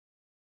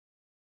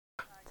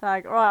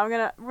Tag. Right, I'm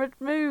gonna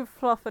remove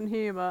fluff and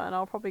humour, and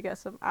I'll probably get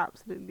some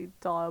absolutely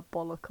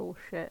diabolical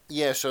shit.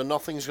 Yeah, so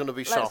nothing's going to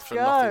be Let's soft and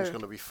go. nothing's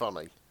going to be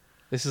funny.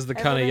 This is the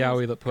kind of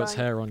Everything's yaoi that puts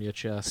going- hair on your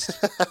chest.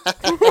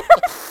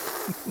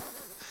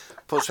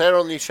 Puts hair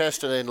on your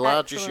chest and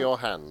enlarges Excellent. your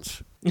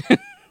hands.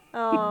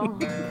 Oh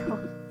my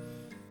god.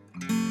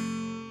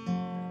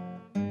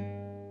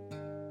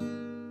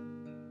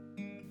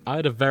 I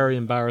had a very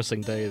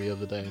embarrassing day the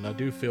other day, and I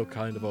do feel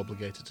kind of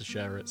obligated to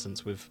share it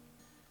since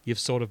you've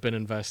sort of been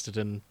invested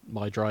in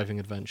my driving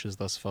adventures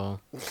thus far.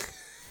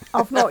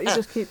 I've not, you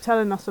just keep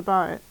telling us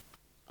about it.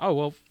 Oh,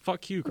 well,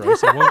 fuck you,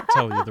 Grace. I won't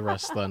tell you the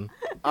rest then.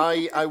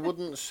 I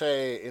wouldn't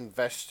say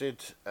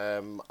invested.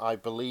 I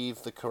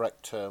believe the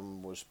correct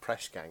term was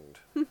press ganged.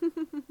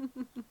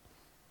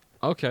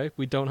 Okay,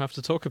 we don't have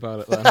to talk about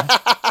it then.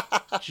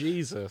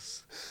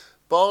 Jesus.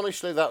 But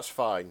honestly, that's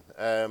fine.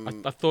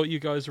 I thought you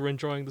guys were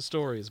enjoying the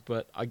stories,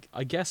 but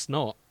I guess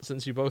not,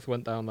 since you both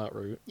went down that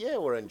route. Yeah,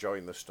 we're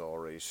enjoying the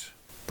stories.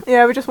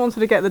 Yeah, we just wanted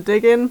to get the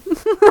dig in.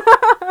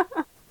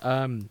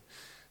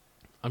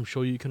 I'm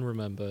sure you can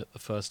remember the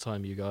first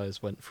time you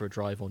guys went for a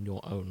drive on your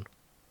own.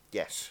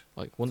 Yes.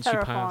 Like, once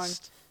Terrifying. you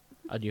passed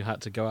and you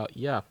had to go out...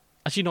 Yeah.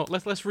 Actually, no,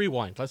 let's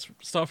rewind. Let's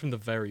start from the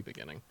very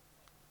beginning.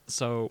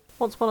 So...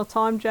 Once upon a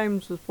time,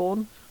 James was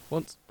born.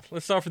 Let's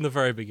start from the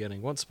very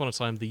beginning. Once upon a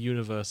time, the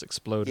universe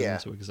exploded Yeah.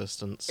 into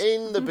existence.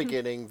 In the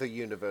beginning, the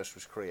universe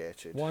was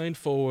created. Wind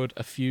forward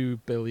a few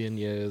billion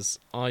years,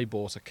 I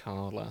bought a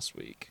car last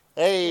week.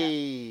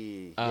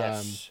 Hey!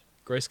 Yes.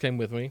 Grace came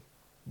with me.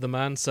 The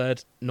man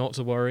said, not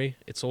to worry,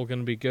 it's all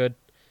going to be good.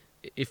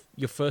 If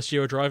your first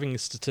year of driving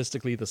is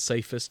statistically the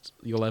safest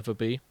you'll ever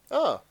be.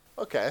 Oh,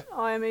 okay.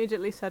 I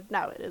immediately said,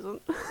 no, it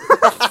isn't.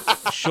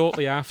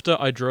 Shortly after,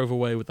 I drove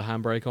away with the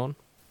handbrake on.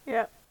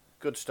 Yep.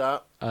 Good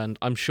start. And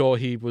I'm sure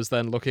he was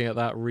then looking at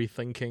that,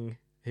 rethinking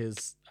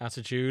his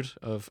attitude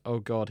of, oh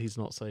god, he's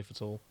not safe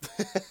at all.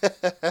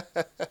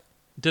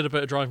 Did a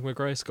bit of driving with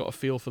Grace, got a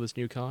feel for this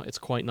new car. It's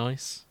quite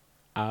nice.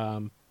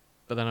 But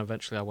then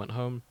eventually I went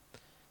home.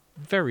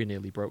 Very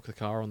nearly broke the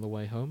car on the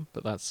way home,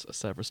 but that's a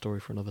separate story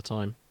for another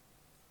time.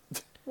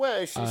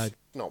 Well, it's just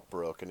not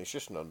broken. It's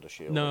just an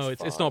undershield. No,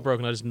 it's fine. not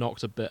broken. I just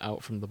knocked a bit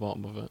out from the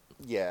bottom of it.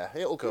 Yeah,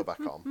 it'll go back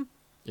on.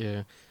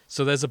 Yeah.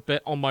 So there's a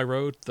bit on my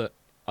road that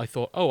I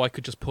thought, oh, I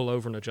could just pull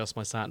over and adjust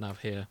my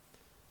sat-nav here.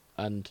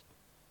 And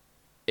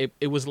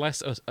it was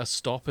less a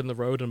stop in the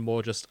road and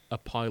more just a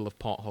pile of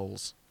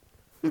potholes.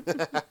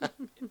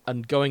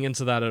 And going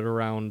into that at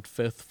around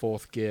 5th,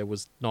 4th gear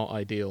was not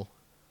ideal.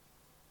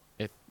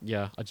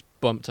 I just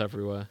bumped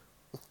everywhere.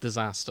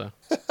 Disaster.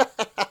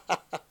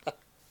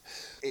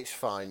 It's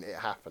fine. It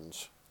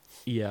happens.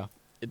 Yeah.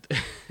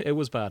 It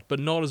was bad, but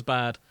not as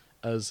bad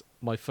as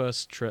my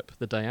first trip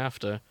the day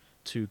after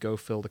to go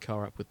fill the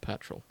car up with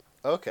petrol.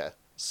 Okay.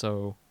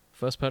 So,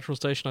 first petrol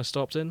station I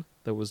stopped in,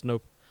 there was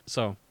no...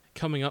 So,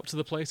 coming up to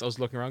the place, I was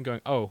looking around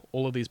going, oh,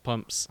 all of these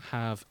pumps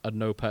have a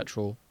no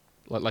petrol,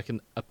 like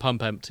a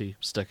pump empty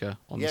sticker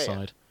on the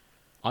side.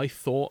 I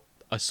thought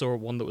I saw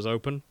one that was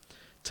open.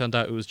 Turned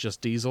out it was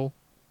just diesel.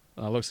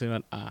 And I looked at him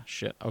and went,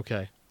 shit,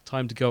 okay.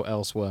 Time to go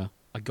elsewhere.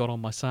 I got on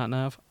my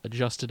sat-nav,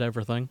 adjusted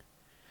everything,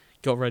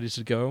 got ready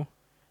to go.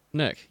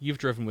 Nick, you've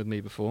driven with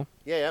me before.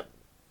 Yeah.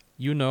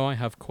 You know I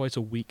have quite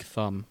a weak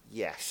thumb.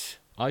 Yes.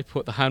 I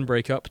put the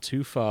handbrake up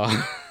too far.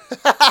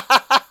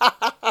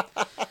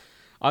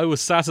 I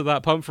was sat at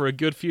that pump for a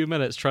good few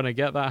minutes trying to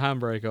get that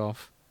handbrake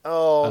off.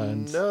 Oh,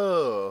 And-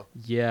 no.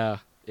 Yeah,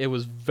 it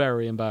was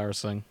very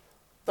embarrassing.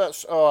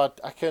 That's... Oh,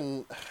 I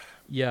can...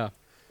 Yeah.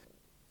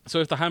 So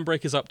if the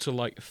handbrake is up to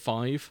like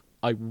 5,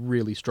 I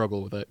really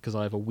struggle with it because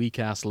I have a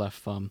weak-ass left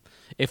thumb.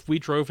 If we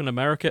drove in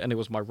America and it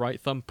was my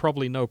right thumb,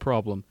 probably no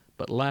problem.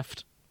 But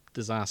left,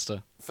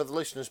 disaster. For the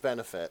listeners'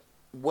 benefit,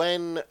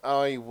 when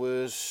I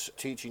was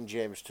teaching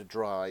James to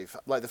drive,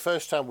 like the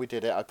first time we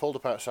did it, I pulled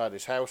up outside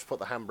his house, put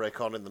the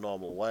handbrake on in the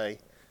normal way,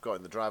 got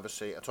in the driver's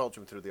seat, I talked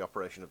him through the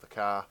operation of the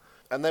car,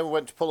 and then we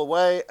went to pull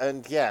away,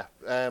 and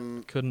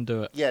Couldn't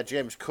do it. yeah,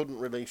 James couldn't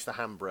release the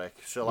handbrake,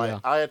 so like Yeah.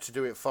 I had to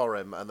do it for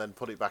him and then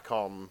put it back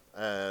on.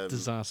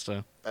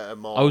 Disaster. At a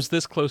more... I was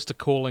this close to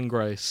calling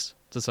Grace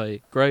to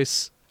say,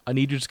 Grace, I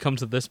need you to come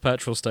to this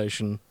petrol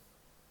station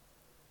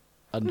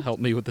and help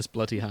me with this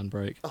bloody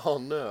handbrake. Oh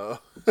no!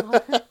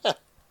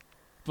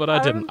 But I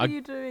didn't. remember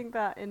you doing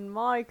that in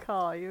my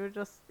car. You were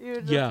just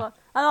Yeah. like,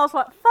 and I was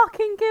like,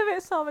 fucking give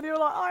it some, and you were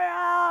like,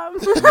 I am.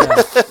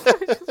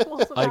 It just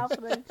wasn't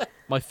happening.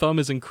 My thumb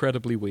is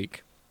incredibly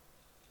weak.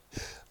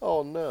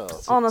 Oh no!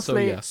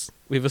 Honestly. So yes,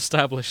 we've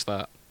established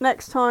that.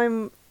 Next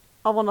time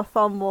I want a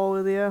thumb war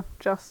with you,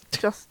 just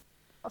so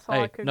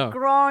Hey, I can no.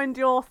 grind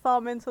your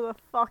thumb into the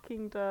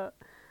fucking dirt.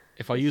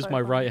 If I It's use so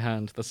my fun. right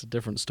hand, that's a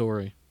different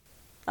story.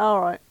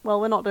 Alright,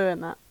 well, we're not doing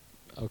that,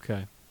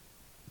 Okay.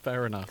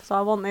 Fair enough. because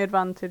I want the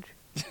advantage.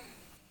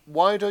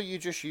 Why don't you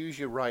just use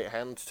your right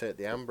hand to take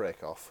the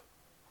handbrake off?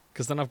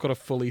 Because then I've got to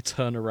fully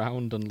turn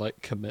around and,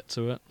 like, commit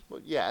to it.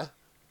 Well, yeah.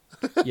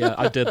 Yeah,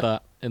 I did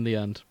that in the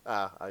end.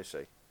 Ah, I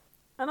see.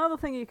 Another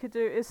thing you could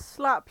do is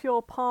slap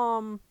your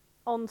palm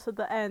onto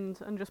the end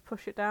and just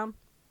push it down.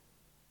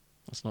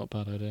 That's not a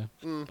bad idea.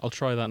 Mm. I'll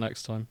try that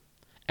next time.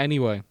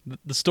 Anyway,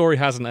 the story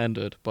hasn't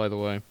ended, by the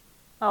way,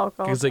 Oh god.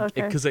 because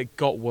Okay. it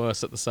got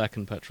worse at the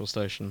second petrol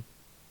station.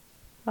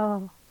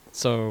 Oh.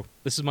 So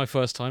this is my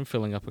first time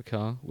filling up a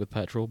car with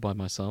petrol by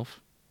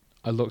myself.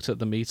 I looked at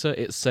the meter.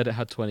 It said it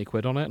had 20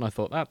 quid on it, and I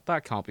thought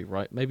that can't be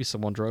right. Maybe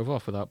someone drove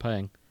off without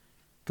paying.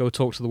 Go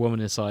talk to the woman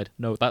inside.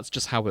 No, that's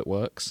just how it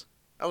works.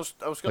 I was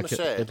going Like to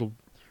say. it'll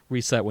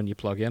reset when you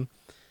plug in.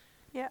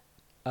 Yeah.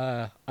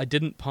 I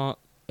didn't park.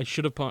 I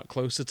should have parked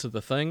closer to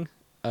the thing.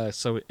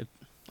 So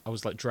I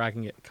was like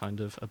dragging it kind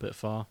of a bit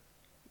far.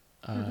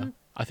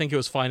 I think it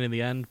was fine in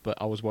the end, but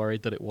I was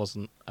worried that it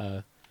wasn't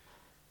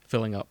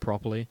filling up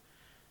properly.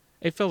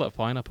 It filled up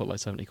fine. I put like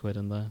 70 quid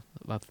in there.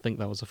 I think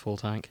that was a full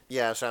tank.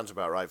 Yeah, sounds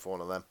about right for one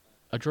of them.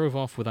 I drove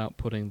off without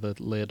putting the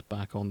lid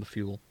back on the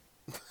fuel.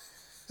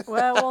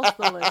 Where was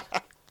the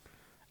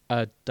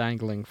lid?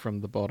 Dangling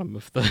from the bottom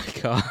of the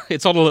car.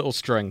 It's on a little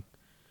string.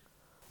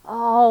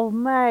 Oh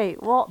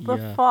mate, what the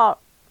Yeah.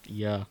 fuck?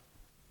 Yeah.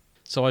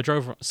 So I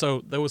drove.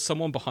 So there was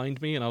someone behind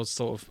me, and I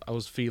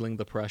was feeling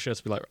the pressure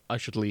to be like, I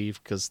should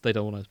leave because they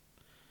don't want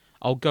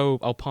to.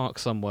 I'll park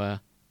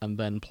somewhere and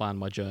then plan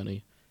my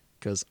journey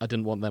because I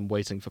didn't want them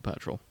waiting for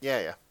petrol.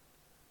 Yeah.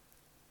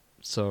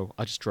 So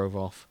I just drove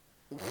off.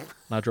 And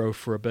I drove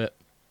for a bit,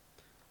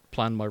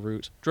 planned my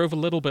route, drove a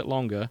little bit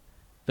longer.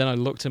 Then I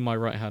looked in my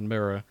right-hand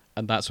mirror,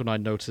 and that's when I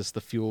noticed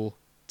the fuel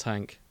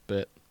tank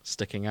bit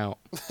sticking out.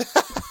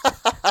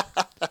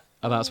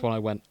 And that's when I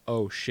went,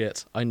 oh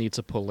shit, I need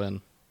to pull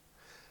in.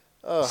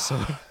 Oh.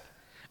 So,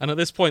 and at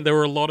this point, there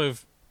were a lot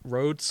of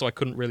roads, so I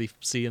couldn't really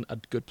see a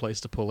good place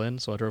to pull in.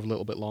 So I drove a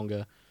little bit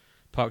longer,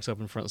 parked up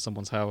in front of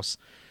someone's house,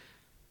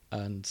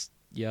 and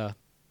yeah,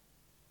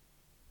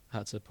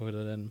 had to put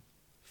it in,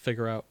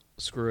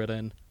 screw it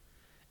in.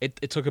 It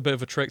took a bit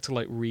of a trick to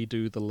like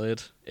redo the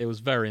lid. It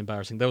was very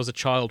embarrassing. There was a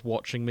child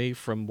watching me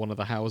from one of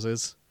the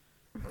houses,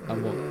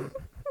 and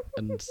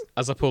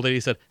as I pulled in,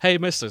 he said, "Hey,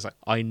 mister." I was like,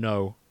 "I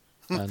know,"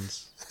 and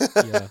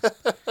yeah.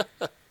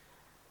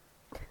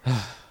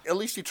 At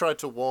least he tried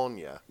to warn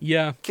you.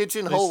 Yeah. Kids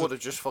in They Hull said- would have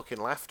just fucking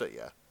laughed at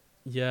you.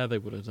 Yeah, they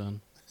would have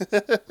done.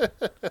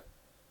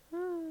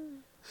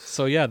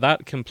 So yeah,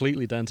 that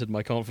completely dented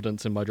my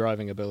confidence in my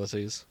driving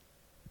abilities.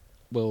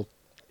 Well,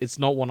 it's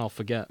not one I'll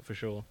forget for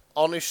sure.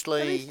 At least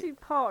Honestly, you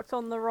parked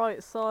on the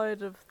right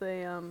side of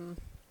the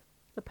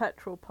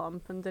petrol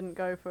pump and didn't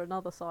go for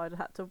another side.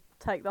 Had to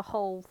take the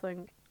whole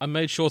thing. I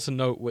made sure to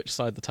note which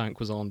side the tank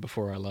was on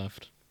before I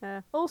left.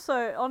 Yeah.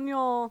 Also, on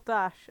your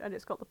dash, and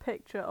it's got the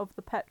picture of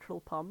the petrol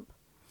pump.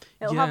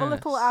 It'll have a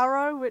little Yes.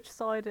 arrow which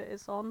side it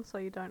is on, so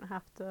you don't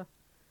have to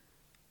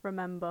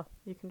remember.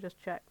 You can just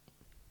check.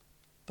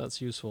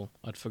 That's useful.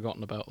 I'd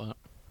forgotten about that.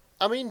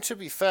 I mean, to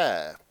be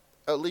fair,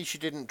 at least you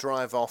didn't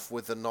drive off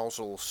with the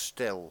nozzle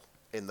still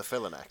in the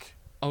filler neck.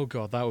 Oh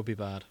god, that would be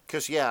bad.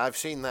 Because, yeah, I've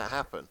seen that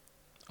happen.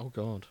 Oh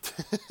god.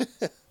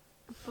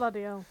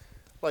 Bloody hell.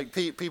 Like,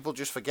 people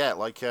just forget.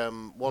 Like,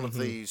 one of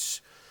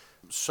these,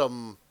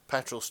 some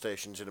petrol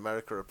stations in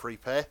America are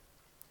prepay.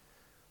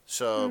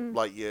 So,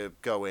 like, you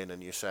go in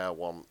and you say, I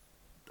want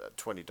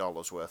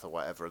 $20 worth or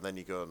whatever, and then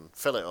you go and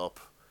fill it up.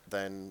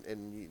 Then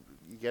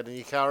you get in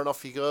your car and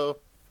off you go,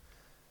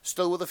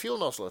 still with a fuel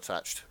nozzle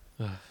attached.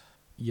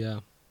 Yeah,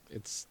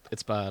 it's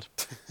bad.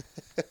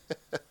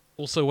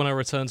 Also, when I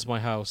returned to my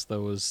house,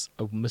 there was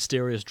a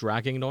mysterious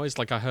dragging noise.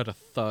 Like I heard a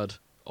thud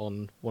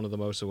on one of the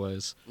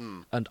motorways,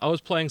 and I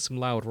was playing some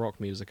loud rock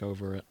music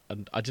over it,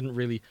 and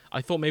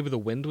I thought maybe the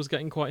wind was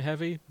getting quite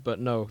heavy, but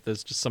no,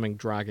 there's just something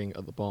dragging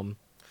at the bottom.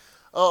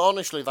 Oh,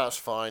 honestly, that's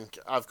fine.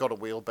 I've got a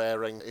wheel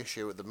bearing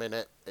issue at the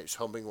minute. It's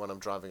humming when I'm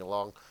driving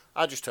along.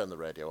 I just turn the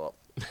radio up.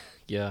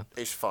 Yeah.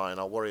 It's fine.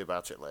 I'll worry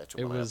about it later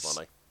when I have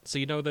money. So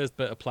you know there's a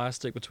bit of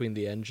plastic between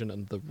the engine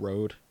and the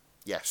road?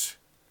 Yes.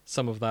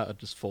 Some of that had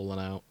just fallen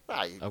out.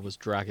 I was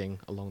dragging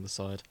along the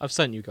side. I've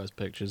sent you guys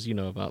pictures, you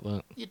know about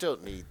that. You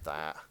don't need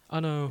that. I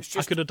know. It's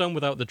just- I could have done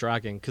without the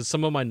dragging, because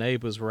some of my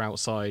neighbours were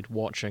outside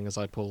watching as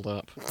I pulled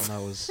up, and I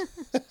was...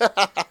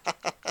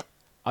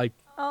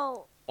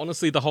 Oh,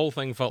 Honestly, the whole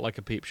thing felt like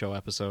a Peep Show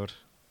episode.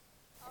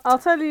 I'll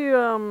tell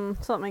you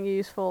something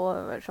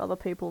useful, which other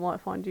people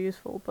might find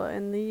useful. But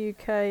in the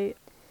UK,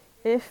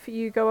 if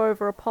you go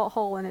over a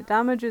pothole and it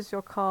damages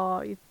your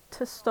car,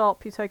 to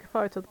stop, you take a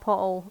photo of the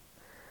pothole,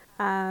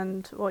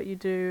 and what you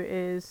do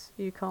is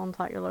you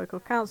contact your local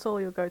council.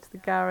 You'll go to the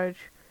garage.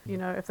 You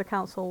know, if the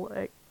council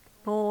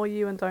ignore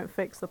you and don't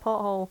fix the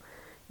pothole,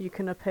 you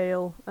can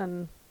appeal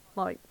and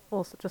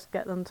also just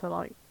get them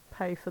to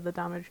pay for the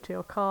damage to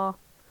your car.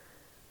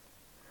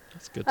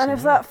 That's good And to if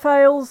know. that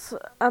fails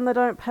and they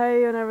don't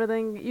pay and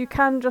everything, you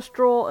can just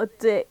draw a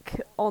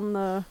dick on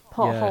the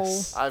pothole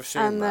Yes. I've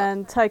seen and that.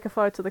 then take a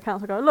photo of the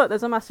council and go, look,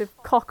 there's a massive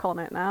cock on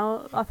it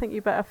now. I think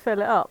you better fill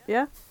it up,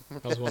 yeah?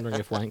 I was wondering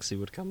if Wanksy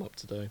would come up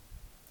today.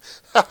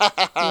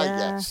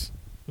 Yes.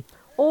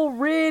 Or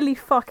really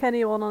fuck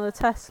anyone on a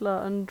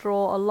Tesla and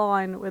draw a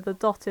line with a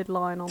dotted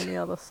line on the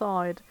other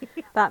side.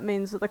 That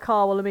means that the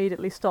car will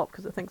immediately stop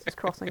because it thinks it's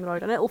crossing the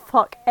road. And it'll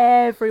fuck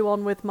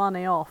everyone with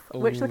money off,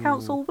 which the Ooh.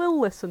 council will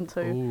listen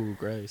to. Ooh,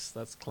 Grace,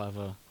 that's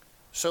clever.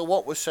 So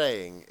what we're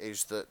saying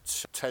is that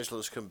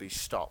Teslas can be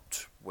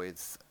stopped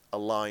with a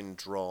line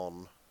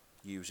drawn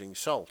using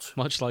salt.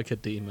 Much like a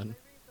demon.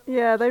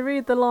 Yeah, they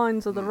read the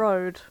lines of the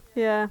road.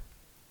 Yeah,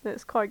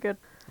 it's quite good.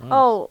 Nice.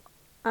 Oh,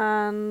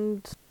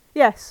 and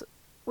yes,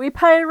 we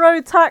pay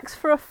road tax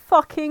for a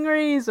fucking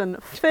reason.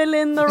 Fill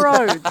in the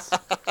roads.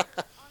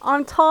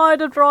 I'm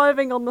tired of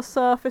driving on the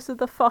surface of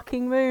the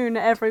fucking moon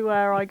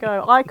everywhere I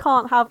go. I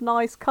can't have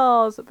nice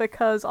cars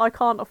because I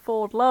can't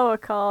afford lower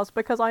cars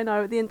because I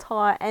know the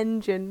entire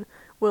engine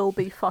will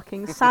be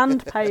fucking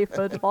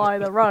sandpapered by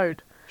the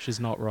road. She's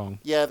not wrong.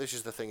 Yeah, this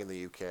is the thing in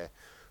the UK.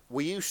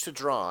 We used to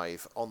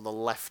drive on the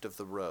left of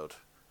the road.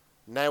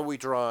 Now we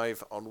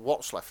drive on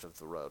what's left of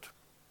the road.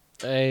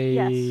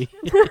 Hey.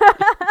 Yes.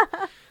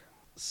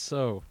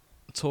 So,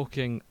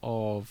 talking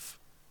of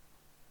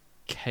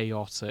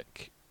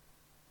chaotic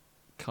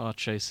car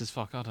chases,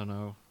 fuck, I don't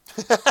know.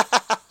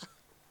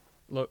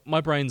 Look,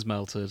 my brain's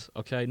melted,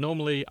 okay?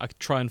 Normally, I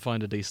try and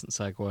find a decent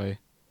segue.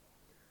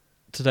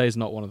 Today's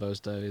not one of those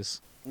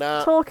days.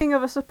 Nah, Talking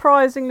of a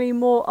surprisingly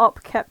more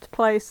upkept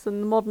place than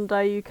the modern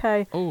day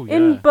UK, Oh, yeah.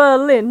 in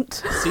Berlin,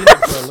 Scene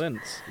of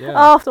Berlin, yeah.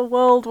 after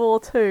World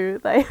War II,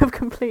 they have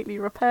completely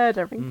repaired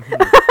everything.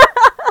 Mhm.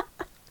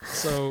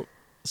 So,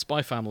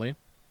 Spy Family,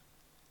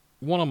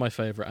 one of my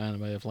favourite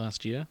anime of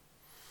last year.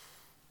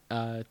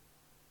 I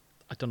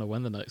don't know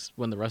when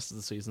the rest of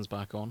the season's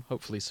back on.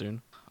 Hopefully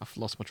soon. I've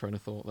lost my train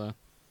of thought there.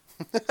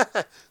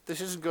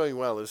 this isn't going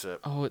well, is it?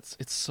 Oh, it's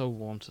so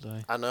warm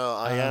today. I know,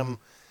 I am.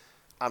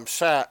 I'm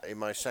sat in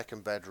my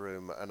second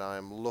bedroom and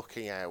I'm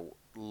looking out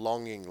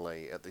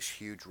longingly at this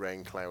huge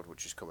rain cloud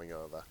which is coming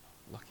over.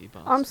 Lucky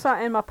bastard. I'm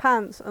sat in my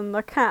pants and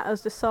the cat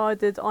has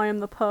decided I am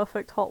the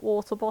perfect hot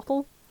water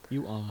bottle.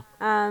 You are.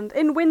 And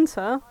in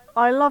winter,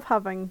 I love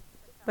having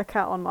the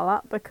cat on my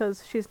lap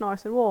because she's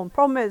nice and warm.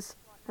 Problem is,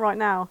 right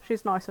now,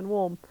 she's nice and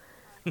warm.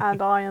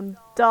 And I am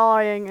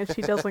dying and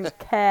she doesn't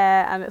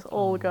care and it's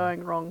all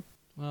going wrong.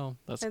 Well,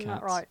 that's Isn't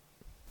cats. that right?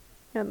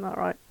 Isn't that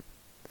right?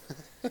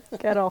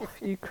 Get off,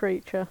 you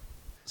creature.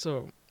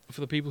 So,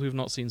 for the people who've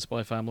not seen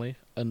Spy Family,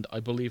 and I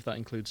believe that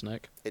includes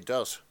Nick, It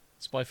does.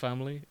 Spy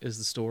Family is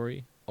the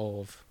story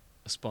of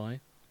a spy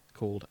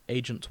called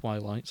Agent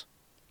Twilight.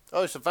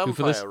 Oh, it's a Who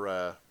for this-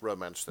 vampire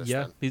romance, this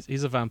Yeah, then.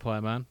 he's a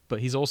vampire man, but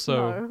he's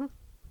also, No.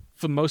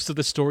 for most of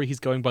the story, he's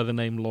going by the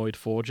name Lloyd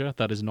Forger.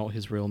 That is not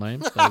his real name.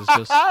 That is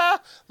just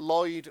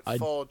Lloyd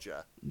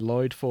Forger.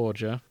 Lloyd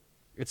Forger.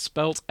 It's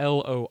spelt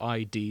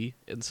L-O-I-D,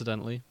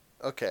 incidentally.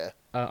 Okay.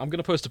 I'm going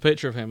to post a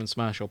picture of him in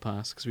Smash or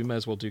Pass, because we may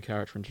as well do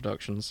character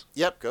introductions.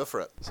 Yep, go for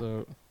it.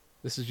 So,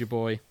 this is your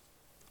boy,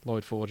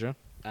 Lloyd Forger,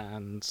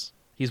 and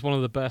he's one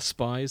of the best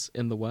spies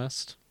in the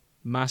West.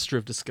 Master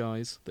of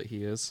disguise that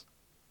he is.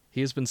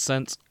 He has been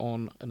sent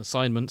on an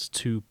assignment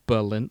to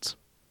Berlin,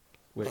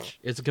 which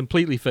is a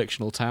completely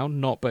fictional town,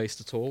 not based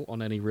at all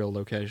on any real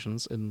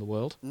locations in the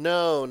world.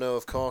 No,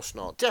 of course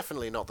not.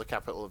 Definitely not the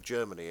capital of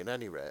Germany, in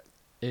any rate.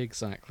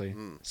 Exactly.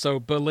 So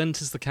Berlin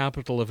is the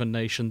capital of a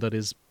nation that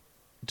is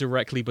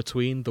directly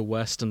between the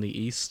West and the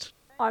East.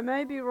 I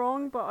may be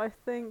wrong, but I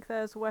think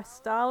there's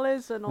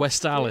Westalis and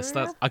Westalis,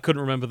 Austria. I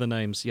couldn't remember the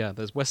names. Yeah,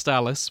 there's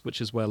Westalis,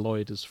 which is where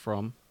Lloyd is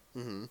from.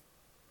 Hmm.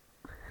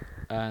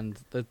 And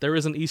there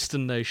is an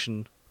Eastern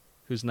nation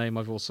whose name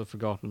I've also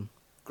forgotten.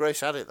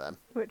 Grace had it then.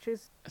 Which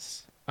is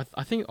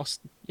I think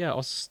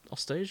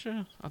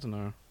Ostasia? I don't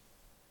know.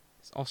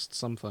 It's Ost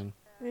something.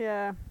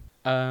 yeah.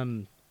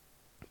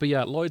 But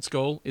yeah, Lloyd's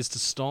goal is to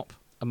stop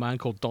a man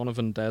called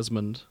Donovan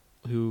Desmond,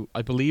 who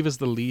I believe is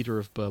the leader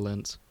of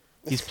Berlin.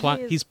 He's He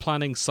is- he's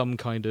planning some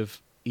kind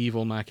of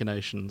evil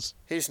machinations.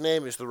 His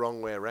name is the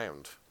wrong way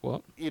around.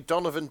 What? You're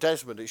Donovan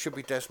Desmond, it should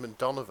be Desmond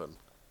Donovan.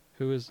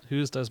 Who is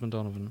Desmond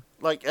Donovan?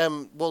 Like,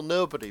 well,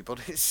 nobody,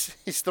 but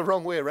it's the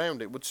wrong way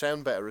around. It would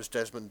sound better as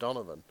Desmond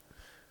Donovan.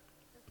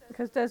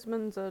 Because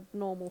Desmond's a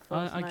normal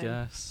first I name.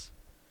 guess.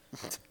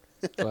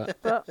 But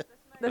But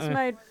it's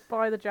made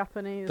by the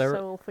Japanese, There-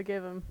 so we'll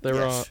forgive him. there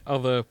Yes. are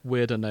other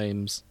weirder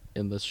names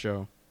in this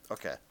show.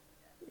 Okay.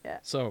 Yeah.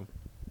 So,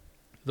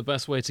 the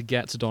best way to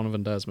get to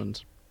Donovan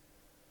Desmond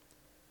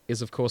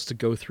is, of course, to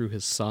go through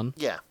his son.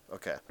 Yeah,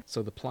 okay.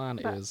 So the plan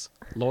But- is,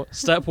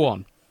 step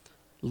 1,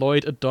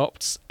 Lloyd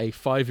adopts a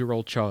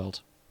 5-year-old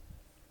child.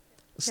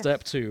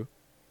 Step 2,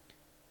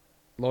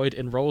 Lloyd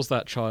enrolls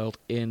that child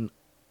in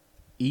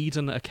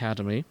Eden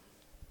Academy,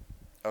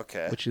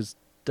 Okay. which is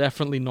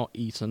definitely not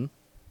Eton.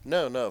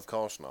 No, of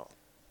course not.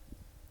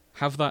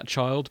 Have that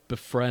child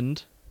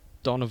befriend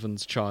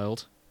Donovan's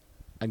child,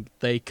 and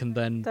they can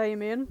then...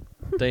 Damien.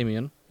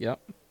 Damien,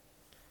 yep.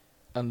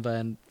 And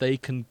then they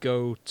can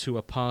go to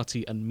a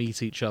party and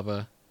meet each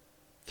other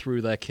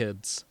through their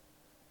kids.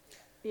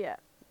 Yeah.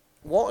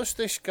 What has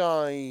this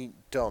guy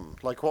done?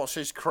 Like, what's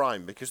his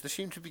crime? Because they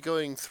seem to be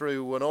going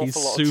through an awful He's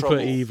lot of super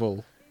trouble.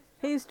 evil.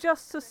 He's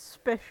just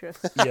suspicious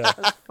Yeah.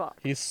 as fuck.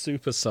 He's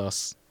super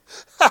sus.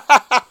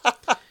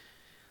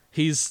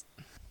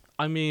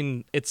 I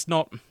mean, it's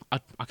not... I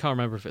can't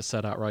remember if it's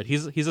said outright.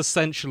 He's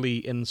essentially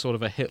in sort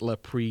of a Hitler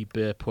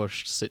pre-beer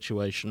push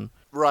situation.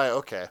 Right,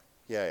 okay.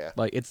 Yeah.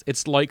 Like,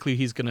 it's likely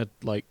he's gonna,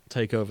 like,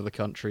 take over the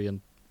country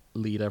and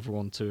lead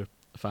everyone to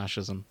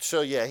fascism.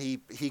 So yeah, he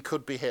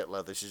could be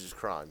Hitler. This is his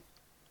crime.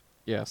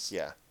 Yes.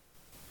 Yeah.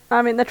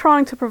 I mean, they're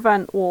trying to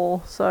prevent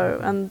war, so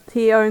and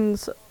he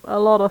owns a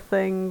lot of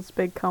things,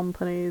 big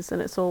companies,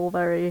 and it's all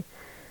very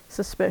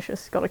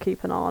suspicious. Got to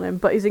keep an eye on him,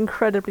 but he's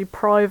incredibly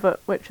private,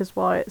 which is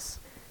why it's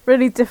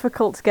really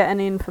difficult to get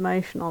any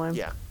information on him.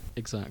 Yeah.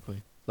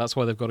 Exactly. That's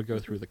why they've got to go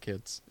through the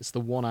kids. It's the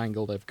one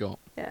angle they've got.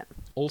 Yeah.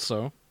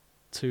 Also,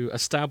 to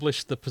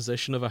establish the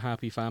position of a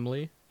happy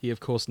family, he of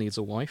course needs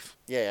a wife.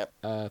 Yeah.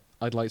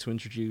 I'd like to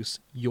introduce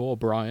your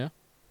Briar,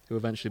 who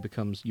eventually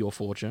becomes your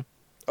Forger.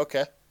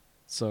 Okay.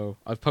 So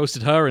I've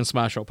posted her in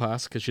Smash or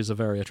Pass because she's a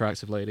very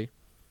attractive lady.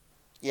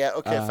 Yeah.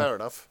 Okay. Fair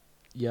enough.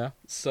 Yeah.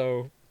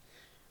 So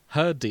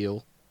her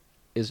deal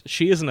is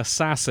she is an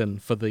assassin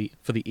for the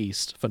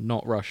East, for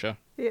not Russia.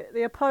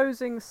 The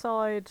opposing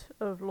side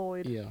of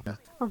Lloyd. Yeah.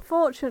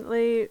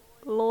 Unfortunately,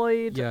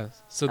 Lloyd. Yeah.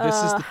 So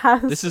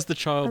this is the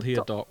child he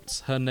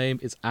adopts. Her name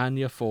is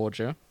Anya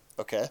Forger.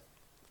 Okay.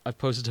 I've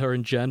posted her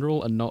in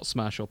general and not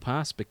Smash or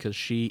Pass because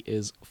she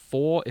is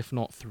 4, if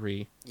not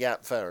 3. Yeah.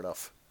 Fair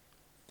enough.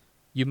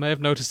 You may have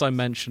noticed I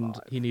mentioned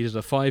he needed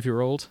a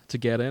 5-year-old to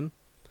get in.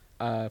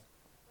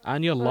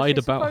 Anya lied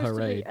about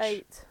her age.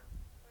 8.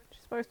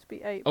 She's supposed to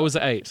be 8. Oh, is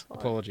it 8? 5.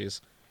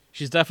 Apologies.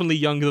 She's definitely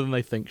younger than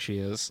they think she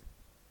is.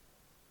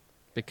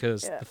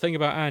 Because the thing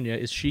about Anya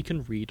is she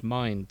can read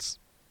minds.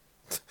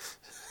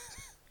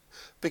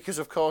 Because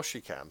of course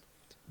she can.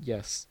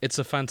 Yes, it's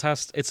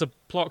a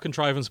plot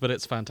contrivance, but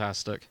it's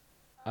fantastic.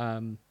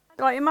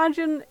 Like,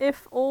 imagine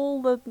if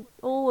all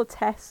the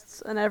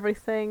tests and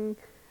everything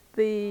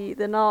the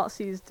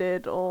Nazis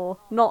did, or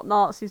not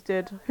Nazis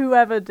did,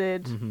 whoever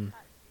did,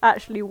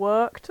 actually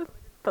worked,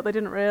 but they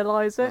didn't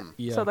realise it.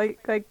 Yeah. So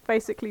they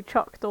basically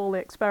chucked all the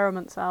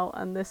experiments out,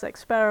 and this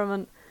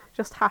experiment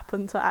just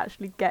happened to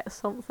actually get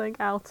something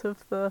out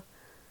of the...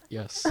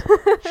 Yes.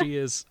 she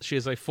is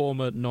a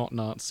former not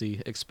Nazi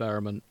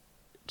experiment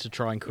to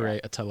try and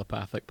create a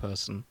telepathic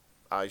person.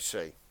 I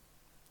see.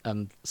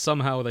 And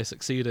somehow they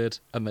succeeded,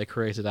 and they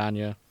created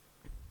Anya.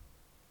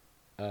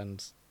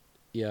 And,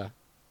 yeah.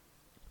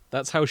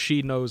 That's how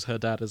she knows her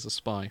dad is a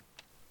spy.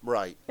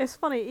 Right. It's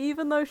funny,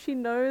 even though she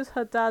knows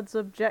her dad's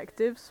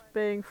objectives,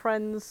 being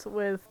friends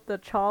with the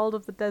child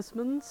of the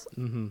Desmonds,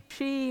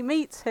 she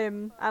meets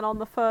him, and on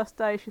the first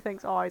day she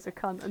thinks, oh, he's a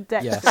cunt, and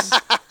decks him,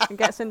 and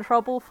gets in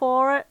trouble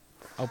for it.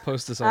 I'll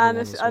post this other one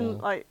as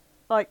well.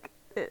 And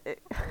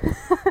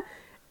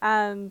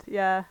and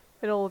yeah,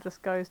 it all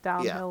just goes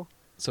downhill. Yeah.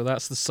 So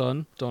that's the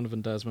son,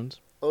 Donovan Desmond.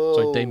 Oh.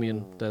 Sorry,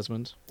 Damien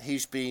Desmond.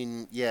 He's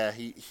been,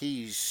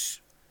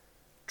 he's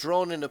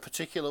drawn in a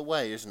particular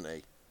way, isn't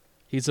he?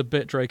 He's a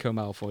bit Draco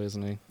Malfoy,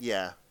 isn't he?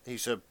 Yeah,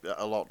 he's a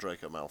lot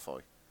Draco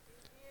Malfoy.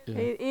 Yeah.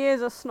 He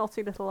is a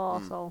snotty little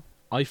arsehole.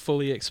 I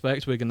fully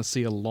expect we're going to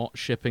see a lot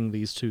shipping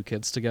these two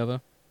kids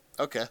together.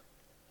 Okay.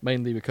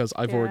 Mainly because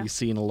I've already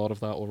seen a lot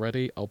of that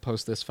already. I'll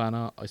post this fan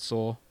art I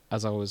saw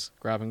as I was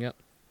grabbing it.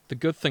 The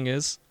good thing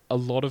is, a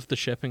lot of the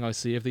shipping I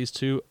see of these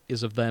two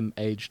is of them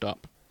aged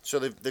up. So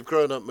they've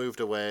grown up, moved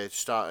away,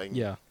 starting...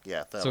 Yeah.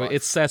 Yeah. So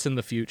it's set in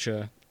the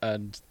future,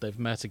 and they've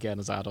met again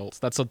as adults.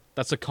 That's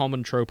a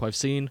common trope I've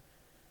seen.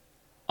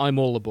 I'm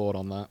all aboard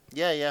on that.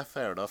 Yeah,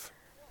 fair enough.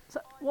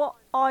 So what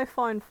I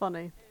find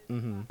funny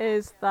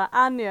is that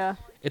Anya...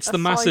 It's the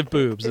massive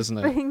boobs, isn't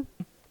it?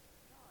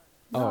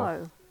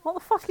 No. What the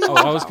fuck are you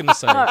I was going to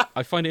say,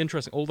 I find it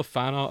interesting. All the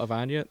fan art of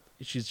Anya,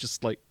 she's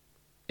just, like,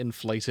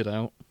 inflated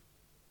out.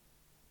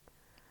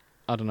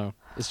 I don't know.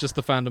 It's just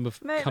the fandom have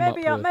come up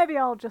with... Maybe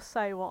I'll just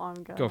say what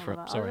I'm going Go for it,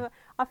 about. sorry.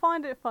 I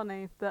find it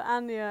funny that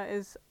Anya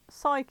is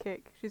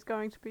psychic. She's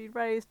going to be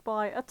raised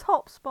by a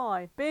top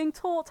spy, being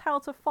taught how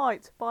to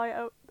fight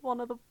by one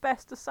of the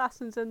best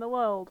assassins in the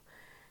world.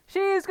 She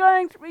is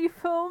going to be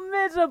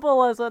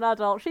formidable as an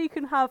adult. She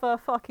can have her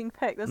fucking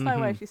pick. There's no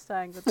way she's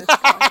staying with this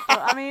guy. But,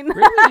 I mean...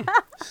 Really?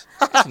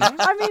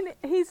 I mean,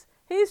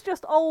 he's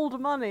just old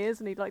money,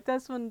 isn't he? Like,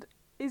 Desmond,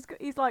 he's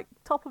like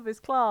top of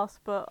his class,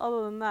 but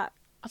other than that...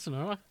 I don't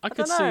know. I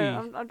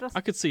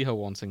could see her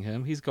wanting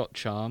him. He's got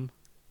charm.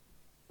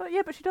 But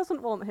yeah, but she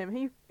doesn't want him.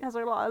 He has a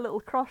little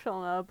crush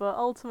on her, but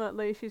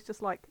ultimately she's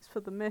just like, it's for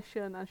the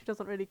mission, and she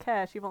doesn't really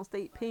care. She wants to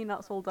eat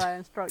peanuts all day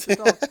and stroke the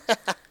dog.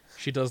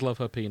 She does love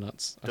her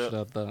peanuts. I should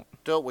add that.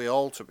 Don't we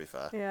all, to be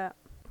fair? Yeah.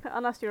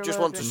 Unless you're just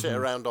want to sit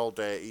around all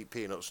day, eat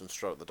peanuts, and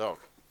stroke the dog.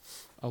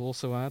 I'll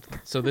also add.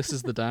 So this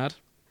is the dad.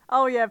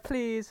 Oh yeah,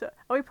 please. Are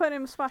we putting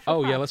him in Smash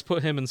or Pass? Yeah, let's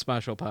put him in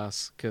Smash or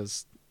Pass,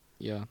 because,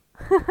 yeah.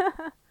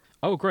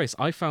 Oh, Grace,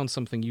 I found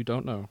something you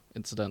don't know,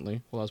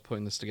 incidentally, while I was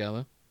putting this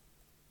together.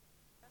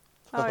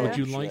 Oh, Would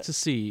you like to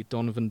see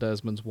Donovan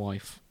Desmond's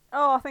wife?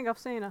 Oh, I think I've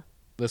seen her.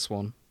 This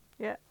one?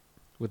 Yeah.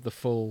 With the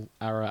full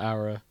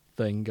Ara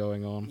thing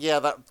going on.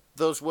 Yeah,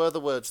 those were the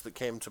words that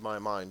came to my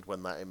mind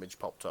when that image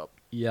popped up.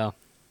 Yeah.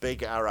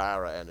 Big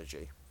Ara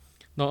energy.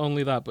 Not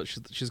only that, but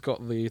she's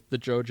got the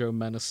JoJo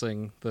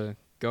menacing the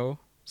go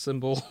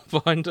symbol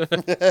behind her.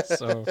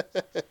 So...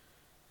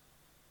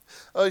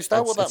 Oh, is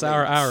that what that means? It's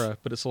Ara,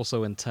 but it's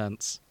also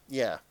intense.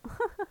 Yeah.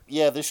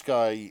 Yeah, this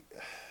guy...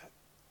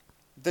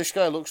 This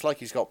guy looks like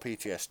he's got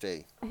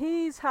PTSD.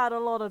 He's had a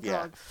lot of Yeah.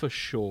 drugs. For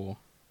sure.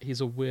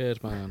 He's a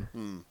weird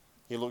man.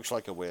 He looks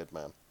like a weird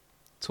man.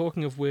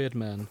 Talking of weird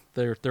men,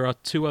 there are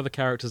two other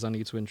characters I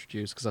need to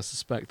introduce because I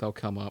suspect they'll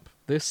come up.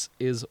 This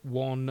is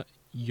one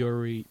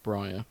Yuri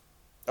Breyer.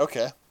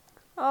 Okay.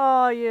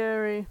 Oh,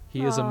 Yuri.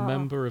 He is a Oh.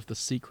 member of the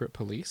secret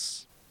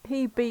police.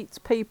 He beats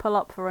people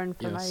up for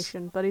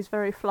information, but he's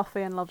very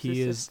fluffy and loves He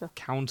his is sister.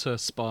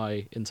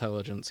 counter-spy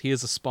intelligence. He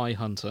is a spy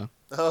hunter.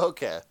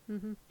 Okay.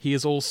 He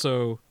is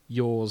also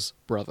yours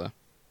brother.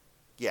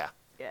 Yeah.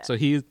 Yeah. So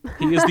he is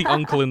the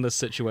uncle in this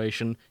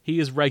situation. He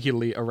is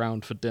regularly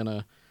around for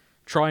dinner,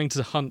 trying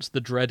to hunt the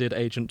dreaded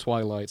Agent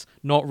Twilight,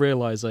 not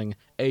realizing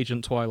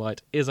Agent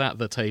Twilight is at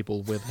the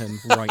table with him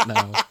right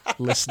now,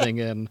 listening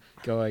in,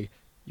 going,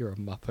 "You're a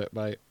muppet,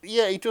 mate."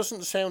 Yeah, he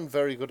doesn't sound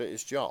very good at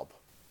his job.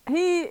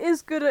 He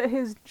is good at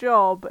his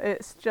job.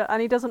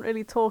 And he doesn't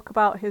really talk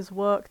about his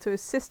work to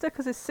his sister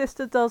because his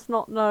sister does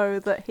not know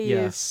that he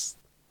is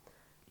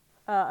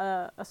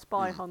Yes. a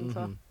spy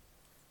hunter. Mhm.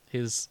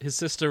 His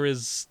sister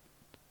is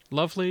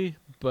lovely,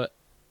 but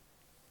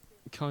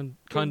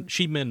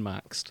she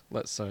min-maxed,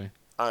 let's say.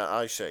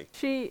 I see.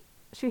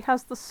 She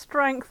has the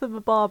strength of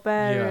a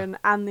barbarian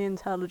and the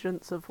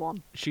intelligence of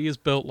one. She is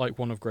built like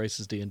one of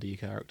Grace's D&D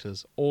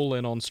characters, all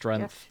in on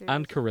strength Yes, she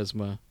and is.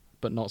 charisma,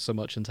 but not so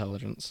much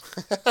intelligence.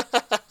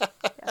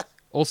 Yes.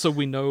 Also,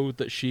 we know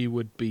that she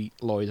would beat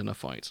Lloyd in a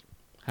fight,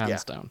 hands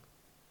Yeah. down.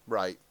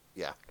 Right.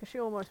 Yeah. 'Cause she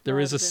almost There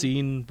is a murdered him.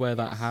 scene where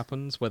that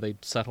happens, where they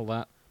settle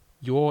that.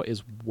 Yor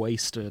is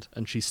wasted,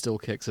 and she still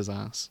kicks his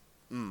ass.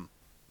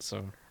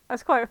 So,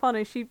 That's quite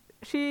funny. She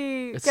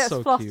It's gets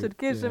so flustered, cute,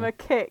 gives him yeah. a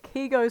kick.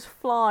 He goes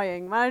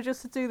flying,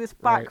 manages to do this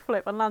Right.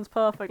 backflip and lands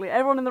perfectly.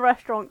 Everyone in the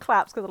restaurant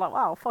claps because they're like,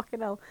 "Wow, fucking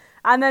hell!"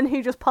 And then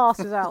he just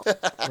passes out.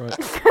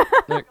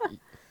 right. Look,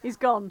 He's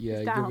gone. yeah,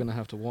 He's you're down. going to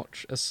have to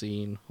watch a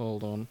scene.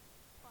 Hold on.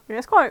 Yeah,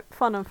 it's quite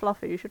fun and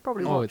fluffy. You should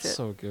probably Oh, watch it's it.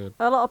 so good.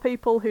 A lot of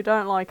people who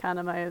don't like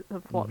anime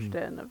have watched Mhm.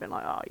 it and have been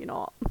like, "Oh, you know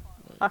what?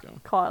 There I you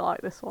go. quite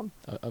like this one.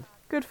 I've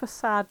Good for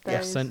sad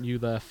days." sent you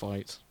their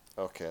fight.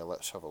 Okay,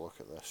 let's have a look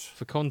at this.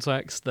 For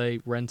context, they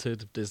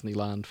rented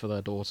Disneyland for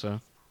their daughter.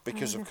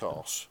 Because of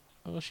course.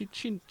 Oh,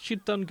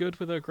 she'd done good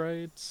with her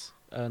grades,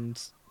 and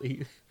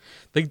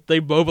they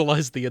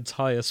mobilized the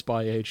entire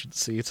spy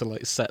agency to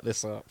like set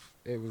this up.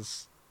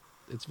 It's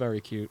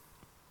very cute.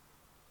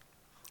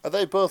 Are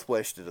they both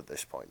wasted at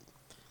this point?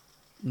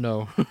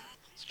 No,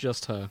 it's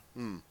just her.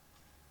 Hmm.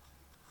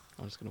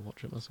 I'm just gonna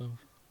watch it myself.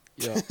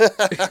 Yeah.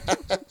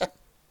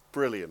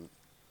 Brilliant.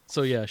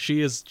 So yeah,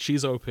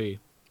 she's OP.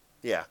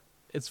 Yeah.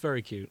 It's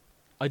very cute.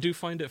 I do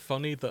find it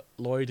funny that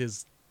Lloyd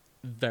is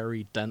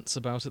very dense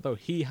about it, though.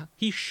 He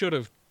should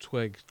have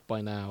twigged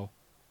by now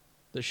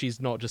that she's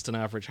not just an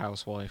average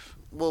housewife.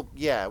 Well,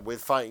 yeah,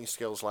 with fighting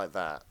skills like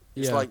that.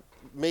 It's Yeah. like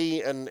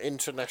me, an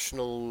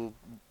international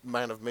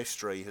man of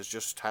mystery, has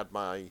just had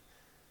my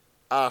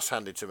arse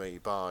handed to me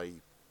by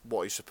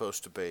what is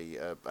supposed to be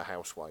a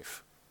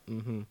housewife.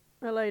 Hmm.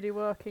 A lady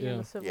working in Yeah.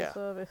 the civil Yeah.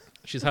 service.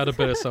 She's had a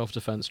bit of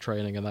self-defense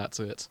training, and that's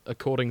it,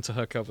 according to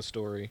her cover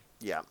story.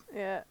 Yeah.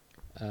 Yeah.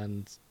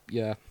 And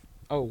yeah.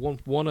 Oh,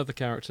 one other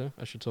character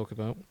I should talk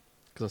about,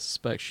 because I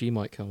suspect she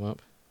might come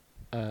up.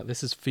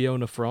 This is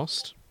Fiona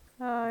Frost,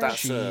 That's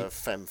She- a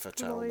femme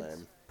fatale Lloyd's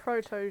name.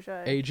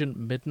 protege. Agent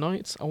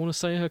Midnight, I want to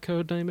say her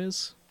code name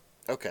is.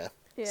 Okay.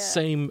 Yeah.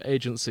 Same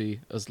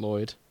agency as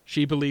Lloyd.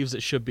 She believes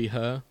it should be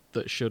her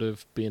that should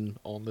have been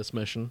on this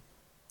mission.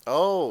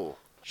 Oh,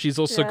 She's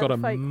also Yeah, got a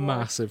fake wife.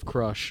 massive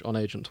crush on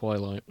Agent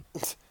Twilight,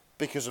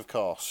 because of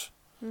course.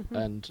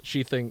 and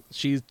she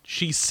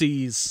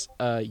sees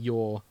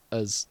Yor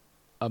as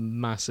a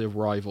massive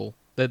rival.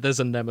 There's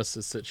a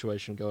nemesis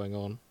situation going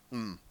on.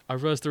 I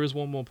realised there is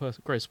one more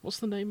person. Grace, what's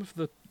the name of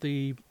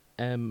the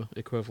M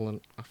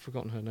equivalent? I've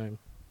forgotten her name.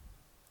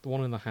 The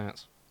one in the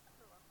hat.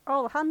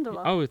 Oh, the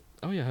handler.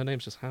 Oh yeah, her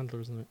name's just Handler,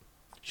 isn't it?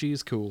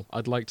 She's cool.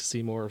 I'd like to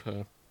see more of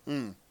her.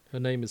 Mm. Her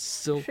name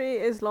is She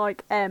is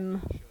like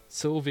M.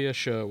 Sylvia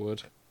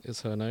Sherwood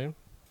is her name.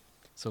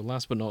 So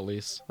last but not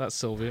least, that's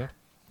Sylvia.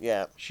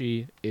 Yeah.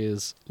 She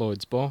is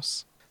Lloyd's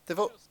boss.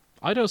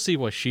 I don't see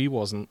why she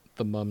wasn't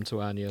the mum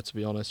to Anya, to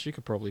be honest. She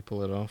could probably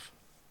pull it off.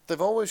 They've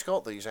always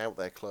got these out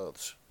there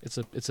clothes. It's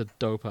a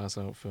dope ass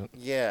outfit.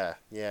 Yeah,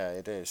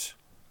 it is.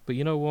 But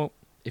you know what?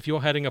 If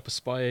you're heading up a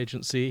spy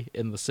agency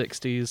in the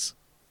 60s,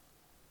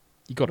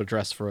 you got to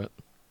dress for it.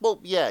 Well,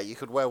 yeah, you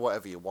could wear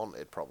whatever you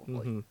wanted, probably.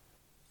 Hmm.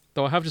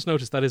 Though I have just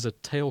noticed that is a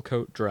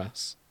tailcoat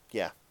dress,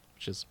 Yeah,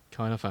 which is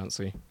kind of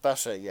fancy.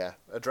 that's it, yeah.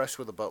 A dress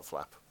with a butt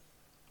flap.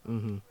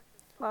 Hmm.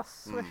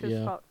 That's swish as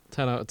Yeah, fuck.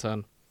 10 out of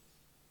 10.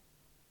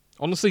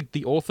 Honestly,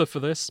 the author for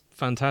this,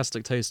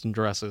 fantastic taste in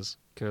dresses,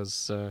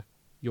 because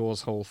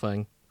Yor's whole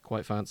thing,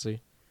 quite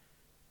fancy.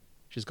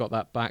 She's got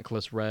that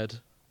backless red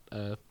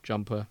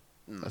jumper.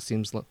 That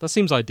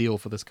seems ideal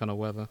for this kind of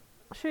weather.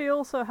 She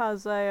also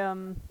has a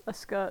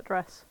skirt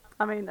dress.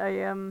 I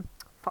mean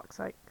fuck's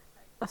sake.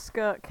 A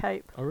skirt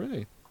cape. Oh,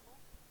 really?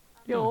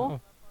 Yor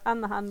Oh,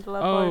 and the handler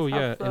oh both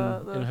yeah,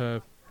 have the in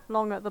her...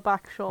 long at the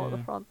back, short at Yeah.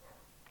 the front.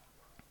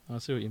 I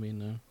see what you mean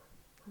now.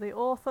 The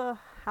author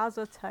has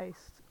a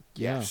taste.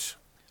 Yeah. Yes.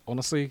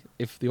 Honestly,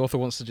 if the author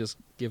wants to just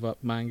give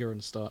up manga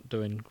and start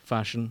doing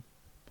fashion,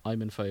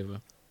 I'm in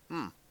favour.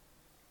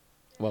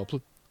 Well,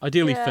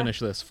 ideally Yeah. finish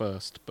this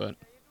first, but...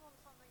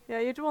 Yeah,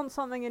 you'd want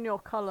something in your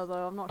colour,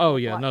 though. I'm not Oh sure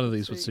yeah, black none of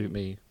these would you. suit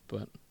me,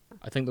 but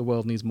I think the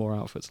world needs more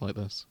outfits like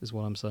this, is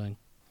what I'm saying.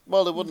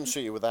 Well, it wouldn't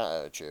suit you with that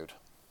attitude.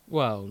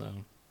 Well, no.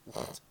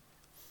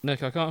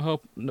 Nick, I can't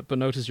help but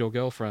notice your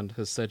girlfriend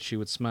has said she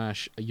would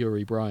smash a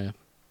Yuri Breyer,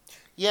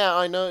 Yeah,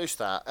 I noticed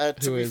that.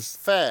 To who be is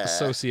fair, a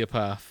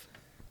sociopath.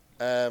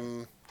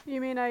 You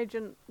mean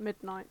Agent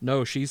Midnight?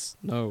 No,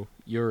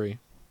 Yuri.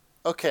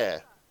 okay.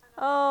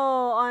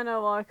 Oh, I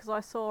know why, because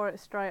I saw it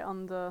straight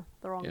under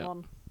the wrong Yeah.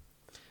 one.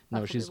 No,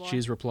 That's probably why.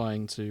 she's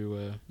replying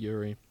to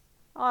Yuri.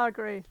 I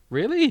agree.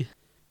 Really?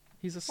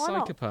 He's a Why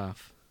not?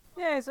 psychopath.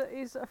 Yeah,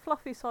 he's a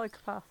fluffy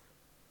psychopath.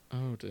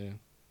 Oh dear.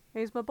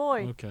 He's my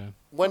boy. Okay.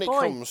 When it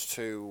Boy. comes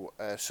to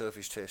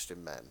Sophie's taste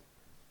in men,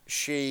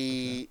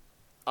 she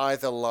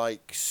either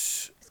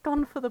likes... He's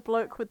gone for the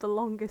bloke with the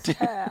longest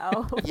hair.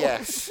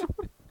 Yes.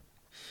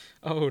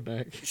 Oh,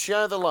 Nick. She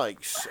either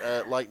likes,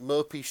 like,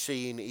 mopey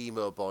scene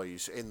emo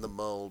boys in the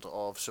mould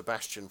of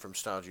Sebastian from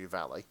Stardew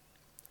Valley,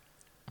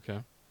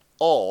 Okay.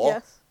 or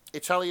Yes.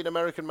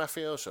 Italian-American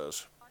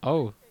mafiosos.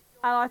 Oh,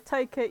 And I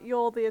take it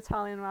you're the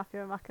Italian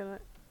mafia the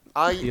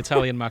I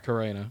Italian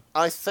Macarena.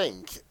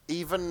 think,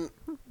 even...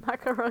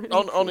 macaroni.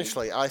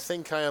 honestly, I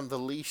think I am the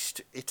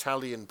least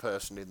Italian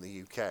person in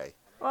the UK.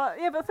 Well,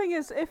 yeah, but the thing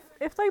is,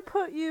 if they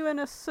put you in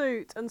a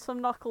suit and some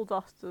knuckle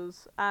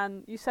dusters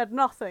and you said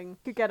nothing, you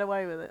could get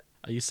away with it.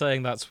 Are you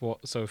saying that's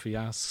what Sophie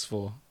asks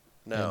for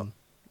No. in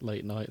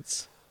late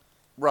nights?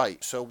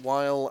 Right, so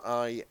while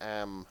I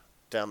am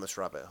down this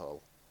rabbit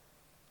hole,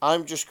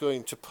 I'm just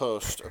going to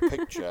post a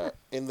picture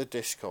in the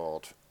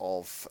Discord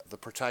of the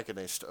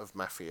protagonist of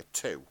Mafia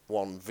 2,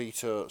 one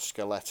Vito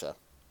Scaletta.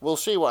 We'll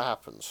see what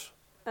happens.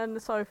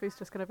 And Sophie's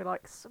just going to be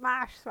like,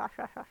 smash, smash,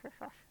 smash, smash, smash,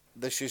 smash.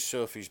 This is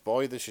Sophie's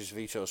boy, this is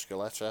Vito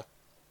Scaletta.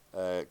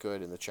 Go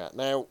ahead in the chat.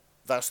 Now,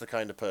 that's the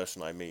kind of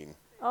person I mean.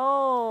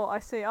 Oh, I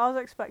see. I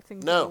was expecting.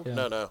 No, gold.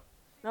 Yeah. no.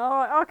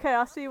 Alright, okay,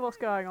 I see what's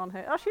going on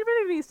here. Oh, she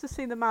really needs to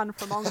see the man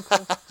from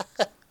Uncle.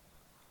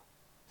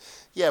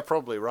 Yeah,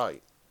 probably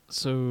right.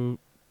 So,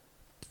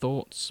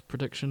 thoughts,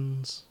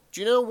 predictions?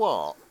 Do you know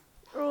what?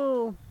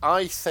 Oh,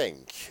 I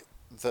think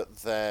that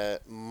there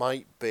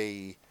might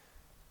be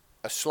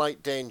a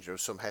slight danger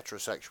of some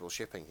heterosexual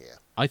shipping here.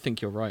 I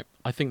think you're right.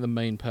 I think the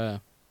main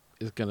pair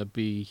is going to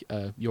be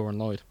Yor and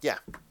Lloyd. Yeah,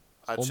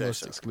 I'd say Almost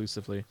so.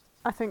 exclusively.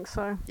 I think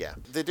so. Yeah,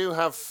 they do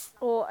have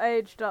Or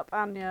aged up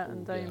Anya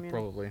and Ooh, yeah, Damien.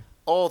 probably.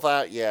 all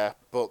that, yeah,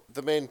 but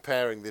the main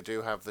pairing, they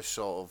do have this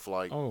sort of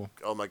like, Oh,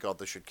 oh my god,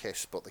 they should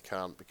kiss, but they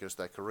can't because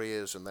their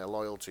careers and their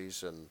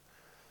loyalties and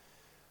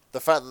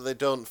the fact that they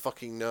don't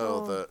fucking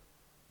know Oh.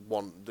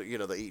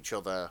 that each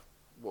other,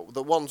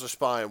 that one's a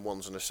spy and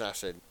one's an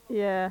assassin.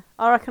 Yeah,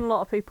 I reckon a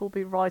lot of people will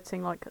be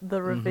writing like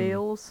the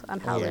reveals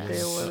and how Yes. they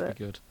deal with that'd it.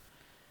 be good.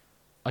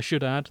 I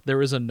should add,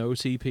 there is a no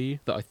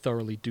TP that I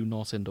thoroughly do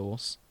not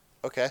endorse.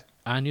 Okay,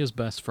 Anya's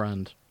best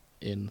friend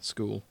in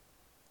school.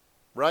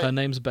 right. Her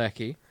name's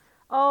Becky.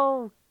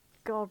 Oh,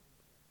 God.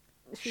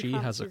 She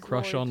has a fancies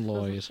crush on doesn't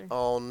Lloyd. she?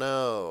 Oh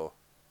no.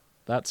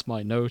 That's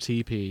my no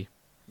TP.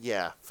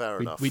 Yeah, fair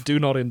enough. We do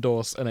not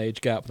endorse an age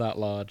gap that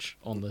large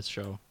on this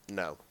show.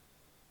 No.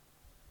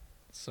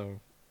 So,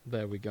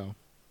 there we go.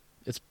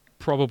 It's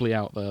probably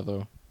out there,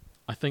 though.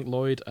 I think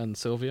Lloyd and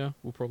Sylvia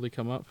will probably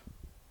come up.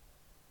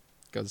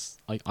 Because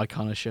I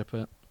kind of ship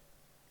it.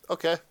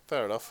 Okay,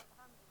 fair enough.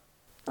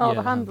 Oh, Yeah,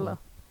 the handler.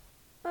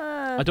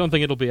 I don't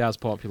think it'll be as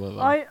popular,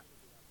 though.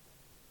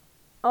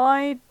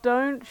 I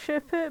don't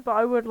ship it, but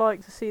I would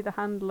like to see the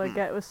handler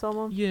get with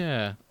someone.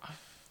 Yeah.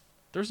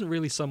 There isn't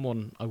really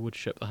someone I would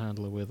ship the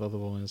handler with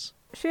otherwise.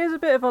 She is a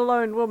bit of a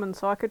lone woman,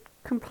 so I could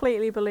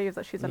completely believe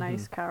that she's an Mhm.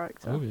 ace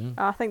character. Oh, yeah.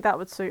 I think that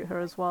would suit her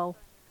as well.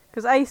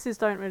 Because aces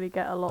don't really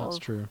get a lot That's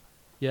of... true.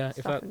 Yeah,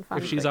 stuff in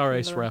if she's our fanfiction,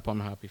 ace though. rep, I'm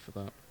happy for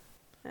that.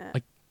 Yeah.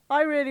 I-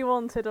 I really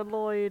wanted a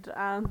Lloyd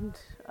and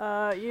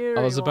Yuri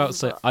I was about one, to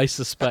say, but- I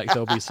suspect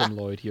there'll be some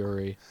Lloyd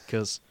Yuri,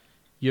 because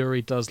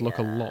Yuri does look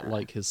a lot Yeah.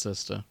 like his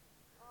sister.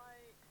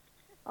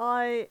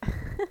 I...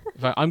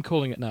 In fact, I'm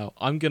calling it now.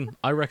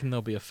 I reckon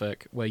there'll be a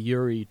fic where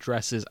Yuri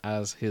dresses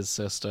as his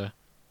sister,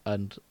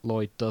 and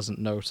Lloyd doesn't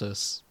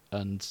notice,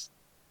 and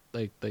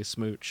they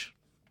smooch.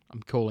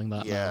 I'm calling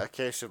that Yeah, now. a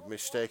case of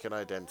mistaken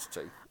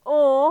identity.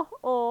 Or,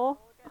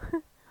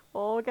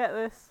 get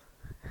this.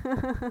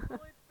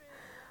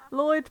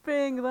 Lloyd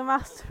being the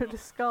master of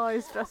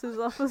disguise dresses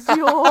up as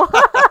Yor.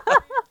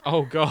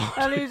 Oh god.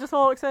 And he just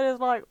walks in and is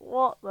like,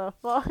 what the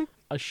fuck?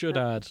 I should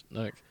add,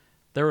 like,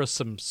 there are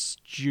some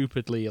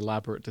stupidly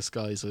elaborate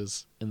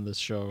disguises in this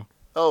show.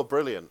 Oh,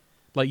 brilliant.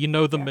 Like, you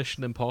know the Yeah.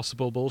 Mission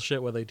Impossible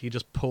bullshit where he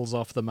just pulls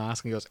off the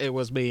mask and goes, "It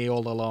was me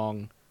all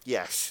along."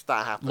 Yes,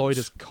 that happens. Lloyd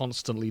is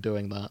constantly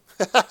doing that.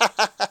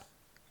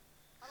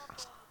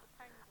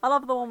 I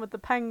love the one with the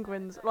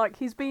penguins. Like,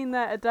 he's been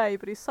there a day,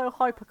 but he's so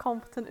hyper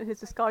confident in his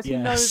disguise. He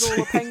knows Yes. all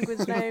the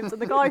penguins' names. And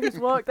the guy who's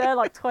worked there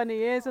like 20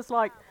 years is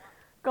like,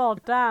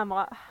 God damn,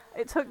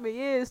 it took me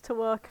years to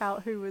work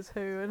out who was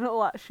who and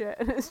all that shit,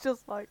 and it's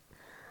just like,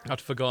 I'd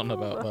forgotten what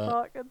about the that.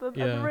 fuck? And the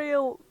Yeah.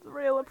 real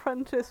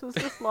apprentice was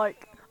just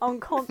like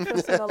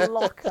unconscious in a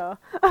locker.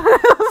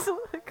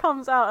 It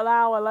comes out an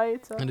hour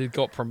later, And he'd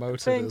got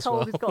promoted being as told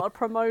well. he's got a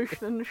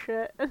promotion and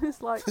shit, and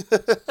it's like,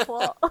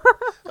 what?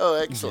 Oh,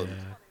 excellent.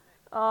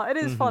 Yeah. It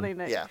is funny,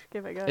 Nick. Yeah.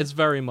 Give it a go. It's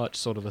very much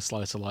sort of a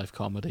slice of life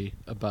comedy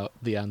about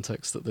the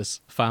antics that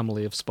this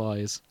family of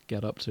spies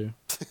get up to.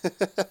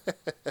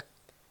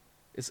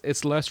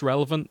 It's less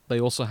relevant. They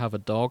also have a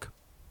dog.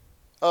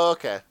 Oh,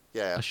 okay.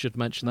 Yeah. I should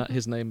mention that.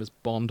 His name is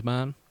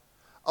Bondman.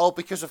 Oh,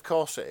 because of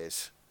course it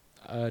is.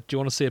 Do you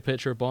want to see a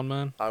picture of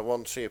Bondman? I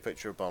want to see a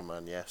picture of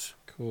Bondman, yes.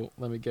 Cool.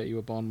 Let me get you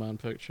a Bondman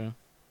picture.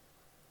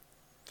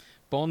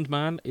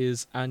 Bondman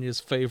is Anya's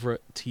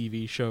favourite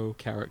TV show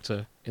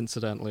character,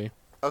 incidentally.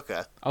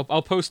 Okay.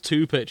 I'll post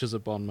 2 pictures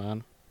of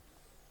Bondman.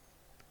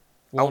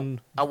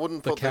 One, I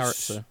wouldn't the put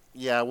this... character.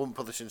 Yeah, I wouldn't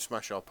put this in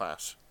Smash or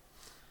Pass.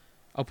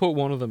 I'll put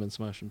one of them in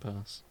Smash and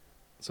Pass.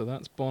 So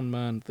that's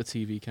Bondman, the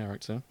TV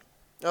character.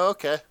 Oh,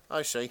 okay.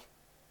 I see.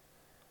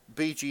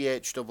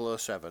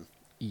 BGH007.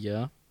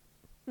 Yeah.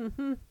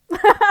 And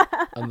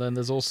then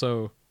there's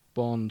also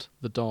Bond,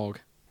 the dog.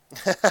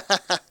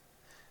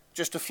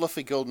 Just a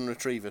fluffy golden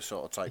retriever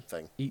sort of type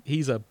thing.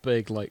 He's a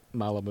big, like,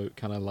 Malamute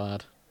kind of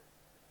lad.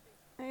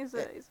 He's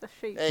a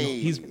sheep. Hey.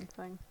 He's-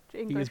 thing.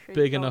 He's English big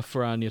sheepdog. enough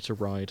for Anya to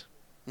ride,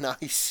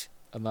 Nice.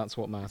 and that's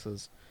what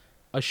matters.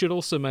 I should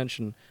also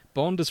mention,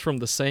 Bond is from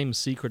the same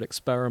secret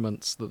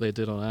experiments that they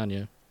did on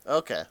Anya.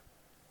 Okay.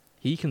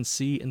 He can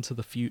see into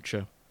the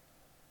future.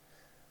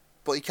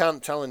 But he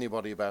can't tell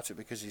anybody about it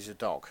because he's a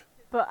dog.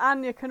 But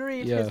Anya can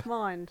read Yeah. his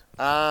mind,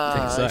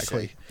 Ah, Exactly.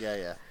 I see. Yeah,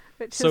 yeah.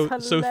 which So is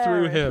hilarious. so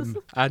through him,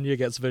 Anya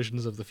gets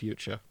visions of the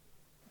future.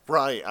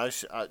 Right, I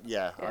see,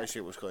 yeah, Yeah. I see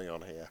what's going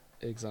on here.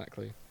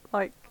 Exactly.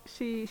 Like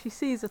she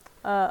sees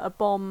a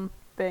bomb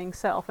being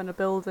set off in a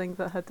building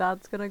that her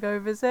dad's gonna go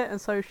visit,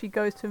 and so she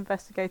goes to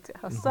investigate it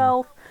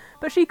herself.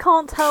 But she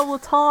can't tell the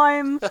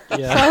time,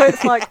 Yeah. so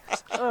it's like.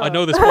 I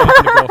know this bomb's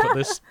going to go off at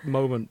this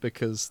moment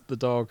because the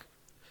dog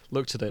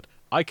looked at it.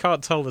 I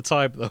can't tell the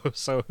time, though,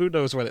 so who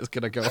knows when it's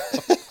going to go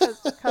off.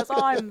 Because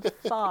I'm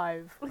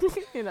 5,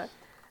 you know. It's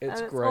and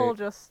it's great. all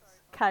just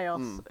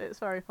chaos. Mm. It's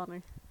very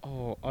funny.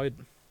 Oh,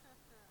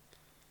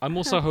 I'm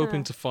also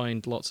hoping to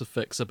find lots of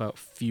fics about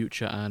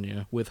future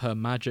Anya with her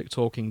magic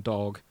talking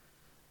dog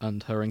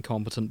and her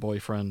incompetent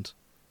boyfriend,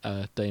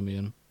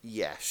 Damien.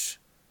 Yes.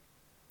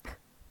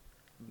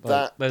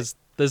 Like, there's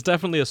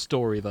definitely a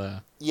story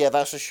there. Yeah,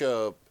 that's a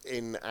show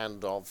in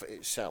and of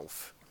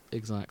itself.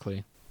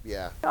 Exactly.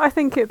 Yeah. I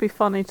think it'd be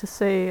funny to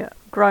see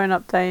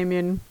grown-up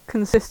Damien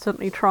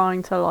consistently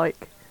trying to,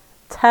 like,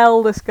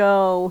 tell this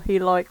girl he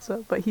likes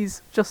her, but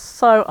he's just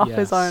so up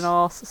his Yes. own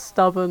arse,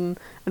 stubborn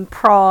and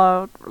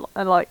proud,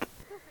 and, like,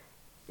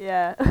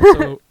 yeah.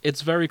 So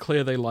it's very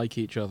clear they like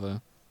each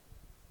other.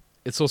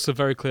 It's also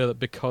very clear that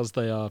because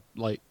they are,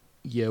 like,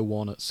 year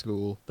 1 at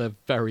school, they're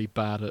very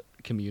bad at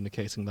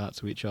communicating that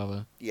to each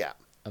other. Yeah.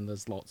 And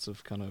there's lots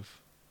of kind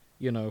of,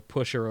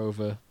 push her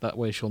over, that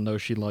way she'll know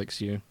she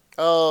likes you.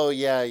 Oh,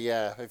 yeah,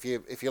 yeah. If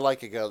you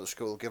like a girl at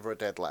school, give her a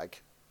dead leg.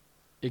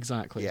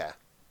 Exactly. Yeah.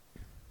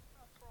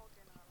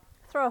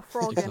 Throw a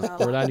frog in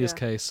Exactly. her. Or in Anya's yeah.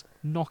 case,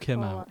 knock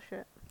him All out. that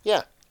shit.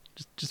 Yeah.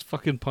 Just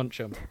fucking punch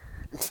him.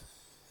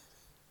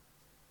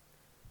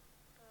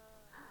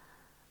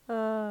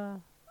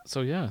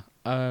 So yeah,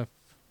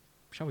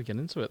 shall we get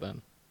into it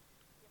then?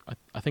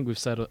 I think we've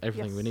said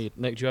everything we Yes. need.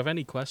 Nick, do you have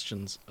any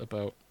questions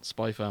about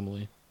Spy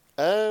Family?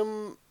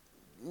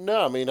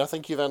 No, I mean, I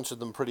think you've answered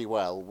them pretty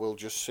well. We'll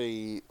just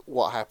see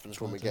what happens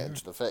when we get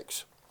into the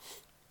fix.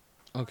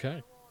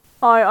 Okay.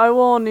 I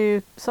warn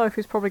you,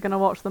 Sophie's probably going to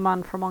watch The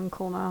Man from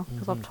U.N.C.L.E. now,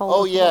 because I've told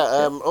Oh, her to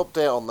yeah, watch it.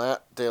 update on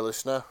that, dear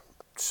listener.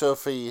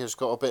 Sophie has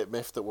got a bit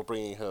miffed that we're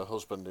bringing her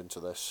husband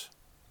into this,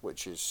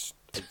 which is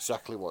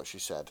exactly what she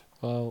said.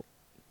 Well,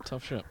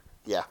 tough shit.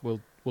 Yeah. We'll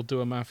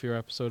do a Mafia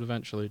episode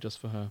eventually, just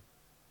for her.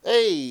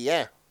 Hey,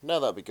 yeah. No,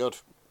 that'd be good.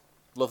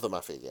 Love the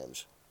Mafia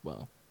games.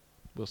 Well,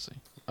 we'll see.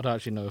 I don't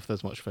actually know if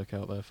there's much fic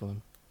out there for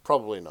them.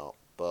 Probably not,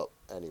 but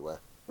anyway.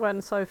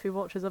 When Sophie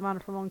watches A Man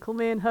from U.N.C.L.E.,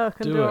 me and her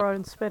can Do do it. our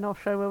own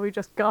spin-off show where we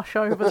just gush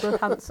over the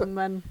handsome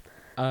men.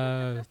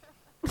 Henry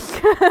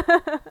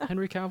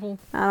Cavill?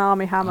 And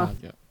Army Hammer.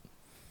 Yeah.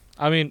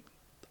 I mean,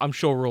 I'm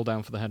sure we're all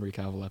down for the Henry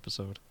Cavill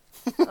episode.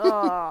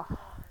 Oh,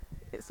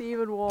 it's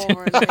even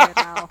warmer in here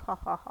now. Ha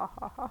ha ha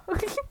ha ha.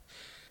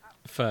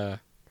 Fair.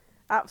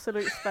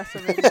 Absolute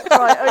specimen.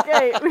 Right,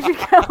 okay, we should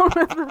get on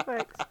with the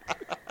fix.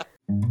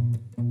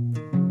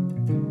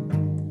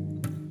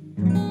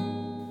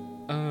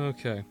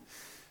 Okay.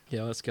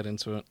 Yeah, let's get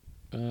into it.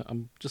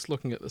 I'm just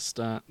looking at the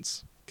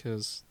stats,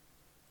 because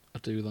I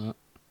do that.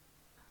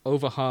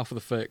 Over half of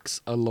the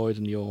fics are Lloyd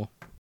and Yor.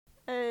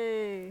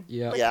 Hey,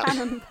 Yeah. the Yeah.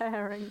 canon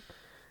pairing.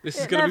 This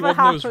is It going to be never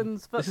one of those.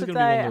 happens, but This is going to be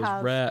today one it of those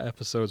has. rare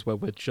episodes where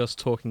we're just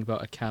talking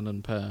about a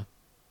canon pair.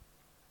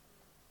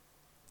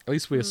 At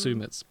least we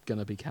assume it's going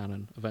to be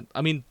canon.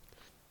 I mean,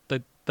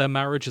 their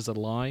marriage is a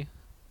lie,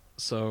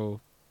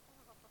 so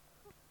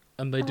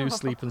And they do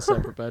sleep in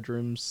separate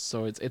bedrooms,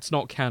 so it's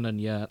not canon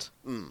yet.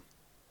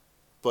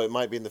 But it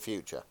might be in the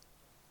future.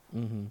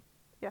 Mm-hmm.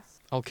 Yes.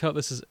 I'll cut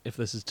this if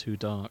this is too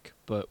dark,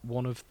 but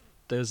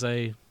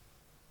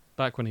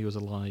back when he was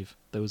alive,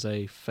 there was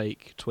a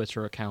fake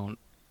Twitter account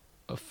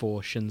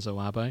for Shinzo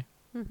Abe,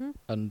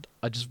 and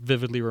I just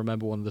vividly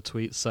remember one of the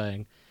tweets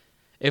saying,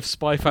 if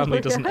Spy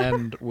Family doesn't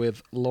end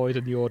with Lloyd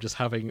and Yor just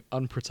having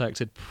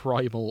unprotected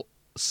primal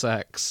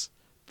sex,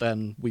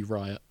 then we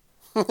riot.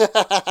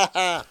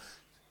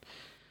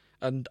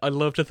 And I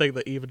love to think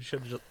that even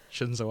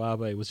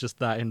Shinzo Abe was just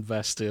that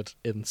invested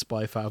in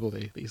Spy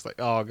Family. He's like,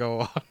 oh, go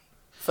on.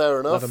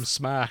 Fair enough. Let them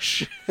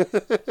smash.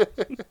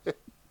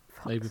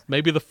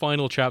 Maybe the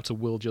final chapter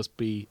will just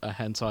be a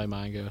hentai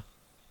manga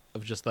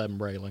of just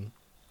them railing.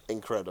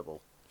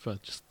 Incredible. For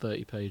just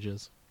 30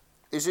 pages.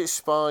 Is it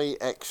Spy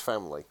X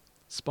Family?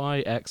 Spy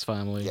X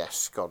Family.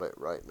 Yes, got it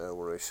right, no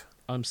worries.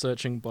 I'm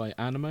searching by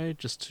anime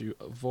just to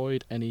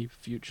avoid any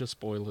future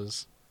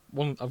spoilers.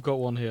 I've got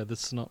one here.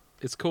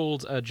 It's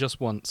called Just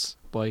Once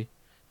by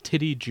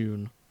Tiddy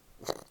June.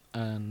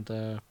 And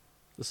the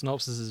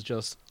synopsis is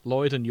just,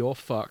 Lloyd and Yor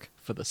fuck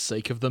for the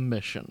sake of the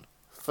mission.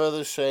 For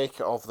the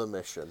sake of the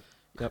mission.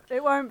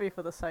 It won't be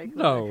for the sake of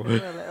No. the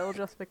mission, will it? It'll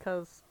just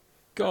because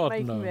God,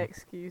 making no. the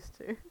excuse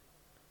to.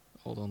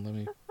 Hold on, let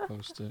me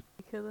post it.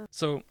 Because,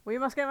 So, we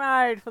must get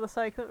married for the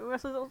sake of... We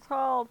must have a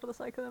child for the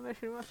sake of the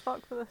mission. We must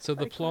fuck for the So sake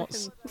the of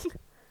plots- the mission.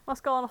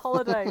 Must go on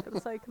holiday for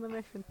the sake of the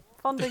mission.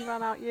 Funding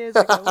ran out years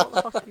ago. What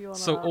the fuck are you on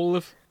so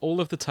about?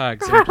 all of the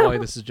tags imply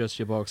this is just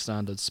your bog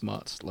standard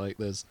smut. Like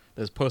there's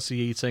pussy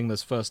eating,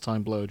 there's first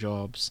time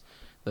blowjobs,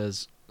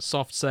 there's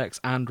soft sex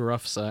and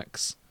rough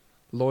sex.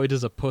 Lloyd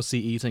is a pussy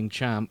eating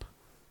champ.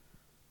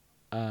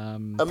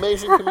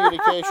 Amazing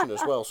communication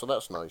as well, so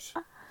that's nice.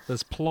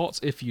 There's plot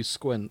if you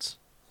squint.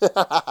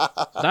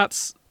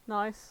 That's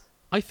Nice.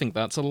 I think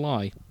that's a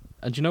lie.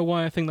 And do you know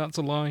why I think that's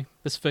a lie?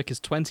 This fic is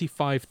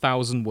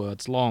 25,000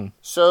 words long.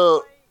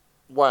 So,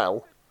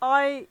 wow.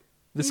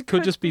 This You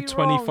could just be be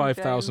wrong,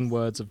 25,000 James.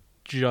 words of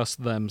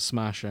just them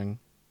smashing.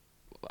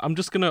 I'm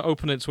just going to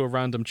open it to a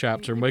random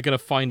chapter and we're going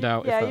to find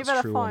out Yeah, if you that's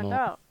better true find or not.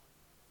 out.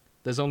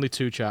 There's only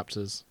 2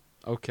 chapters.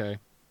 Okay.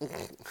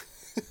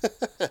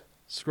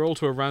 Scroll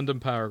to a random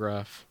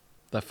paragraph.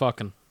 They're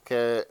fucking.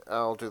 Okay,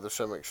 I'll do the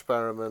same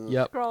experiment.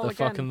 Yep, Scroll they're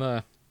again. fucking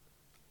there.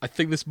 I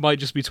think this might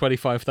just be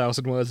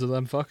 25,000 words of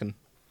them fucking.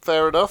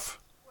 Fair enough.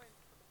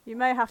 You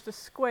may have to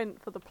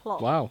squint for the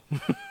plot. Wow.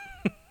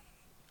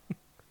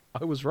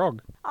 I was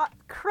wrong.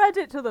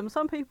 Credit to them.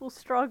 Some people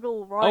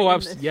struggle writing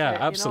this yeah,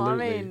 shit, absolutely. You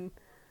know what I mean?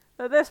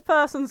 But this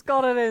person's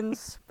got it in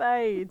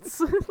spades.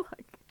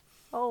 Like,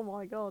 oh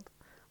my god.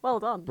 Well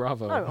done.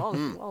 Bravo. No,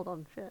 honestly, well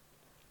done. Shit.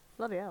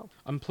 Bloody hell.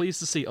 I'm pleased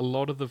to see a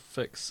lot of the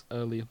fics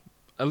early,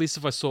 at least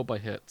if I sort by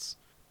hits,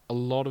 a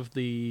lot of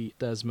the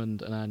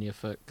Desmond and Anya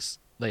fics,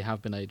 they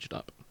have been aged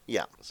up.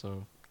 Yeah.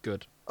 So,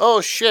 good.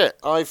 Oh shit,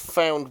 I've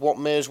found what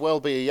may as well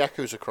be a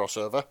Yakuza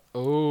crossover.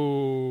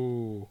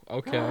 Oh,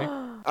 okay.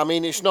 I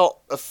mean, it's not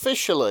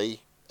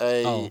officially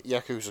a Oh.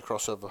 Yakuza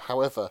crossover,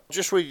 however,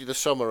 just read you the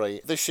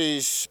summary. This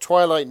is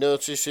Twilight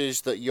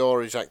notices that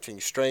Yor is acting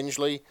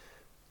strangely.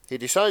 He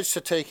decides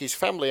to take his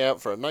family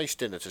out for a nice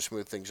dinner to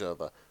smooth things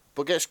over,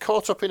 but gets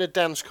caught up in a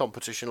dance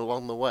competition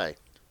along the way.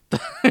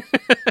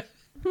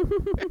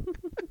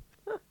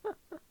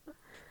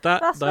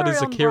 That's That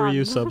is a very on Kiryu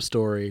brand.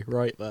 sub-story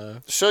right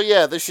there. So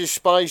yeah, this is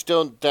Spies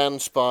Don't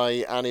Dance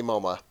by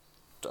Animoma.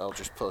 I'll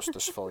just post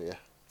this for you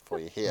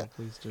here.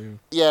 Please do.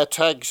 Yeah,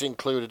 tags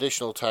include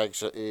additional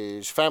tags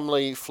is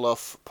family,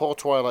 fluff, poor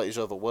Twilight is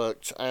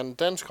overworked, and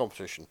dance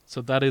competition.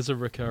 So that is a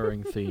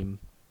recurring theme.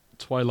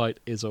 Twilight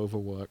is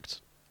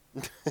overworked.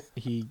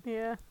 He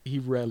Yeah.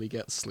 rarely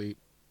gets sleep.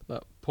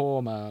 That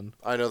poor man.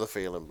 I know the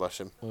feeling, bless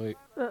him. Like,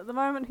 The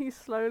moment he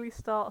slowly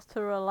starts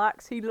to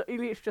relax, he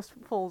literally just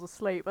falls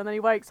asleep, and then he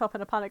wakes up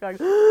in a panic, going,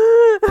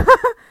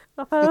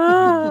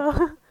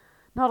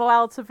 "Not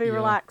allowed to be Yeah.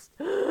 relaxed."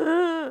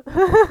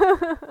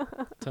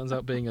 turns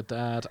out being a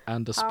dad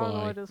and a spy,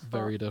 Paranoid as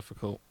very fuck.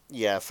 difficult.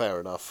 Yeah, fair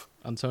enough.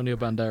 Antonio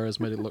Banderas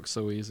made it look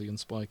so easy in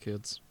Spy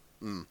Kids.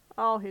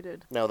 Oh, he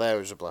did. Now there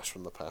is a blast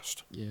from the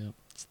past. Yeah,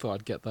 just thought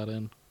I'd get that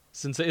in.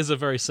 Since it is a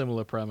very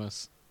similar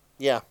premise,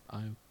 Yeah.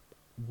 I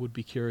would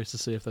be curious to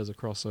see if there's a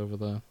crossover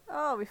there.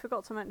 Oh, we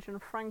forgot to mention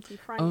Frankie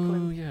Oh,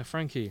 Franklin. yeah,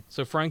 Frankie.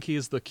 So Frankie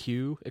is the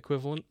Q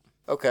equivalent.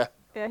 Okay.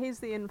 Yeah, he's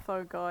the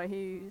info guy.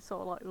 He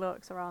sort of like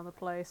lurks around the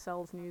place,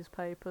 sells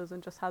newspapers,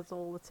 and just has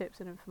all the tips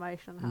and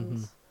information.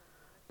 Hands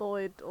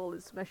Lloyd all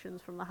his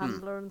missions from the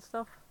handler and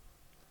stuff.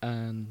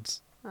 And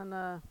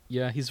And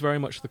yeah, he's very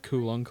much the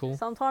cool uncle.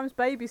 sometimes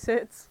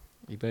babysits.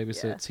 He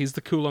babysits. Yeah. He's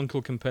the cool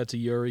uncle compared to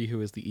Yuri, who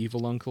is the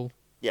evil uncle.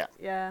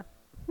 Yeah.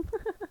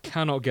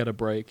 Cannot get a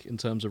break in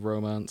terms of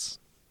romance.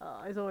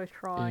 He's always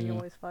trying, Yeah.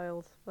 always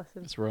fails. Bless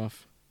him. It's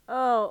rough.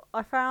 Oh,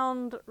 I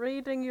found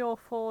Reading Your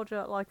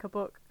Forger Like a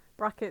Book,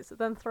 brackets,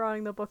 then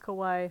Throwing the Book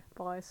Away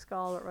by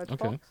Scarlet Red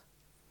Okay. Fox.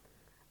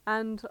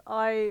 And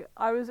I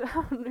was I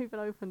haven't even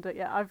opened it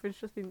yet. I've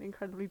just been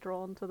incredibly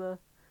drawn to the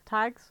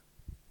tags.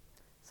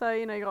 So,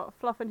 you know, you got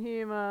fluff and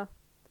humour,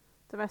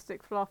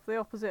 Domestic fluff, the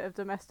opposite of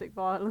domestic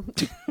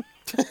violence.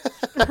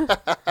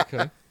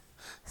 Okay.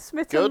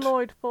 Smitten Good.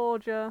 Lloyd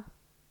Forger.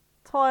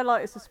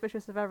 Twilight is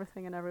suspicious of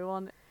everything and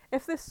everyone.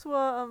 If this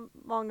were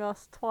Among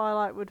Us,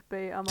 Twilight would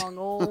be among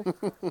all.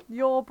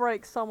 Yor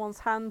breaks someone's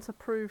hand to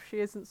prove she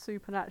isn't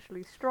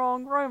supernaturally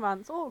strong.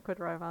 Romance, awkward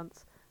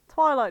romance.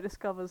 Twilight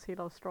discovers he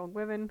loves strong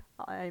women.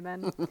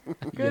 Amen.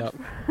 Good Yep.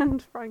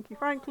 friend Frankie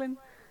Franklin.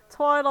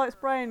 Twilight's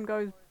brain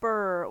goes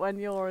brr when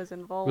Yor is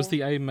involved. Was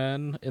the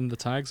amen in the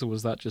tags, or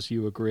was that just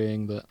you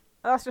agreeing that?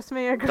 That's just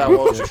me agreeing. That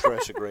was just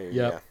Grace agreeing.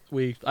 Yeah,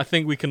 I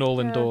think we can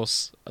all Yeah.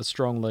 endorse a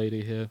strong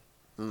lady here.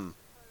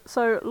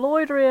 So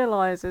Lloyd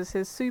realises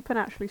his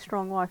supernaturally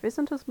strong wife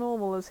isn't as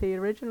normal as he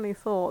originally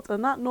thought,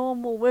 and that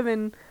normal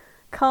women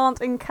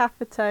can't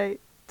incapacitate.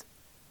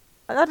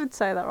 I did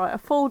say that right. A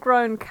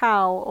full-grown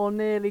cow or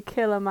nearly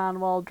kill a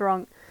man while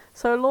drunk.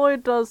 So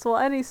Lloyd does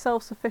what any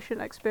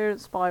self-sufficient,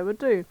 experienced spy would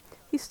do.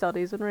 He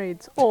studies and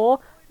reads. Or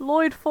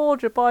Lloyd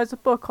Forger buys a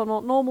book on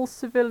what normal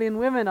civilian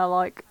women are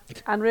like,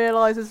 and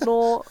realises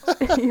Yor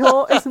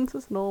isn't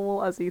as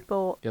normal as he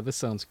thought. Yeah, this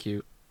sounds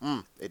cute.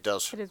 It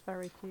does. It is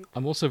very cute.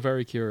 I'm also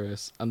very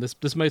curious, and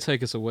this may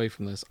take us away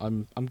from this.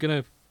 I'm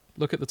gonna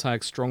look at the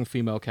tag strong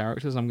female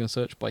characters. I'm gonna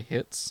search by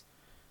hits.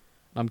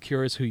 I'm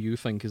curious who you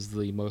think is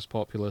the most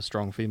popular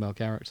strong female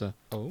character.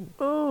 Oh.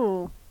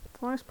 Ooh,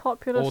 the most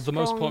popular. Or the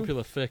most strong-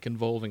 popular fic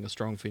involving a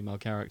strong female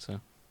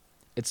character.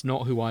 It's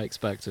not who I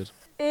expected.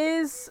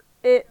 Is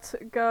it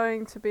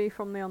going to be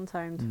from the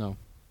Untamed? No.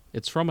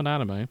 It's from an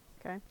anime.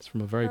 Okay. It's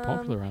from a very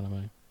popular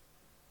anime.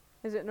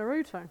 Is it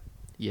Naruto?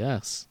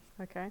 Yes.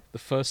 Okay. The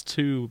first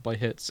two by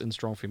hits in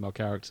strong female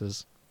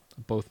characters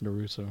are both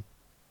Naruto.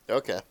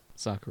 Okay.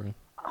 Sakura.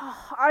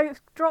 I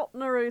dropped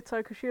Naruto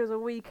because she was a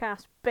weak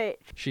ass bitch.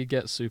 She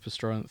gets super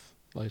strength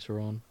later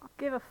on.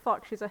 Give a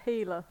fuck, she's a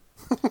healer.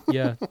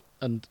 Yeah,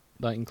 and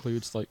that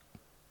includes, like,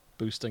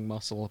 boosting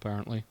muscle,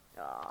 apparently.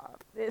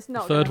 It's The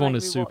not. third gonna one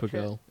make is me watch it.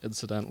 Supergirl,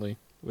 incidentally,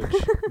 which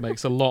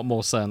makes a lot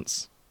more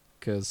sense,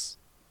 because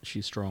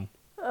she's strong.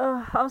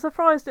 I'm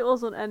surprised it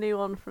wasn't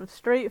anyone from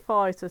Street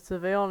Fighter, to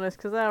be honest,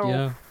 because they're all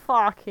Yeah.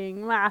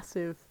 fucking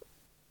massive.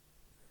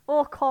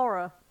 Or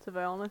Korra, to be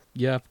honest.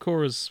 Yeah,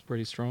 Korra's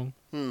pretty strong.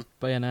 Hmm.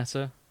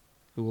 Bayonetta,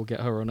 who will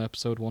get her own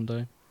episode one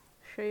day.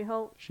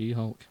 She-Hulk.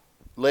 She-Hulk.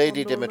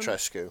 Lady Wonder Woman.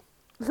 Dimitrescu.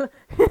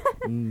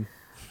 Mm.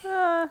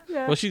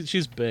 Yeah. Well,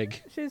 she's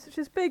big.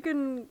 She's big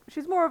and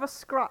she's more of a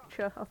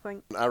scratcher, I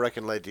think. I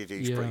reckon Lady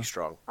D's Yeah. pretty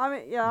strong. I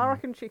mean, yeah, I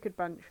reckon she could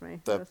bench me.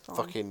 The That's fine.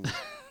 fucking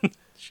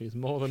She's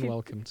more than She-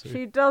 welcome to.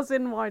 She does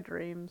in my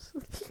dreams.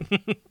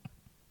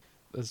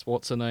 There's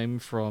what's her name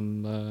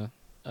from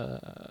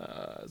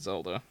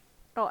Zelda.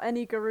 Oh,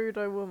 any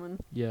Gerudo woman.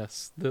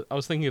 Yes, I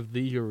was thinking of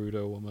the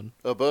Gerudo woman,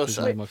 whose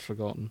Urbosa. name I've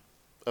forgotten.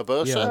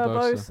 Urbosa. Yeah.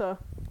 Urbosa. Urbosa.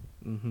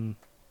 Mm-hmm.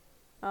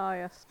 Ah,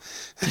 yes.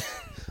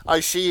 I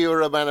see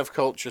you're a man of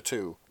culture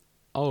too.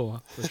 Oh,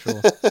 for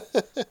sure.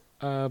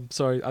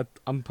 Sorry,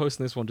 I'm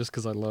posting this one just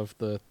because I love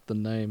the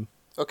name.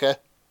 Okay.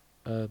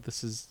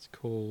 This is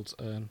called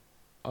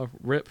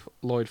Rip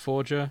Lloyd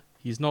Forger.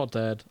 He's not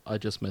dead. I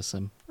just miss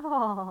him.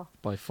 Ah,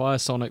 By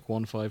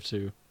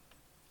Firesonic152.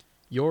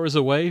 Yor is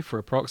away for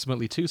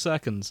approximately 2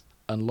 seconds,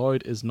 and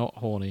Lloyd is not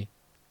horny.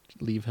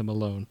 Leave him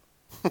alone.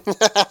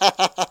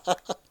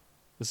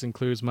 This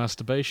includes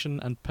masturbation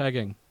and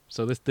pegging.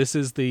 So this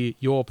is the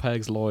Yor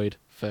pegs Lloyd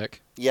fic.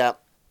 Yeah.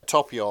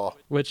 Top yaw.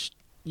 Which,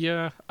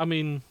 yeah, I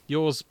mean,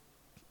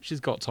 she's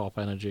got top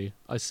energy.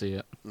 I see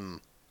it.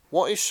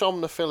 What is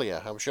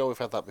somnophilia? I'm sure we've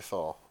had that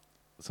before.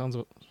 Sounds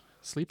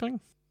sleeping?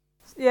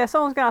 yeah.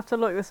 Someone's gonna have to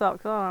look this up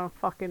because I don't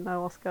fucking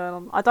know what's going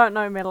on. I don't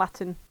know my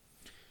Latin.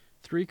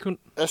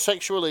 A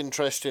sexual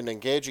interest in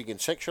engaging in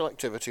sexual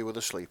activity with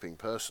a sleeping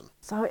person.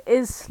 So it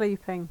is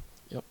sleeping.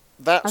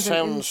 That As in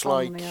sounds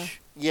like... insomnia.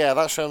 Yeah,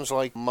 that sounds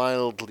like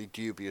mildly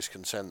dubious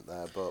consent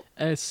there, but...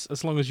 As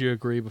long as you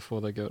agree before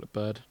they go to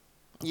bed.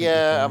 I think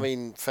Yeah, you're I fine.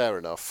 mean, fair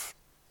enough.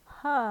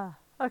 Ah,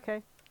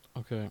 okay.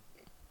 Okay.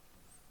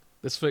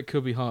 This fic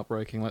could be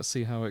heartbreaking. Let's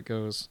see how it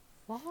goes.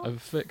 I What? have a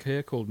fic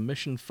here called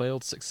Mission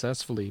Failed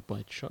Successfully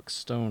by Chuck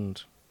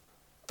Stoned.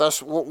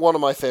 That's one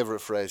of my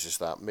favourite phrases,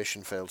 that.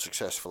 Mission failed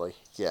successfully.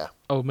 Yeah.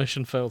 Oh,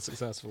 mission failed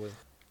successfully.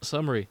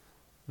 Summary.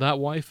 That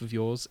wife of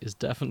yours is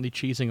definitely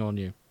cheating on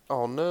you.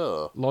 Oh,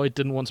 no. Lloyd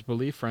didn't want to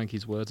believe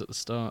Frankie's words at the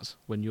start,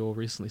 when Yor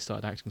recently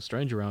started acting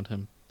strange around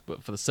him.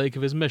 But for the sake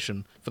of his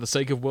mission, for the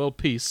sake of world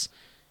peace,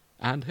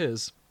 and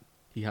his,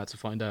 he had to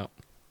find out.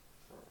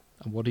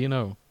 And what do you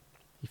know?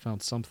 He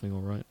found something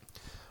alright.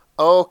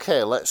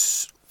 Okay,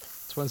 let's...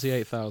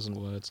 28,000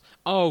 words.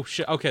 Oh,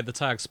 shit. Okay, the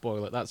tag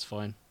spoil it. That's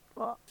fine.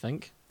 What?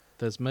 Think.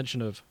 There's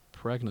mention of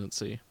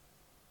pregnancy.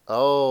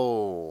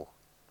 Oh.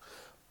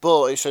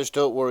 But it says,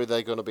 don't worry,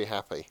 they're going to be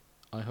happy.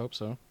 I hope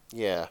so.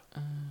 Yeah.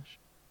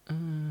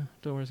 Don't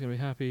worry, it's going to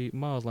be happy.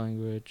 Mild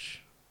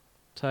language.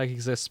 Tag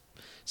exists.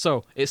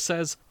 So, it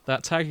says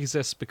that tag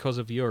exists because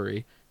of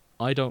Yuri.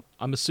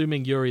 I'm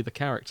assuming Yuri the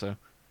character,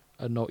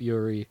 and not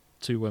Yuri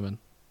 2 women.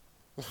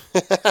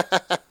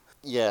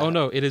 Yeah. Oh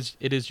no, it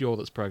is Yor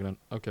that's pregnant.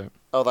 Okay.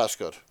 Oh, that's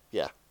good.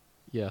 Yeah.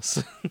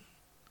 Yes.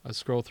 I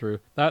scroll through.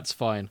 That's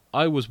fine.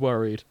 I was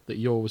worried that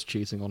Yor was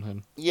cheating on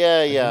him.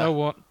 Yeah, And yeah. you know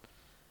what?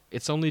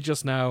 It's only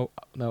just now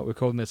that we're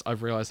calling this,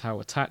 I've realised how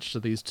attached to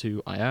these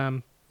two I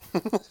am.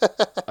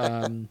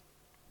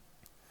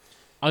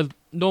 I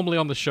normally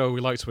on the show we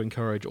like to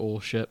encourage all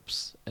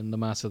ships in the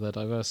matter of their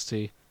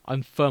diversity.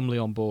 I'm firmly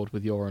on board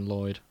with Yor and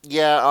Lloyd,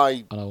 Yeah,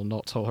 and I will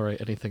not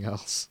tolerate anything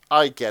else.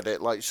 I get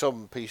it. Like,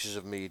 some pieces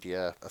of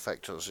media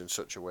affect us in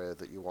such a way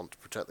that you want to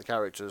protect the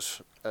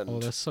characters. And Oh,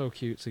 they're so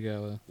cute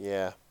together.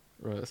 yeah.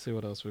 Right, let's see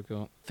what else we've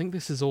got. I think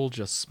this is all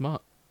just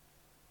smut.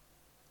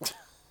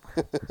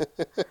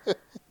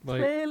 Like,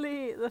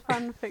 Clearly, the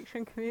fan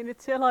fiction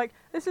community are like,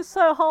 this is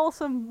so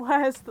wholesome.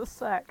 Where's the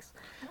sex?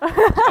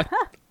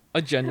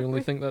 I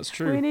genuinely think that's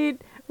true.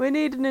 We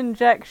need an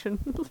injection.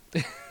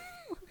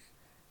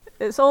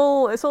 It's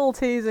all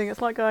teasing.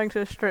 It's like going to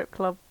a strip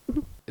club.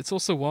 It's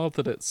also wild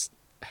that it's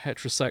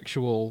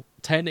heterosexual,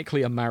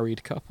 technically a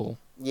married couple.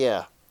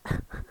 Yeah.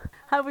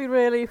 Have we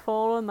really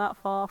fallen that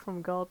far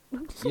from God?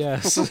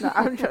 Yes. No,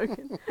 I'm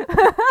joking.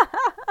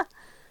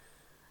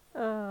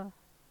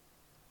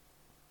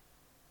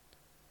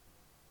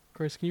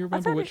 Grace, can you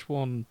remember tell you- which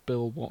one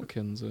Bill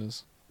Watkins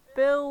is?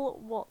 Bill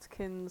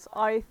Watkins,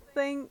 I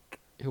think,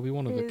 He'll be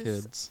one of the Is-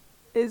 kids.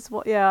 is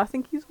what. Yeah, I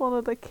think he's one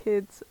of the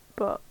kids,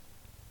 but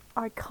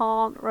I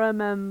can't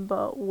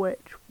remember which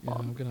Yeah, one.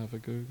 I'm gonna have a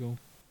Google.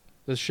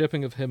 There's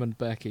shipping of him and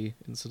Becky,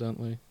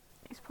 incidentally.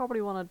 He's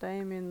probably one of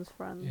Damien's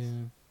friends.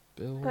 Yeah,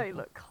 Bill. They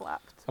look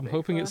clapped. to I'm be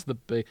hoping fair. it's the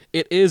big.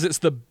 It is. It's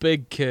the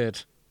big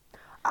kid.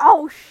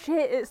 Oh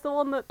shit! It's the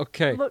one that.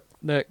 Okay, Look.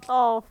 Nick.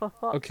 Oh, for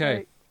fuck's Okay.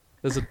 sake!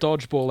 There's a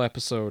dodgeball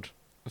episode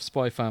of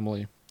Spy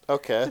Family.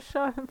 Okay. Just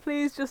show him.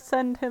 Please, just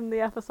send him the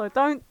episode.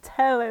 Don't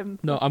tell him.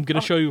 No, I'm gonna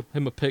Oh. show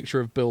him a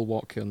picture of Bill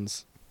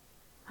Watkins.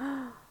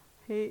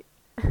 He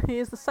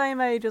is the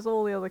same age as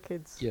all the other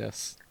kids.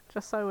 Yes.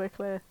 Just so we're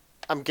clear.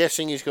 I'm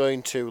guessing he's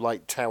going to,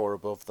 like, tower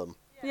above them.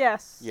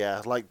 Yes.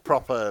 Yeah, like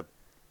proper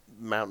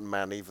mountain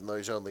man, even though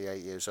he's only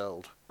 8 years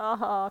old.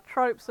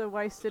 Tropes are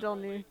wasted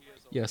on you.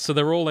 Yeah. So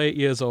they're all 8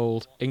 years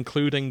old,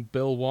 including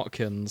Bill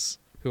Watkins,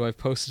 who I've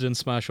posted in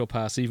Smash or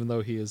Pass, even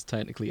though he is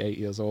technically 8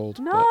 years old.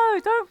 No,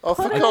 don't Oh,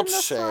 put for him in God's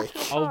the sake.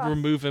 social I'll class.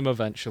 remove him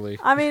eventually.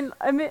 I mean,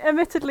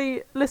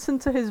 admittedly, listen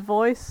to his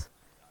voice.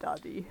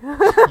 Daddy,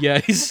 Yeah,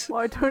 he's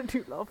why don't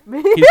you love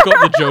me? he's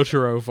got the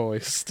Jotaro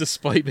voice,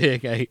 despite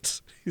being 8.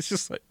 He's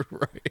just like,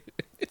 right.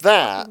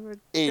 That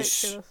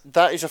Ridiculous.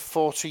 is a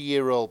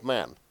 40-year-old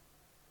man.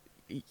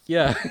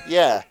 Yeah.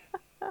 Yeah.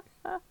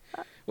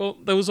 Well,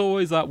 there was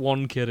always that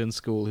one kid in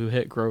school who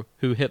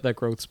hit their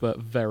growth spurt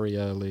very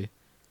early.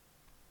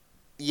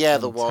 Yeah,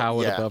 and the one.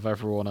 towered Yeah. above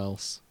everyone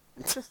else.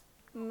 Just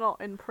not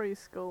in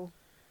preschool.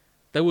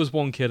 There was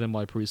one kid in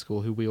my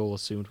preschool who we all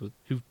assumed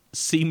who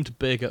seemed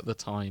big at the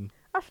time.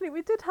 Actually,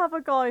 we did have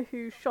a guy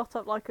who shot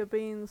up like a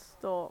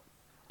beanstalk,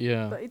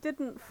 Yeah. but he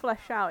didn't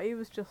flesh out. He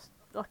was just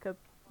like a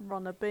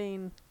runner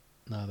bean.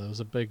 No, there was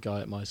a big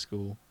guy at my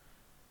school.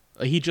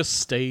 He just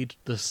stayed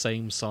the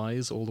same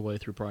size all the way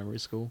through primary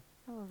school,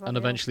 Oh, bloody and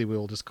hell. eventually we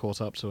all just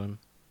caught up to him.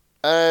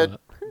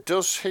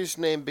 Does his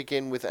name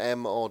begin with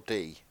M or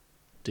D?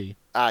 D.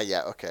 Ah,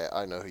 yeah, okay,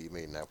 I know who you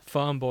mean now.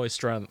 Farm boy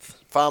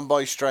strength. Farm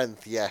Boy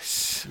Strength,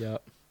 yes.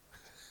 Yep.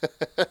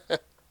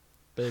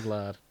 Big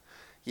lad.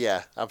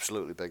 Yeah,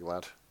 absolutely big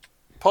lad.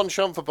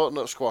 Penchant for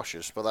butternut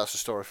squashes, but that's a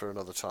story for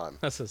another time.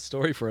 That's a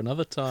story for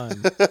another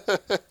time.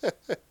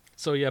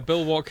 So yeah,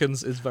 Bill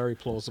Watkins is very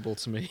plausible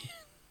to me.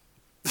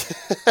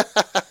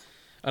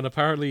 And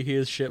apparently he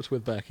is shipped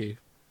with Becky,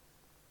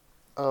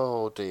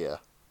 Oh dear.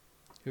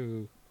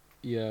 who,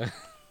 yeah.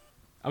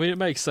 I mean, it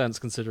makes sense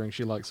considering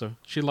she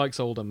likes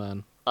older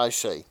men. I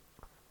see.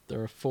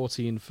 There are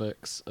 14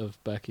 fics of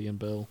Becky and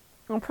Bill.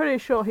 I'm pretty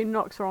sure he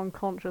knocks her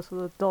unconscious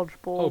with a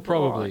dodgeball. Oh, but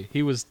probably. alright.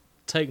 He was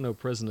take no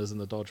prisoners in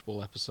the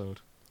dodgeball episode.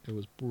 It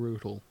was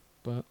brutal,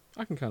 but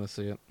I can kind of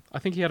see it. I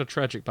think he had a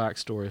tragic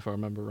backstory, if I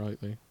remember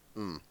rightly.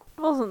 Mm.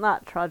 It wasn't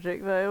that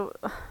tragic, though.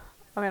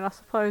 I mean, I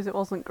suppose it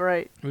wasn't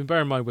great. I mean,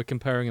 bear in mind we're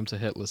comparing him to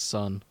Hitler's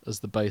son as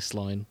the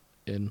baseline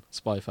in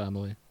Spy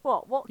Family.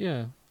 What?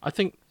 Yeah, I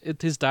think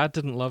his dad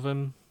didn't love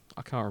him.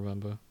 I can't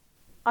remember.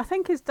 I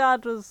think his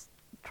dad was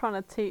trying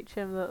to teach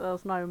him that there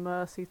was no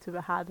mercy to be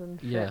had and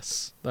shit.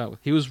 Yes,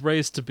 he was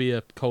raised to be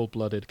a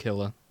cold-blooded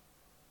killer.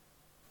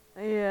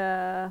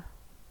 Yeah.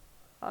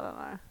 I don't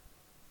know.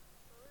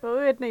 But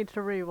we'd need to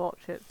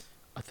rewatch it.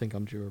 I think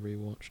I'm due a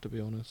rewatch, to be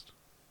honest.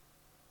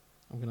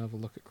 I'm gonna have a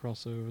look at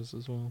crossovers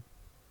as well.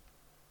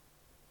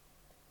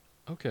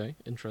 Okay,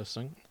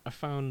 interesting. I've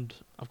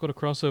got a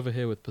crossover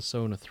here with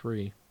Persona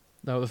 3.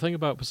 Now, the thing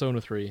about Persona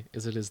 3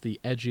 is it is the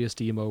edgiest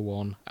emo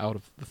one out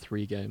of the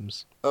 3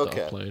 games that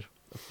Okay. I've played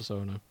of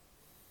Persona.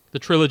 The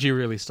trilogy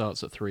really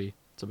starts at 3,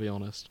 to be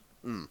honest.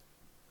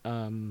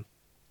 Mm.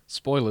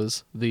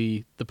 Spoilers,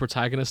 the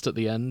protagonist at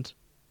the end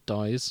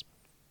dies.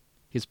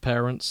 His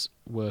parents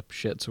were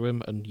shit to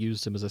him and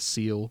used him as a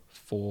seal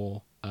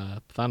for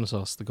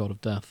Thanatos, the god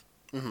of death.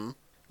 Mm-hmm.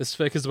 This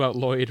fic is about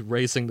Lloyd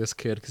raising this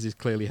kid because he's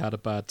clearly had a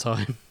bad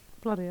time.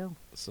 Bloody hell.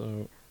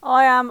 So,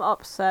 I am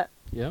upset.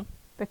 yeah.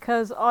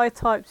 Because I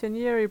typed in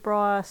Yuri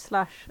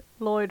Breyer /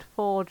 Lloyd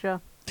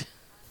Forger,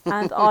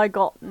 and I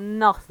got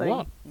nothing.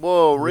 What?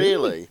 Whoa,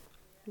 Really?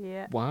 really?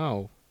 Yeah.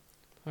 Wow.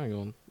 Hang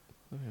on.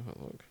 Let me have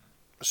a look.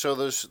 So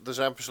there's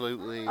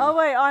absolutely... Oh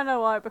wait, I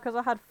know why. Because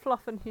I had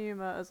Fluff and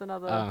Humour as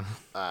another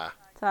Ah.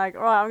 tag.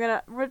 Right, I'm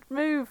gonna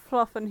remove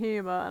Fluff and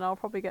Humour, and I'll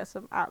probably get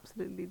some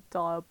absolutely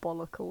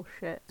diabolical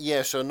shit.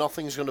 Yeah, so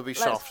nothing's going to be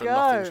Let's soft and go.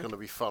 nothing's going to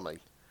be funny.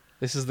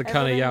 This is the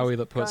kind of Everything's yaoi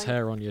that puts going-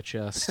 hair on your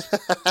chest.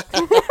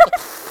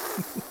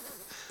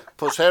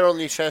 Puts hair on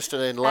your chest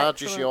and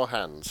enlarges Excellent. your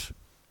hands.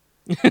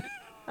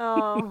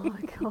 Oh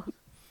my god.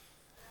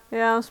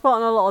 Yeah, I'm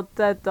spotting a lot of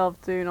dead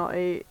dove do not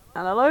eat,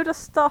 and a load of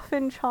stuff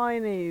in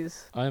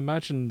Chinese. I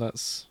imagine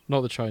that's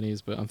not the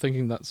Chinese, but I'm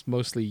thinking that's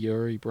mostly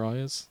Yuri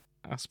Breyer's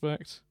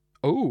aspect.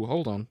 Oh,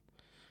 hold on.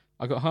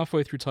 I got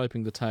halfway through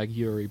typing the tag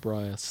Yuri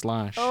Breyer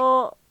 /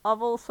 Oh,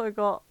 I've also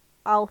got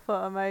Alpha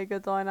Omega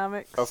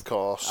Dynamics. Of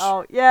course.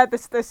 Oh yeah,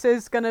 this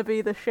is gonna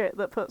be the shit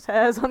that puts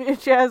hairs on your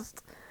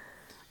chest.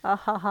 Ah,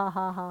 ha ha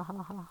ha ha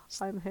ha ha.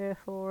 I'm here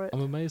for it.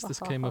 I'm amazed this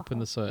came up in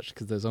the search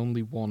because there's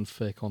only one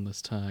fic on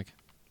this tag.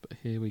 But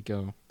here we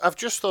go. I've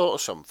just thought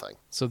of something.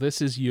 So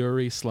this is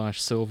Yuri /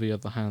 Sylvia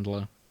the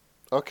Handler.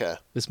 Okay.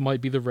 This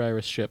might be the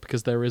rarest ship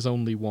because there is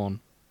only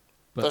one.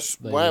 But That's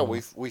there wow. you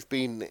are. We've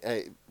been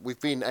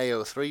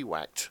AO3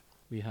 whacked,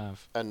 We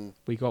have. and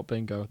We got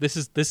bingo. This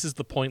is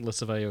the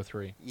pointless of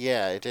AO3.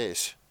 yeah, it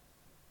is.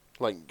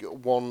 Like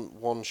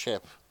one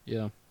ship.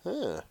 Yeah.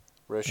 Huh.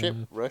 Rare ship.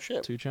 Uh, Rare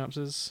ship. 2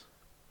 chapters.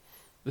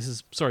 This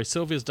is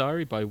Sylvia's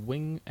Diary by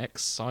Wing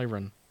X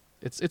Siren.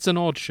 It's an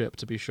odd ship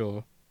to be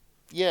sure.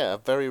 Yeah, a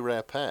very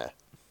rare pair.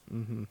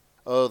 Mhm.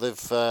 Oh,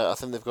 they've. I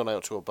think they've gone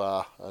out to a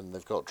bar and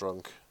they've got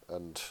drunk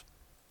and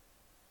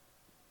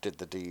did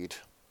the deed.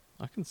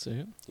 I can see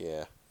it.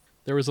 Yeah.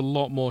 There is a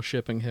lot more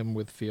shipping him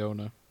with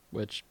Fiona,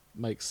 which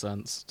makes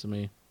sense to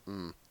me.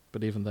 Mm.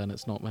 But even then,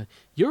 it's not.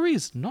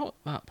 Yuri's not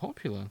that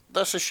popular.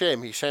 That's a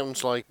shame. He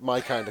sounds like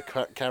my kind of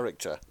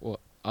character. What,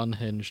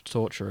 unhinged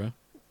torturer?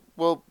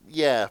 Well,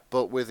 yeah,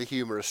 but with a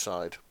humorous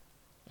side.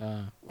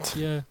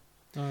 Yeah,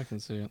 I can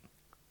see it.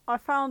 I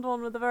found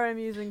one with a very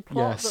amusing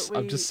plot Yes, that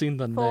we I've just seen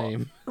the thought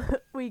name.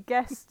 we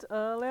guessed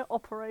earlier.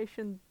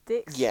 Operation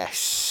Dix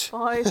Yes.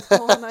 by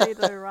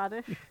Tornado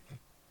Radish.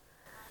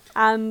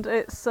 And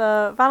it's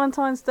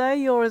Valentine's Day.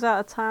 Yuri's out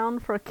of town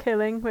for a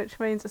killing, which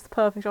means it's the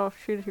perfect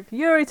opportunity for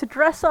Yuri to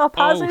dress up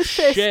as Oh, his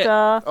shit.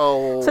 sister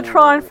Oh. to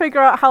try and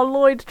figure out how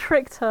Lloyd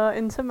tricked her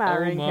into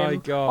marrying my him.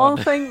 God. One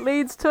thing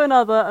leads to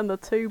another, and the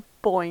two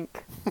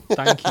boink.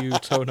 Thank you,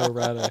 Tono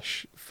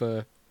Radish,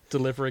 for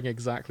delivering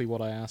exactly what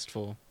I asked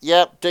for.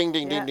 Yep. Ding,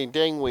 ding, Yeah. ding, ding,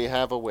 ding. We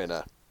have a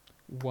winner.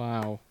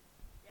 Wow.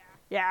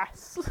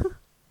 Yes.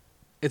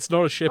 It's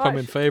not a ship I'm Right.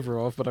 in favour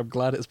of, but I'm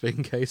glad it's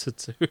being catered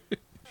to.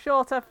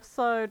 Short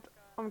episode.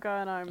 I'm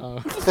going home.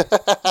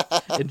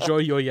 Oh. Enjoy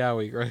your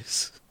yaoi,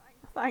 Grace.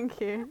 Thank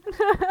you.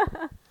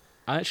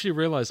 I actually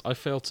realised I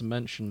failed to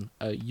mention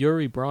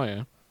Yuri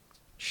Breyer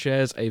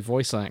shares a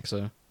voice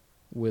actor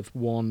with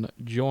one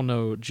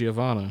Giorno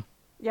Giovanna,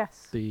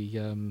 Yes. the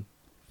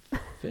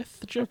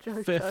fifth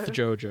Jojo.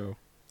 JoJo.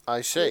 I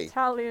The see.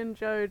 Italian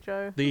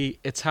JoJo. The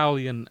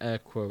Italian air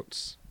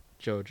quotes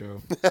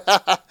JoJo.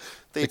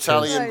 The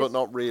Italian, Right. but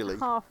not really.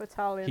 Half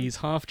Italian. He's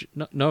half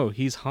no,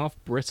 he's half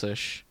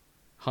British,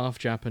 half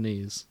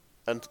Japanese.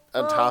 And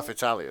Well, half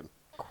Italian.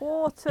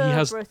 quarter He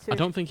has British. I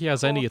don't think he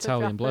has any quarter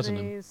Italian blood in him.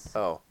 Japanese,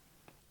 Oh.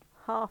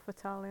 Half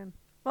Italian.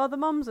 Well, the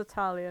mum's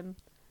Italian.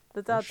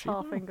 The dad's she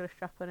half though? English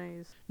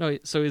Japanese. No,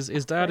 so his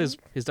dad is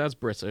think. his dad's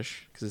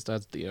British because his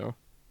dad's Dio.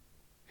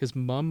 His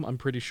mum, I'm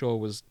pretty sure,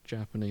 was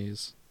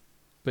Japanese,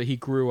 but he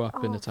grew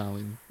up in Oh.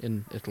 Italian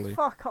in Italy.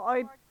 Fuck,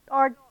 I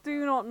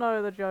do not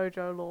know the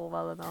JoJo lore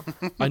well enough.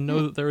 I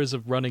know that there is a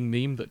running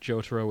meme that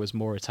Jotaro is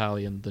more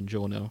Italian than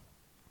Giorno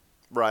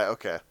Right,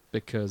 okay.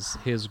 because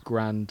his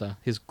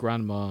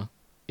grandma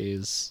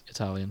is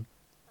Italian.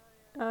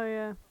 Oh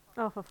yeah.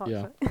 Oh, for fuck's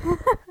Yeah. sake.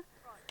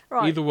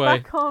 Right. Either way,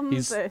 back on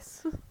he's-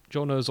 this.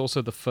 Giorno is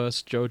also the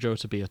first JoJo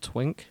to be a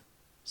twink,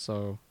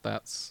 so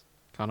that's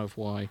kind of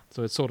why.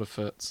 So it sort of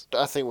fits.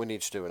 I think we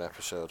need to do an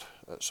episode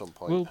at some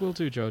point. We'll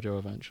do JoJo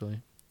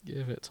eventually.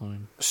 Give it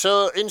time.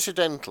 So,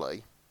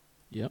 incidentally,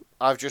 Yep.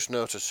 I've just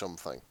noticed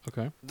something.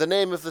 Okay. The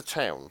name of the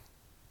town,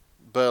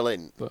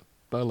 Berlin,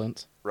 Berlin.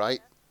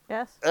 right?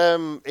 Yes.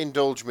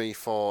 Indulge me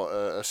for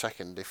a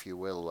second, if you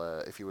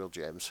will,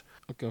 James.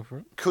 I'll go for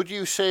it. Could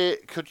you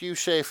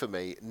say for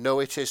me, no,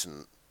 it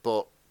isn't,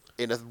 but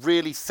in a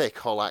really thick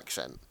Hull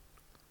accent?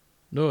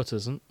 No, it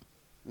isn't.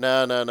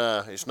 No,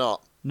 it's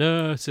not.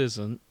 No, it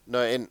isn't.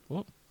 No, it ain't.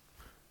 What?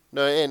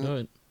 No, it ain't. No,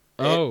 it... It-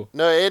 Oh.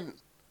 No, it ain't.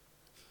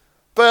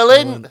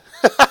 Berlin!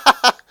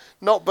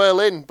 Not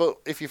Berlin, but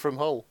if you're from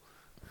Hull.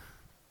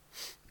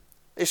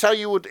 It's how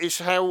you would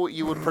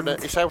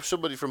pronounce, it's how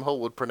somebody from Hull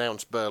would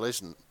pronounce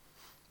Berlin.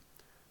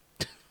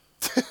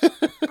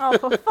 Oh,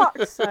 for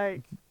fuck's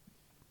sake.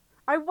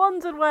 I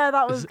wondered where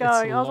that was It's a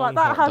going. I was like, long,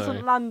 that hot hasn't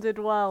day. landed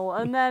well.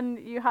 And then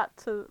you had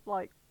to,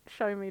 like,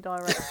 show me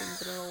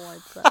directions and all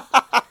I'd say.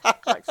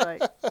 Fuck's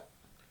sake.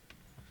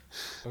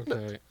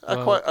 Okay.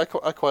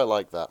 I quite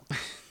like that.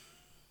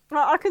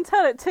 I can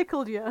tell it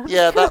tickled you.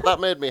 Yeah, that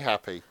made me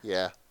happy.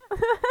 Yeah.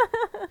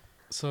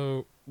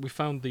 So we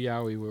found the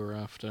Yowie we were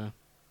after,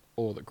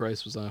 or that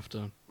Grace was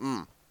after.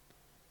 Mm.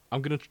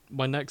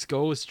 My next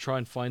goal is to try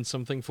and find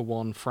something for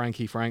one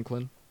Frankie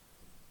Franklin.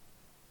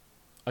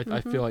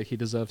 I feel like he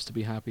deserves to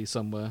be happy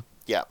somewhere.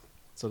 Yeah.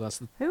 So that's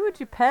the... Who would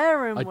you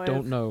pair him I with?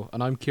 don't know,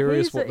 and I'm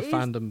curious He's what a- the he's-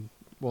 fandom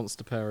wants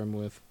to pair him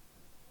with.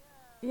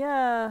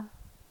 Yeah.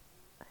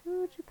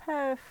 Who would you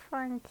pair with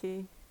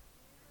Frankie?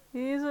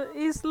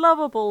 He's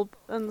lovable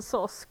and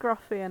sort of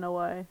scruffy in a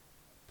way.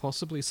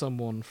 Possibly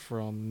someone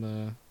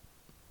from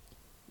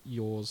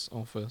yours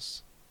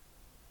office,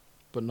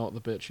 but not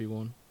the bitchy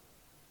one.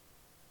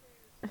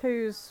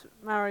 Who's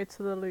married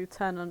to the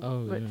lieutenant,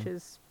 Oh, which yeah.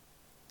 is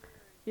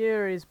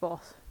Yuri's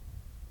boss.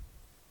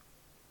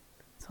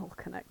 It's all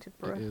connected,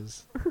 bro. It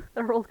is.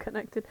 They're all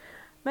connected.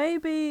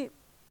 Maybe.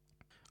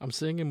 I'm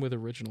seeing him with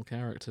original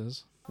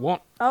characters.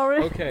 What? Oh,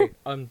 really? Okay.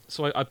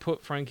 So I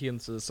put Frankie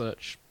into the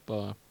search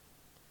bar.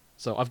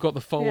 So I've got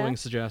the following Yeah.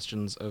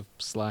 suggestions of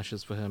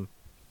slashes for him: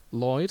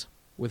 Lloyd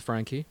with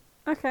Frankie,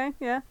 Okay,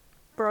 yeah.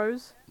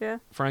 Bros, yeah.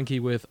 Frankie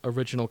with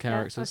original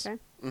characters, Yeah,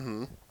 okay.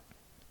 Mm-hmm.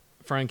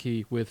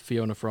 Frankie with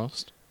Fiona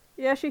Frost,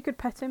 Yeah, she could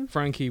pet him.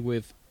 Frankie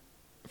with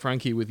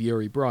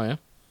Yuri Breyer,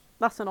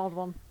 That's an odd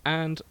one.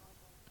 and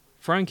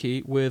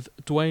Frankie with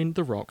Dwayne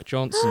The Rock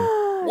Johnson.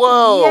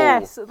 Whoa!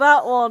 Yes,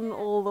 that one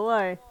all the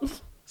way.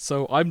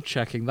 So I'm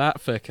checking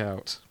that fic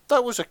out.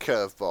 That was a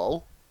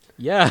curveball.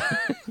 Yeah,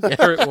 yeah,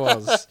 it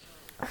was.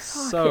 Fucking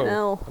So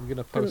hell. I'm gonna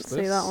Didn't post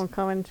see this. that one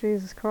coming.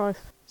 Jesus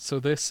Christ. So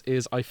this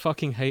is I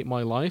Fucking Hate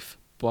My Life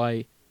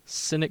by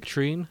Cynic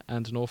Treen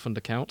and an Orphaned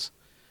Account.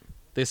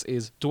 This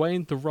is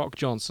Dwayne The Rock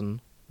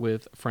Johnson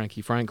with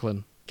Frankie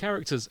Franklin.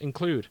 Characters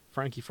include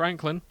Frankie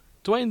Franklin,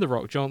 Dwayne The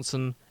Rock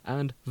Johnson,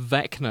 and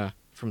Vecna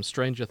from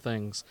Stranger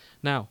Things.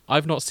 Now,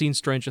 I've not seen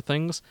Stranger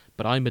Things,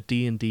 but I'm a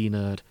D&D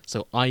nerd,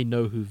 so I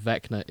know who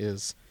Vecna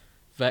is.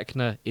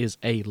 Vecna is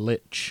a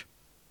lich.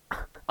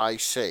 I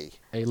see.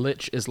 A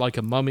lich is like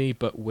a mummy,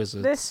 but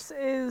wizards. This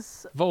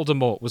is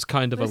Voldemort was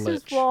kind of a this lich.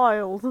 is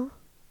wild.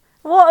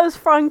 What has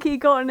Frankie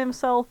gotten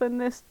himself in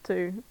this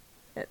to?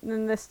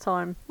 In this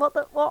time?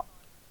 What?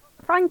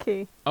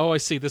 Frankie? Oh, I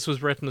see. This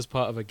was written as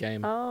part of a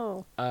game.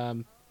 Oh.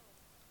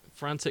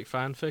 Frantic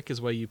fanfic is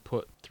where you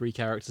put 3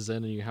 characters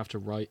in and you have to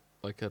write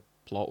like a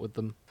plot with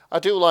them. I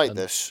do like And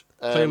this.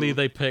 Clearly,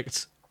 they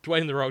picked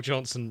Dwayne The Rock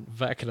Johnson,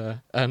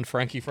 Vecna, and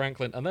Frankie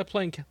Franklin, and they're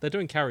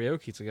doing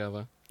karaoke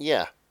together.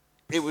 Yeah.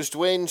 It was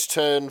Dwayne's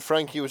turn.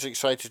 Frankie was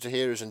excited to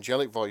hear his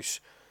angelic voice.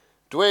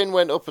 Dwayne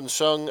went up and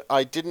sung,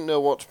 I didn't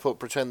know what to put,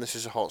 pretend this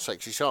is a hot,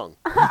 sexy song.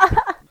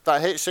 That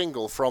hit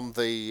single from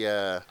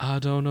the... I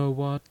don't know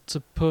what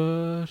to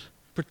put.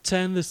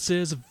 Pretend this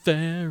is a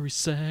very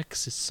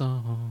sexy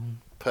song.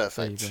 There you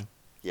Perfect. go.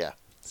 Yeah.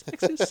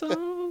 Sexy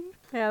song.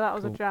 Yeah, that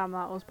was Cool. a jam.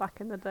 That was back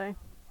in the day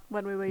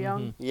when we were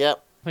young. Mhm.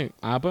 Yep. I think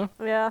ABBA.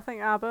 Yeah, I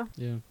think ABBA.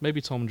 Yeah,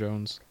 maybe Tom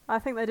Jones. I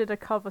think they did a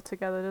cover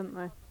together, didn't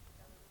they?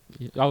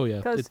 Yeah. Oh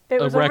yeah, 'Cause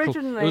it was It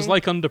originally- was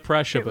like Under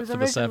Pressure, It but was for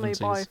the originally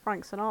by 70s.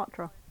 Frank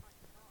Sinatra.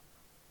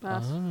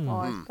 That's Ah.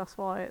 why. Hmm. That's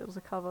why it was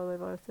a cover they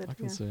both did. I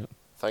can yeah. see it.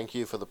 Thank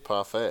you for the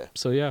parfait.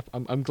 So yeah,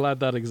 I'm glad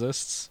that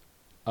exists.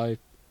 I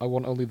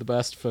want only the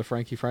best for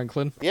Frankie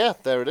Franklin. Yeah,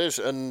 there it is.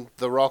 And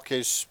The Rock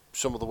is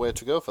some of the way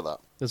to go for that.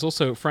 There's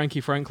also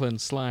Frankie Franklin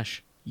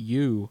 /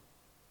 you,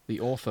 the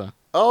author,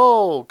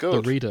 Oh, good.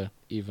 the reader,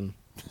 even.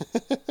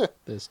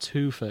 There's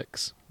 2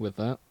 fics with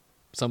that.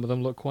 Some of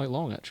them look quite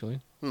long,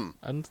 actually.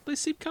 And they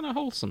seem kind of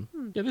wholesome.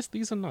 Yeah,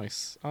 these are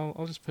nice.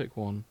 I'll just pick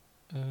one.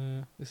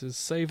 This is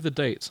Save the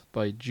Date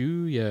by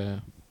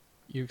Juya.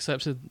 You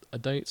accepted a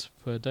date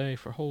per day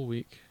for a whole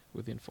week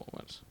with the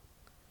informant.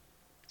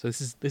 So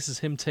this is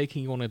him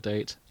taking you on a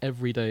date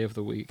every day of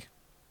the week.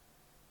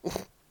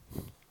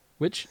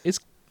 Which is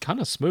kind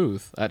of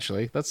smooth,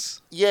 actually.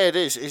 That's Yeah, it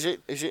is. Is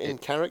it in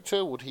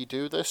character? Would he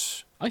do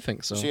this? I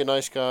think so. Is he a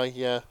nice guy?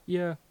 Yeah.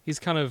 Yeah,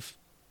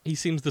 he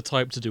seems the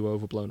type to do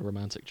overblown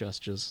romantic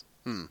gestures.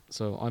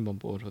 So I'm on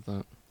board with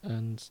that.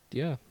 And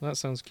yeah, that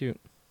sounds cute.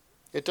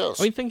 It does.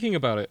 I mean, thinking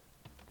about it,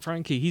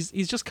 Frankie, he's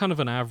just kind of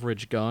an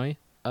average guy,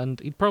 and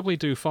he'd probably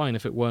do fine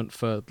if it weren't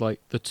for like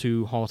the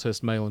 2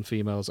 hottest male and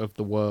females of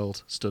the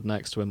world stood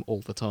next to him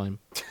all the time.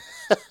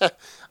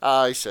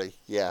 I see.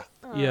 Yeah.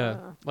 Yeah,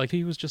 like if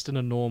he was just in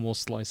a normal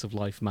slice of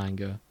life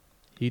manga,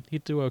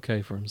 he'd do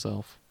okay for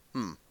himself.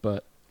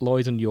 But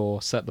Lloyd and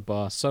Yor set the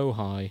bar so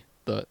high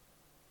that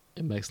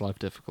it makes life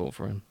difficult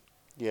for him.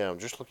 Yeah, I'm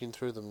just looking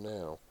through them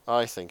now.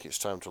 I think it's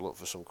time to look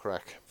for some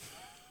crack.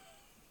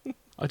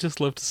 I just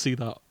love to see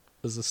that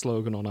as a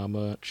slogan on our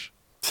merch.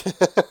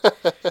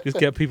 Just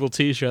get people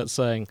t-shirts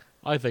saying,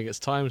 I think it's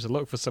time to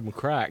look for some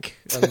crack,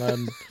 and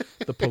then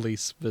the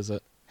police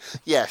visit.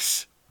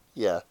 Yes.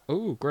 Yeah.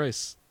 Oh,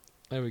 Grace.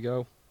 There we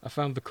go. I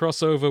found the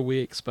crossover we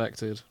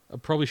expected. I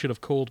probably should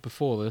have called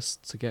before this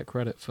to get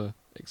credit for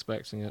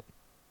expecting it.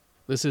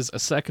 This is A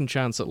Second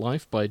Chance at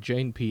Life by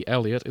Jane P.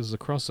 Elliott. It was a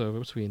crossover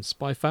between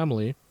Spy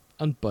Family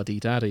and Buddy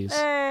Daddies.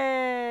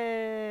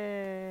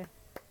 Hey.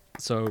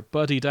 So,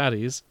 Buddy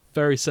Daddies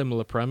Very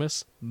similar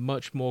premise,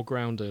 much more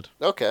grounded.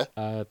 Okay.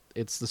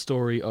 It's the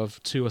story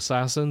of two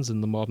assassins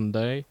in the modern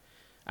day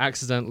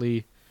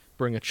accidentally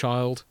bring a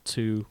child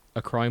to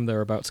a crime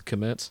they're about to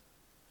commit,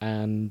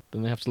 and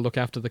then they have to look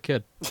after the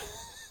kid.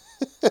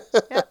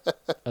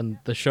 And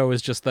the show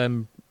is just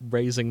them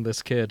raising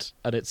this kid,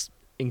 and it's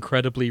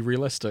incredibly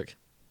realistic.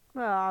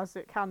 Well, as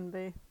it can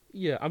be.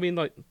 Yeah, I mean,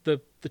 like, the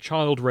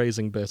child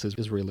raising bit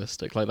is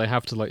realistic. Like, they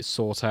have to, like,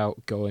 sort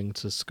out going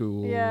to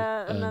school.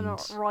 Yeah, and then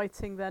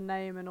writing their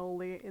name and all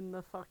in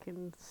the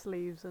fucking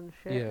sleeves and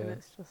shit, and Yeah.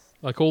 it's just...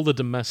 Like, all the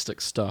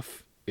domestic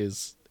stuff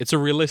it's a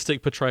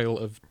realistic portrayal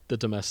of the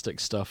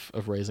domestic stuff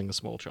of raising a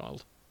small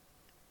child.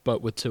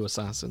 But with two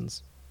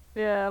assassins.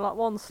 Yeah, like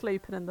one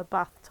sleeping in the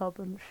bathtub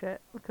and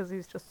shit, because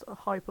he's just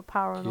hyper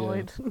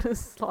paranoid.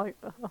 It's like...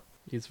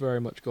 He's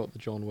very much got the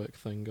John Wick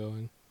thing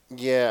going.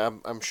 Yeah,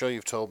 I'm sure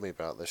you've told me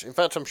about this. In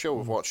fact, I'm sure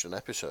we've watched an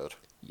episode.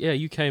 Yeah,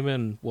 you came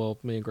in while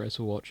me and Grace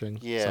were watching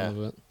some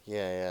of it.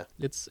 Yeah.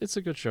 It's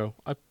a good show.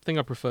 I think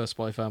I prefer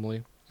Spy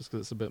Family, just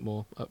because it's a bit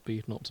more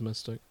upbeat and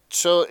optimistic.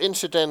 So,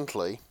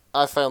 incidentally,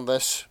 I found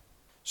this.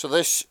 So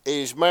this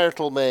is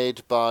Marital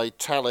Maid by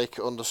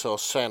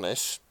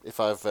Talik_Sanis, if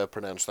I've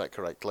pronounced that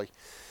correctly.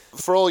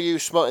 For all you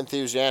smut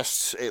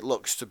enthusiasts, it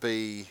looks to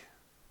be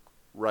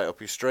right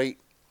up your street.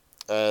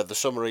 The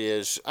summary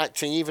is,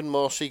 acting even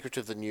more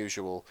secretive than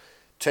usual,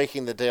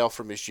 taking the day off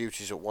from his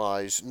duties at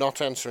Wise,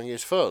 not answering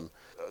his phone.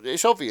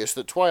 It's obvious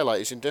that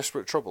Twilight is in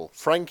desperate trouble.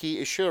 Frankie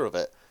is sure of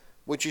it,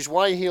 which is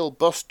why he'll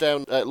bust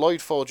down at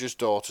Lloyd Forger's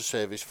door to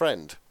save his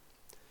friend.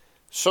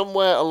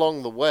 Somewhere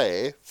along the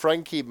way,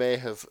 Frankie may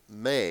have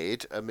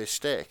made a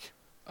mistake.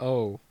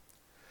 Oh.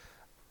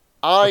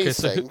 I Okay,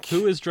 think. So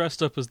who is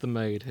dressed up as the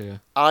maid here?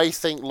 I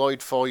think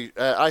Lloyd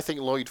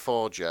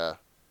Forger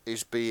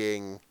is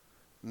being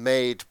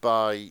made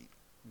by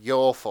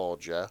your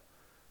Forger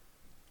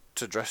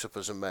to dress up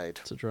as a maid.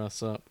 To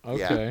dress up.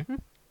 Okay.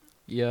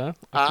 Yeah.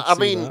 I see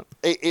mean,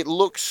 that. it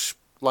looks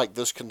like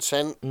there's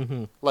consent.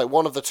 Mm-hmm. Like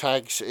one of the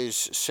tags is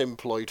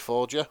Simp Lloyd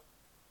Forger.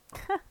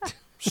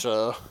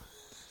 So.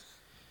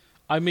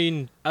 I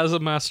mean, as a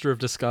master of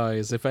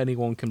disguise, if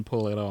anyone can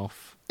pull it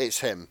off, It's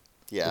him.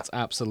 Yeah. it's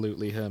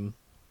absolutely him.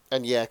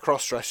 And yeah,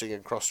 cross-dressing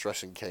and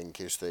cross-dressing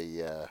kink is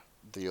the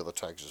other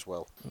tags as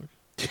well.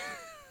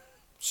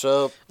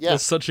 So, yeah,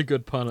 There's such a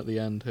good pun at the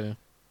end here.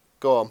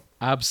 go on.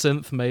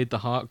 Absinthe made the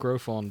heart grow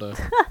fonder.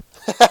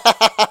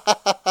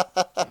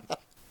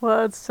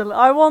 Words to...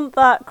 I want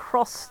that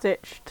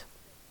cross-stitched.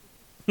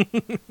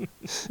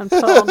 And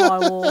put on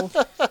my wall.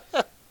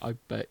 I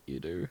bet you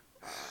do.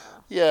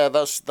 Yeah,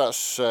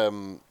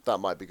 that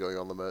might be going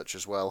on the merch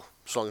as well,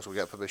 as long as we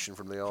get permission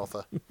from the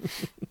author.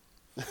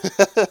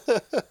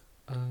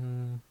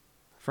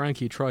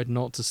 Frankie tried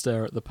not to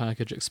stare at the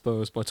package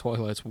exposed by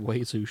Twilight's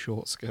way too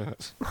short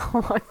skirt.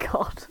 Oh my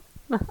god.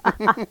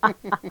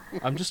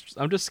 I'm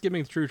just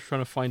skimming through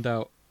trying to find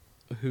out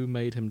who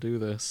made him do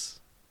this,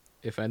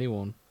 if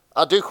anyone.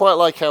 I do quite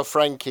like how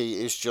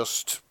Frankie is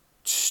just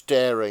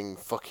staring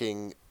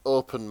fucking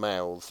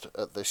open-mouthed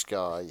at this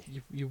guy.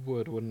 You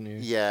would, wouldn't you?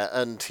 Yeah,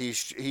 and he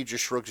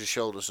just shrugs his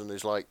shoulders and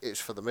is like, it's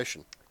for the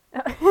mission.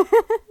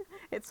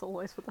 It's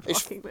always for the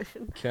It's- fucking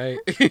mission. Okay.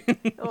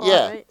 All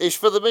Yeah, right. it's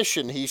for the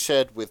mission, he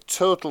said with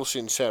total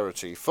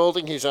sincerity,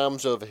 folding his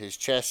arms over his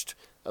chest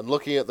and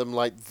looking at them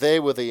like they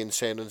were the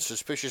insane and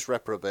suspicious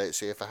reprobates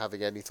here for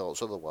having any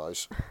thoughts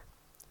otherwise.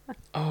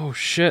 Oh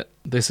shit!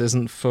 This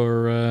isn't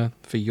for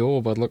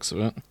your by the looks of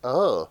it.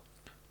 Oh.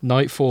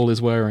 Nightfall is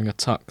wearing a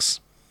tux.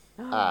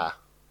 Ah.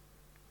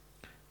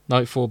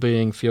 Nightfall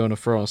being Fiona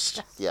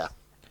Frost. Yeah.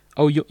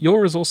 Oh,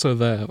 Yor is also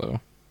there though.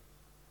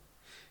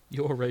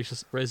 Yor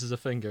raises a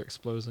finger,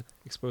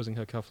 exposing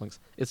her cufflinks.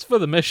 It's for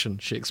the mission,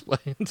 she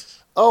explained.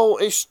 Oh,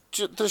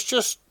 there's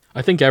just...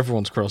 I think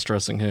everyone's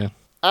cross-dressing here.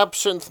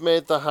 Absinthe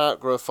made the heart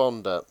grow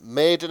fonder.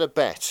 Made in a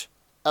bet.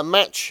 A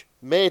match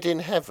made in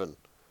heaven.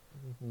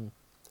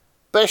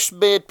 Best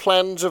made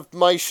plans of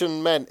mice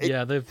and men.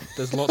 Yeah,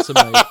 there's lots of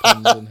made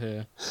puns in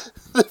here.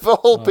 They've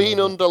all been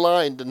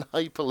underlined and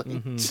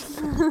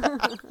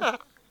hyperlinked.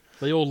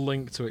 They all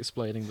link to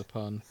explaining the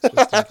pun,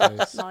 just in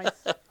case. Nice.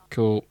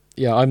 Cool.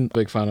 Yeah, I'm a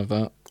big fan of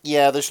that.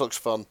 Yeah, this looks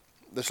fun.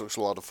 This looks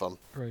a lot of fun.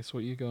 Grace,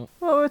 what you got?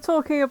 Well, we're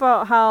talking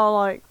about how,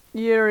 like,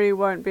 Yuri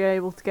won't be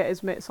able to get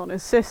his mitts on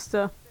his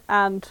sister,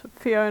 and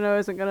Fiona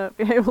isn't going to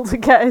be able to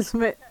get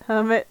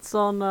her mitts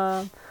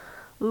on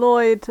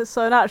Lloyd,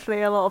 so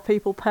naturally a lot of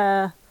people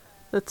pair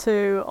the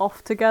two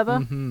off together.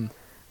 Mm-hmm.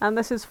 And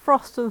this is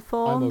Frost and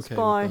Thorns okay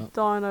by with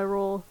Dino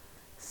Raw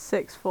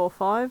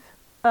 645.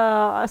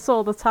 I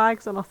saw the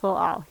tags and I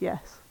thought, oh,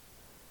 yes,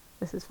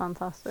 this is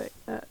fantastic.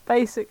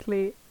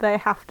 Basically, they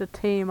have to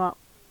team up.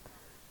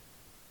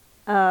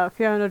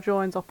 Fiona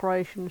joins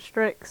Operation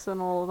Strix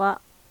and all of that.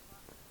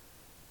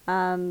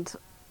 And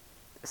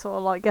sort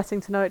of like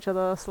getting to know each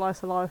other,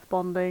 slice of life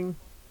bonding.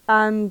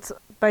 And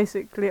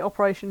basically,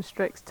 Operation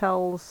Strix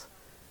tells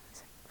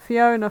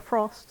Fiona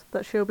Frost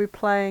that she'll be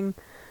playing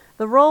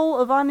the role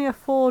of Anya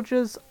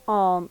Forger's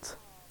aunt.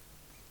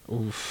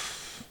 Oof.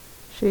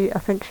 I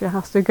think she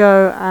has to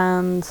go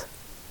and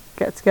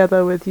get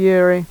together with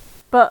Yuri.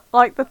 But,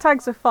 like, the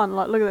tags are fun.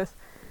 Like, look at this.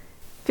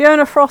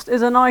 Fiona Frost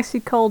is an icy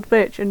cold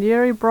bitch, and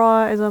Yuri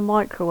Breyer is a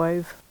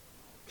microwave.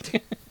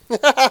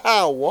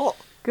 What?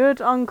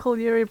 Good Uncle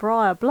Yuri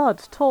Breyer.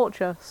 Blood,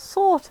 torture,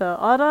 sorter,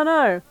 I don't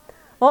know.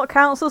 What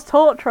counts as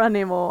torture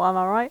anymore, am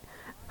I right?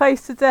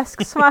 Face to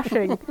desk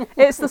smashing.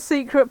 It's the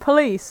secret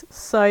police.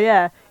 So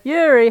yeah,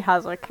 Yuri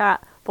has a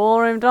cat.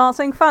 Ballroom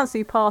dancing,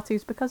 fancy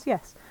parties, because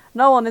yes,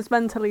 no one is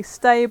mentally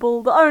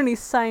stable. The only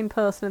sane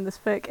person in this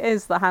fic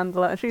is the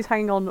handler, and she's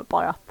hanging on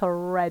by a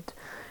thread.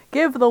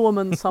 Give the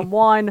woman some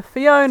wine.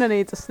 Fiona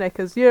needs a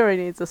Snickers. Yuri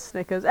needs a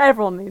Snickers.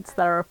 Everyone needs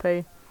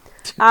therapy.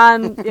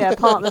 And yeah,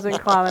 partners in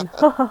crime. And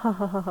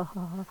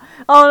oh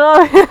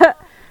no,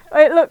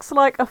 it looks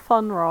like a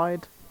fun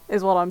ride,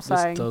 is what I'm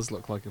saying. This does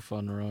look like a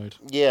fun ride.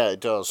 Yeah,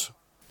 it does.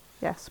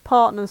 Yes,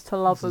 partners to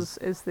lovers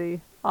is the,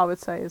 I would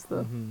say, is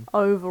the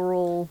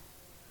overall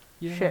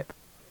ship.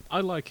 I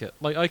like it.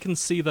 Like, I can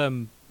see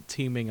them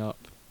teaming up,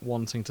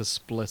 wanting to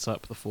split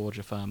up the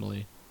Forger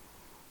family.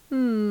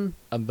 And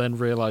then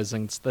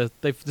realising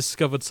they've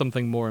discovered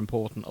something more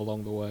important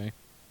along the way.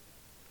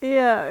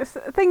 Yeah,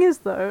 the thing is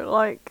though,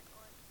 like,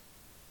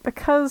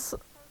 because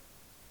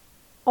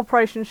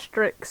Operation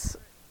Strix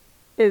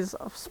is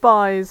of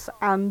spies,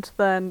 and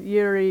then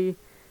Yuri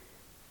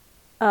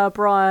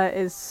Breyer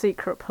is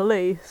secret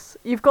police,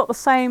 you've got the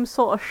same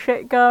sort of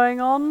shit going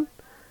on,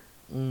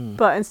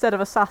 but instead of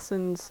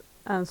assassins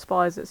and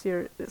spies, it's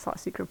like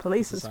secret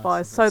police and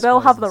spies. So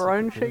they'll have their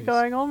own shit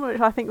going on, which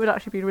I think would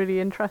actually be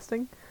really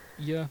interesting.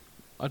 Yeah,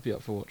 I'd be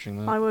up for watching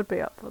that. I would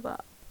be up for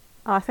that.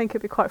 I think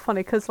it'd be quite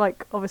funny, because,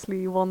 like,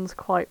 obviously one's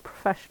quite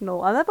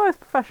professional, and they're both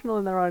professional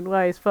in their own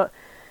ways, but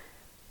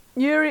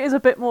Yuri is a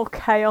bit more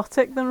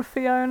chaotic than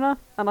Fiona,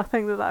 and I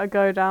think that would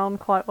go down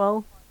quite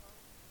well.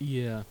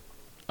 Yeah.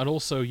 And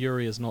also,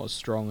 Yuri is not as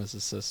strong as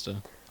his sister,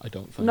 I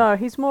don't think. No,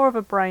 he's more of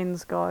a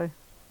brains guy.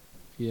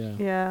 Yeah.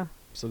 Yeah.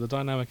 So the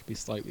dynamic would be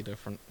slightly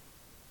different.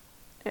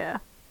 Yeah.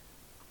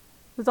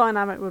 The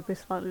dynamic would be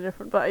slightly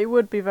different, but it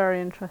would be very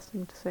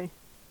interesting to see.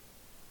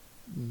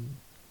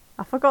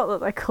 I forgot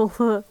that they call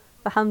the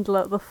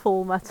handler the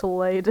Full Metal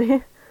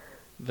Lady.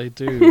 They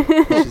do,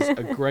 which is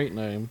a great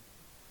name.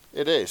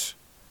 It is.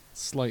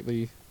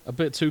 Slightly, a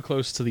bit too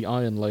close to the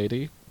Iron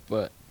Lady,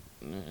 but...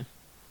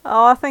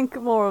 Oh, I think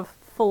more of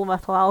Full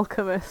Metal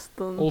Alchemist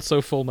than...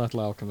 Also Full Metal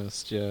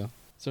Alchemist, yeah.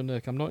 So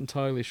Nick, I'm not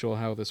entirely sure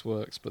how this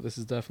works, but this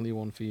is definitely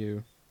one for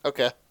you.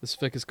 Okay. This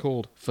fic is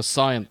called For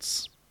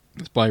Science.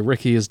 It's by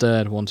Ricky is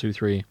Dead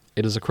 123.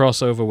 It is a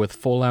crossover with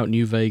Fallout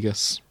New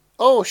Vegas.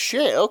 Oh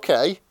shit,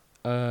 okay.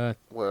 Where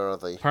are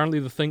they? Apparently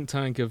the think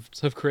tank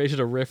have created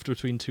a rift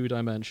between two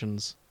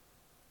dimensions.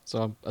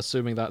 So I'm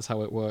assuming that's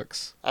how it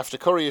works. After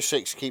Courier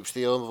 6 keeps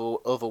the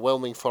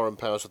overwhelming foreign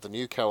powers of the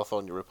new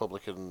California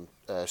Republican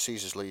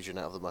Caesar's Legion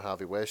out of the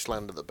Mojave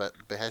Wasteland at the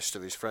behest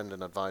of his friend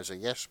and advisor,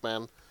 Yes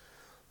Man.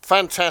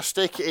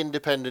 Fantastic,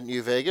 independent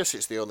New Vegas.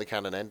 It's the only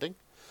canon ending.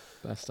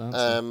 Best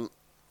answer.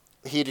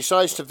 He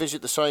decides to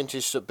visit the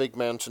scientists at Big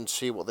Mountain to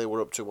see what they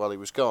were up to while he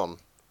was gone.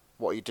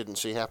 What he didn't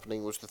see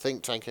happening was the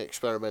think tank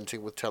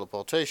experimenting with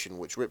teleportation,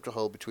 which ripped a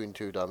hole between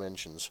two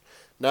dimensions.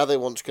 Now they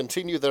want to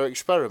continue their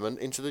experiment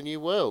into the new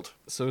world.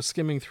 So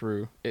skimming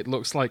through, it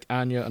looks like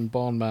Anya and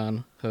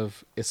Bondman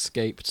have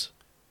escaped,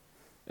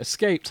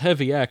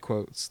 heavy air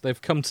quotes.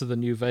 They've come to the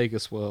New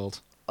Vegas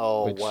world.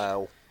 Oh,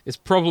 wow. It's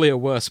probably a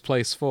worse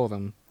place for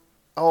them.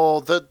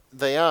 Oh,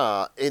 they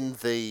are in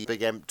the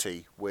Big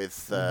Empty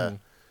with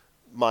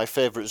my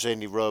favourite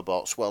zany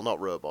robots. Well, not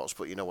robots,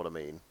 but you know what I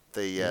mean.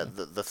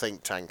 The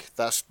think tank.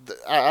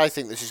 I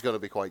think this is going to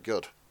be quite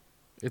good.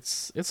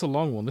 It's a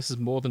long one. This is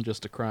more than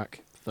just a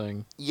crack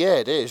thing. Yeah,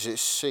 it is.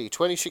 It's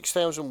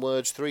 26,000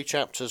 words, 3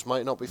 chapters,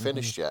 might not be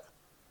finished yet.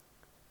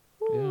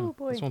 Yeah,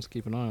 this one to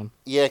keep an eye on.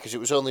 Yeah, because it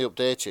was only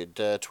updated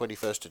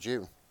 21st of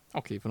June.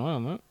 I'll keep an eye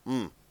on that.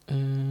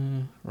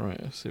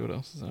 Right, let's see what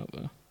else is out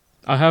there.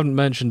 I haven't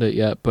mentioned it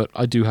yet, but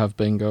I do have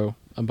Bingo.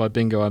 And by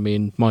Bingo, I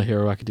mean My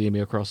Hero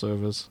Academia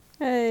crossovers.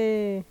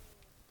 Hey.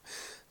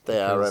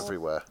 They are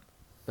everywhere.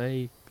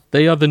 They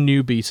are the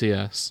new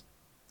BTS.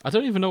 I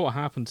don't even know what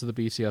happened to the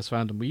BTS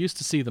fandom. We used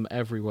to see them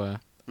everywhere,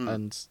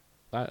 and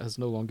that has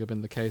no longer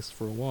been the case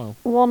for a while.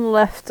 One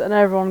left and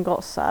everyone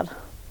got sad.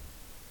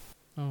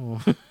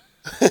 Oh.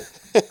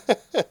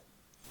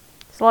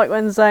 It's like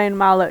when Zayn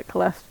Malik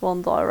left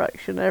One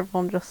Direction,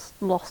 everyone just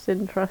lost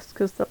interest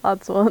because the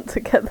lads weren't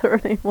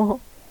together anymore.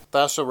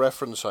 That's a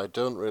reference I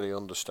don't really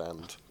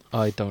understand.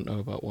 I don't know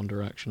about One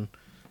Direction.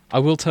 I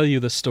will tell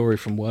you this story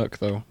from work,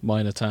 though.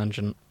 Minor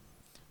tangent.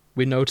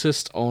 We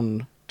noticed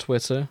on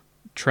Twitter,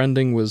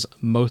 trending was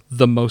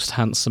the most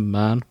handsome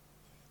man.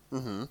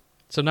 Mm-hmm.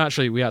 So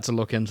naturally, we had to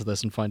look into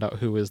this and find out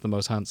who is the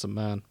most handsome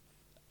man.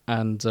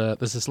 And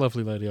there's this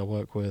lovely lady I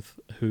work with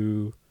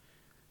who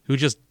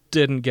just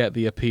didn't get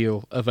the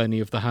appeal of any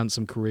of the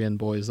handsome Korean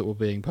boys that were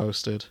being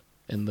posted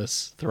in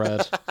this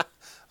thread.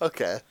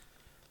 Okay.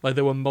 Like,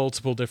 there were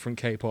multiple different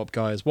K-pop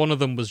guys. One of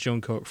them was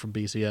Jungkook from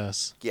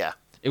BTS. Yeah.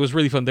 It was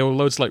really fun. There were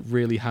loads of, like,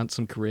 really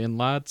handsome Korean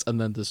lads,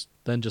 and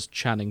then just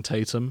Channing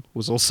Tatum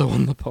was also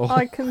on the poll.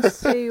 I can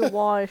see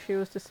why she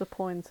was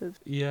disappointed.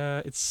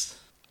 Yeah,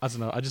 I don't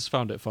know. I just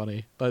found it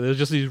funny. Like there's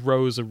just these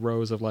rows and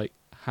rows of like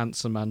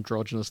handsome,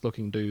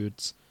 androgynous-looking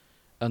dudes,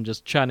 and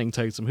just Channing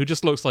Tatum, who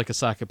just looks like a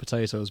sack of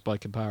potatoes by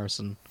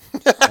comparison.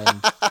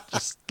 And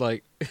just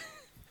like,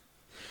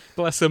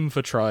 bless him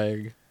for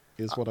trying,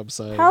 is what I'm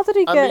saying. How did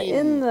he I get mean-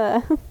 in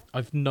there?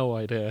 I've no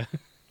idea.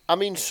 I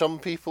mean, some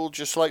people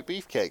just like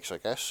beefcakes, I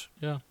guess.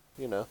 Yeah.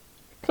 You know.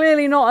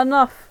 Clearly not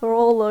enough for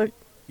all the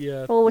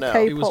Yeah. all the No.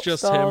 K-pop It was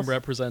just stars. him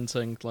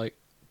representing like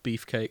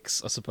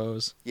beefcakes, I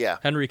suppose. Yeah.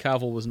 Henry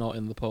Cavill was not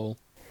in the poll.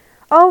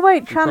 Oh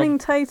wait, prob- Channing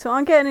Tatum.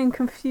 I'm getting him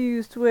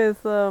confused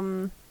with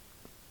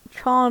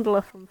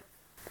Chandler from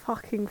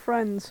fucking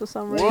Friends for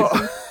some reason.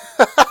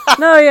 What?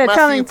 No, yeah, Matthew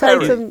Channing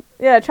Perry. Tatum.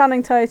 Yeah,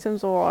 Channing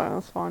Tatum's alright.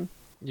 That's fine.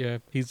 Yeah,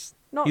 he's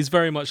Not.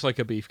 very much like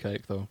a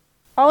beefcake though.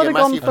 I would Yeah, have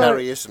gone Matthew for.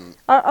 Perry isn't.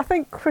 I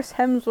think Chris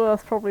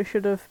Hemsworth probably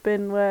should have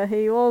been where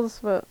he was,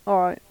 but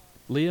alright.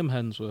 Liam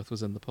Hemsworth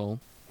was in the poll.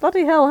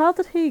 Bloody hell! How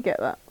did he get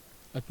that?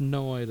 I've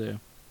no idea.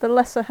 The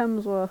lesser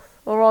Hemsworth,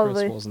 or rather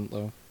Chris the wasn't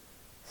though.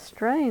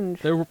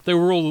 strange. They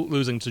were all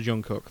losing to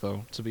Jungkook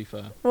though. To be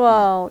fair,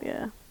 Well,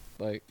 yeah.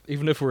 like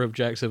even if we're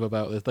objective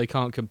about this, they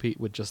can't compete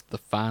with just the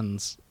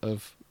fans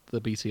of the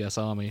BTS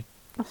army.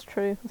 That's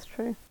true. That's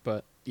true.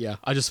 But yeah,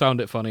 I just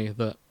found it funny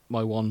that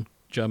my one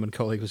German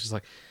colleague was just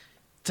like,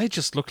 they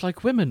just look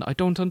like women. I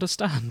don't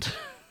understand.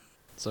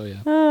 So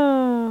yeah,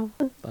 Oh.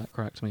 that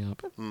cracked me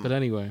up. Hmm. But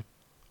anyway,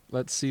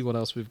 let's see what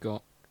else we've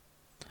got.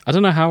 I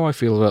don't know how I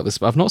feel about this,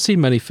 but I've not seen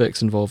many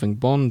fics involving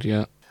Bond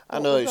yet. I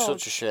know, Oh, it's God.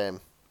 such a shame.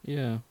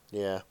 Yeah.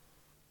 Yeah.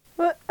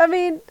 But I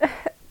mean,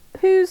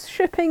 who's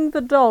shipping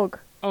the dog?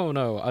 Oh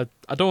no,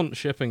 I don't want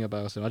shipping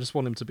about him. I just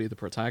want him to be the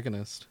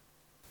protagonist.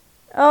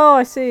 Oh,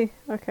 I see.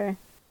 Okay.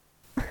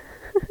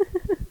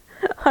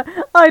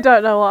 I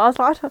don't know what. I was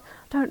like, I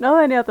don't know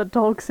any other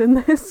dogs in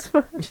this.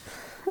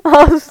 But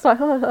I was just like,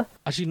 oh,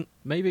 Actually,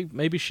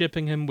 maybe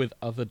shipping him with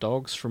other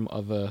dogs from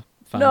other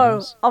no,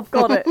 fandoms. I've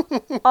got it.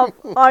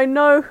 I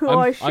know who I'm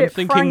I ship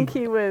thinking-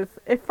 Frankie with.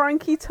 If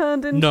Frankie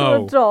turned into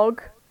No. a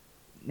dog,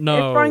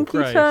 No, if Frankie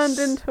Grace. turned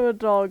into a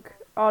dog,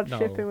 I'd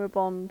ship No. him with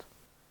Bond.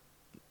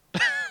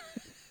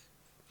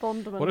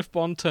 Bondman. What if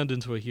Bond turned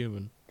into a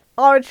human?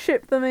 I would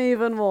ship them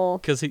even more.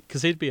 Because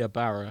he'd be a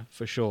Barra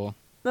for sure.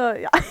 No,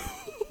 yeah.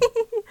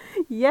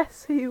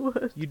 Yes, he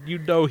would. You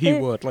know he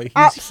It- would. Like he's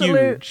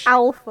Absolute huge.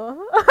 alpha.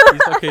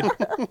 He's like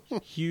a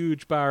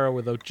huge Barra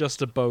with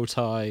just a bow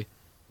tie,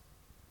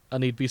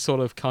 and he'd be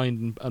sort of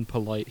kind and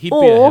polite. He'd be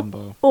a Or-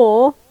 himbo.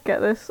 Or, get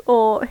this,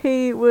 or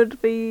he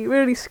would be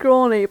really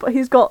scrawny, but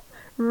he's got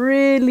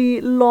really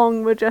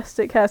long,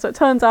 majestic hair. So it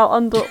turns out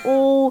under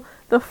all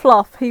the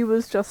fluff, he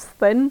was just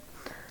thin.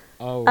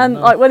 Oh And no.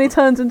 like when he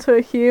turns into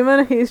a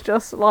human, he's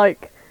just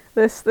like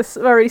this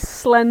very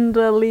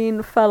slender,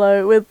 lean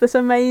fellow with this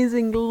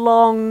amazing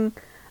long,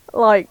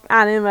 like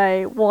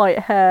anime white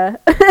hair.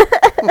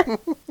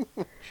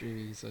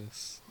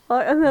 Jesus.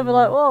 Like, and they'll be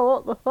like, "Whoa,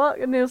 what the fuck?"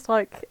 And he was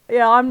like,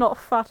 "Yeah, I'm not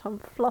fat, I'm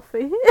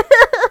fluffy."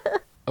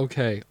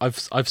 Okay,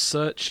 I've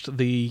searched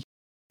the.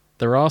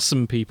 There are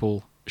some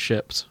people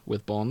shipped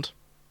with Bond.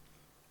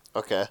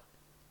 Okay.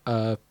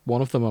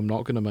 One of them I'm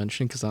not going to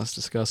mention because that's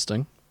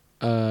disgusting.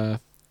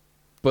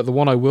 But the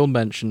one I will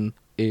mention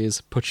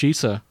is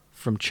Pochita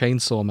from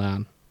Chainsaw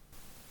Man.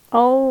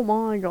 Oh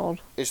my god,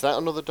 Is that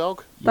another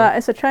dog? that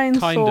is a chainsaw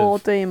kind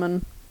of.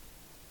 demon.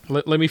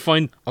 Let me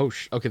find. Oh,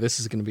 okay, this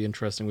is going to be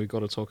interesting. We've got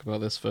to talk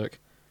about this, Vic.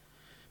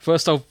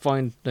 First, I'll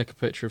find Nick a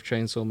picture of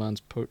Chainsaw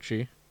Man's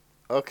Pochi,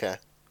 Okay.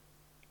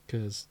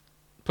 because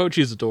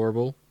Pochi's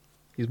adorable.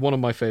 He's one of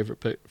my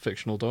favourite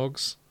fictional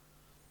dogs,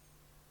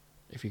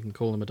 if you can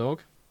call him a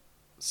dog.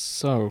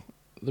 So,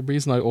 the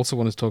reason I also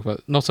wanted to talk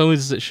about... Not only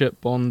does it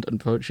ship Bond and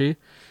Pochi,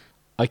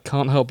 I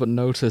can't help but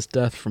notice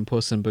Death from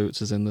Puss in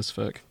Boots is in this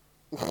fic.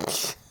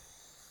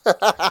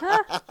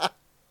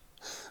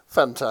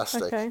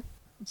 Fantastic. Okay.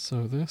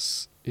 So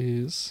this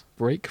is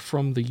Break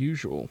from the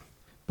Usual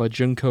by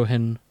Junko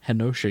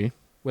Henoshi.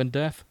 When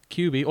Death,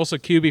 QB, also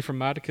QB from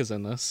Madoka's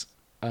in this,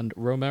 and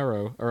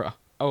Romero,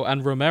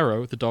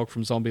 the dog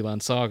from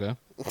Zombieland Saga,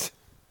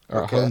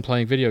 are Okay. at home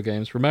playing video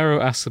games. Romero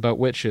asks about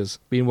witches.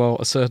 Meanwhile,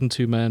 a certain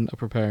two men are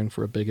preparing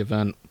for a big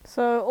event.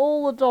 So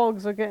all the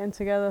dogs are getting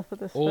together for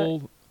this.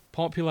 All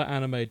popular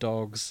anime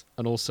dogs,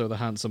 and also the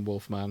handsome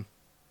Wolfman.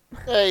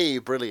 Hey,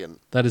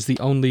 brilliant. That is the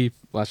only...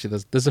 Well, actually,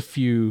 there's a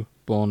few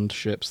Bond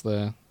ships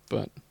there,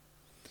 but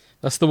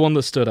that's the one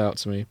that stood out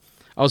to me.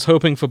 I was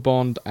hoping for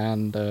Bond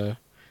and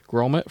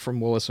Gromit from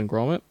Wallace and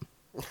Gromit.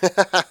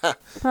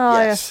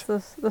 Ah, Yes.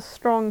 yes, the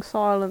strong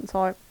silent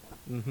type.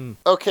 Mm-hmm.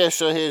 Okay,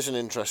 so here's an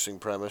interesting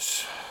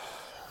premise.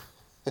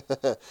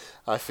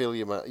 I feel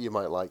you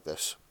might like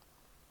this.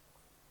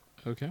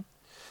 Okay.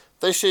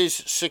 This is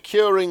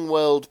securing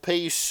world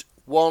peace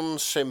one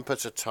simp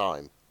at a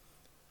time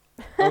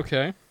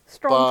Okay.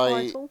 Strong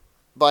By- title.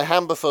 by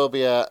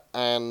Hambophobia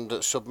and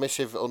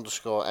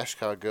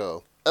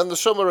submissive_escargot. And the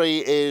summary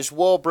is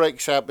war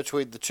breaks out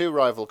between the two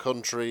rival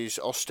countries,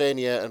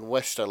 Ostania and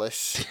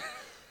Westelis.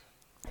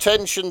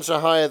 Tensions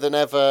are higher than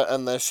ever,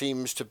 and there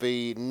seems to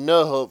be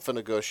no hope for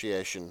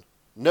negotiation.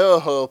 No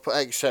hope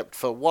except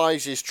for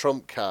Wise's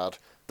trump card,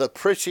 the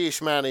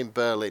prettiest man in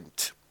Berlin.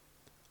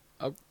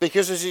 Oh.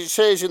 Because as it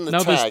says in the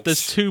Now, tags...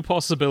 there's two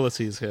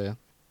possibilities here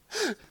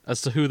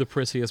as to who the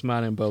prettiest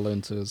man in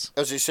Berlin is.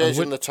 As it says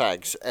in the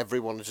tags,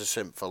 everyone is a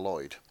simp for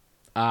Lloyd.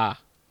 Ah,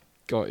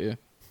 got you.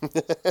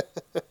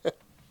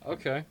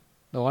 Okay.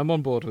 No, I'm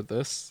on board with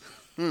this.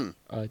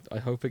 I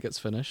hope it gets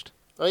finished.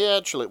 Oh, yeah,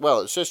 actually.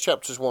 Well, it says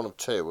chapters 1 and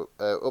 2,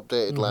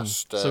 updated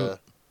last... So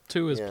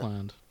 2 is yeah.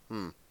 planned.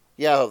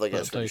 Yeah, I hope that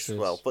gets finished as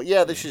well. But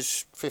yeah, this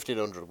is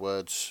 1,500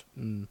 words.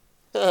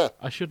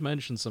 I should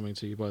mention something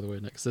to you, by the way,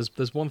 Nick. 'Cause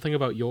there's one thing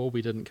about Yor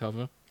we didn't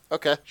cover.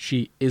 Okay.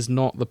 She is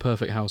not the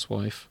perfect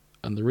housewife.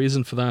 And the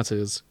reason for that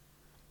is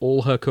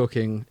all her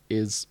cooking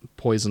is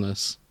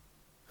poisonous.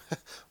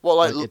 Well,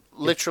 like,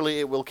 literally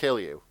it will kill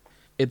you.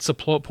 It's a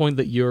plot point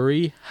that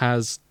Yuri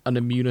has an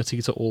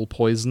immunity to all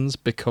poisons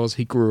because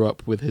he grew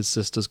up with his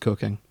sister's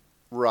cooking.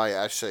 Right,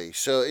 I see.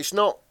 So it's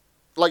not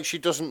like she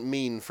doesn't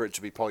mean for it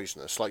to be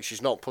poisonous. Like,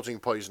 she's not putting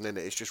poison in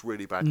it. It's just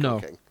really bad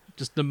cooking.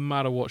 Just no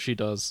matter what she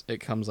does, it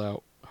comes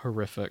out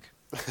horrific.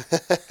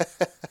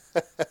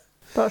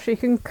 But she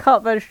can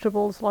cut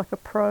vegetables like a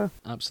pro.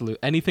 Absolute.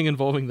 Anything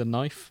involving the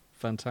knife,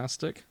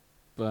 fantastic.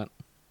 But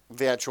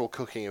The actual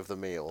cooking of the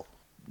meal,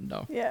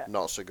 no. Yeah,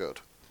 not so good.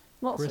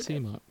 not so Pretty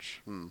good.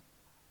 much.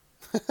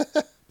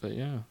 But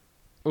yeah.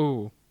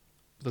 Oh,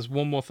 there's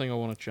one more thing I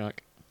want to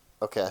check.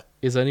 Okay.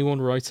 Is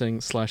anyone writing /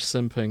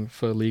 simping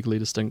for Legally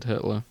Distinct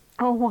Hitler?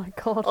 Oh my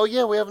god. Oh,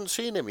 yeah, we haven't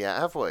seen him yet,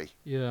 have we?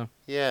 Yeah.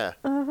 Yeah.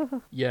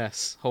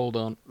 Yes, hold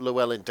on.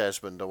 Llewellyn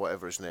Desmond, or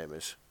whatever his name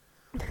is.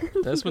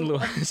 Desmond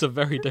Llewellyn is a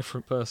very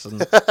different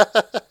person.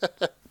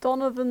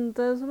 Donovan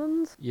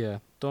Desmond? Yeah,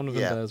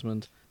 Donovan Yeah.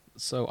 Desmond.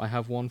 So I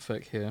have one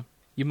fic here.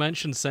 You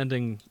mentioned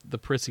sending the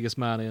prettiest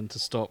man in to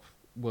stop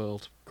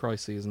world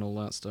crises and all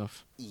that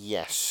stuff.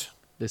 Yes.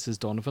 This is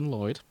Donovan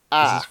Lloyd.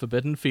 Ah. This is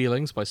Forbidden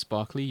Feelings by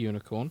Sparkly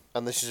Unicorn.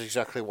 And this is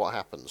exactly what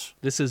happens.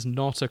 This is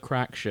not a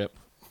crack ship.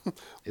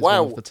 Is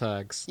Wow. one of the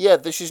tags. Yeah,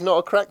 this is not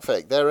a crack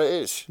fake. There it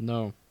is.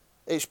 No.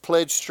 It's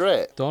played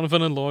straight.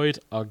 Donovan and Lloyd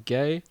are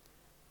gay.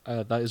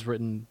 That is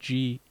written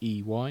Gey.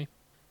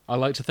 I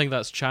like to think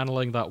that's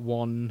channeling that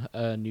one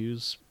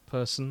news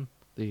person.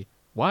 The,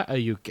 why are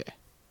you gay?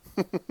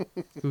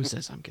 Who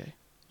says I'm gay?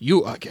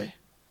 You are gay.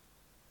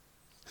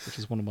 Which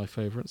is one of my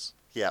favourites.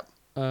 Yep.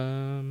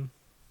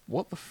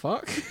 What the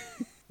fuck?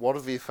 What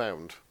have you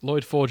found?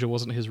 Lloyd Forger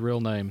wasn't his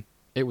real name.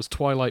 It was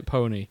Twilight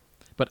Pony.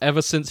 But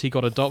ever since he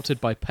got adopted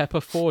by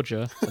Pepper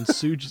Forger and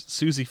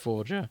Susie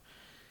Forger,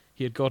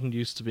 he had gotten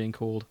used to being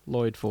called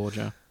Lloyd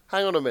Forger.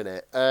 Hang on a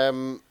minute.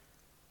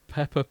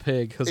 Peppa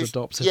Pig has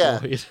adopted yeah.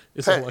 Lloyd,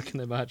 is all I can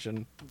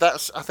imagine.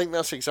 I think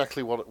that's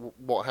exactly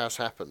what has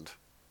happened.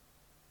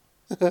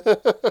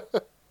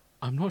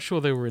 I'm not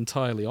sure they were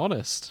entirely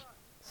honest.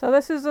 So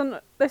this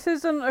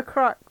isn't a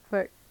crack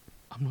fic.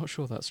 I'm not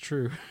sure that's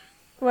true.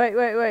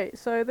 Wait.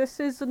 So this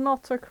is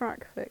not a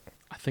crack fic.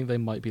 I think they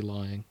might be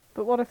lying.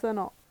 But what if they're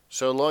not?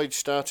 So Lloyd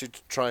started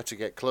to try to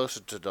get closer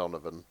to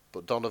Donovan,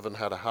 but Donovan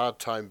had a hard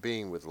time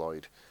being with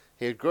Lloyd.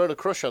 He had grown a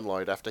crush on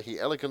Lloyd after he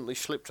elegantly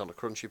slipped on a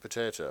crunchy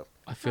potato.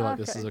 I feel like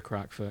this Okay. is a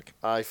crack fic.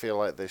 I feel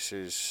like this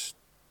is...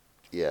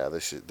 Yeah,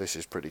 this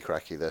is pretty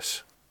cracky,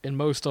 this. In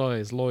most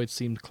eyes, Lloyd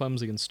seemed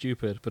clumsy and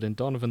stupid, but in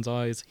Donovan's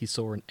eyes, he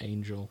saw an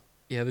angel.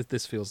 Yeah,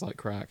 this feels like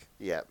crack.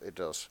 Yeah, it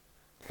does.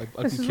 I'd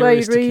This be is where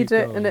you curious to keep read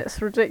it going. and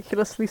it's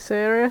ridiculously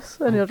serious,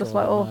 and you're just God,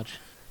 like, oh, Madge.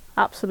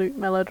 absolute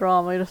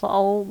melodrama. You're just like,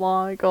 oh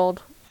my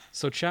god.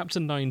 So chapter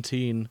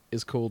 19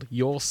 is called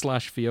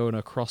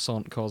Yor/Fiona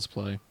Croissant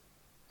Cosplay.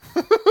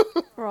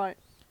 Right.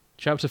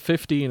 Chapter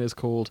 15 is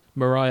called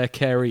Mariah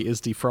Carey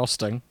is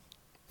Defrosting.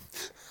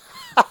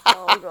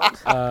 Oh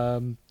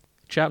god.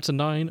 Chapter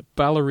 9,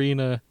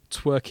 Ballerina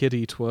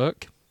Twerkiddy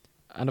Twerk.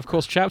 And of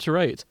course, Chapter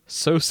 8,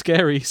 So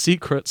Scary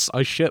Secrets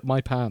I Shit My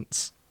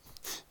Pants.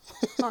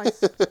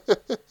 Nice.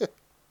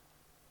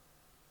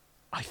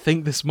 I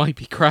think this might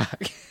be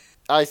crack.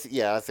 I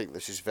think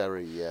this is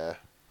very,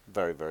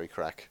 very, very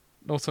crack.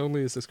 Not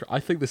only is this crack, I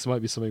think this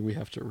might be something we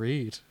have to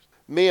read.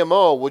 Mia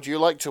Moore, would you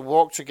like to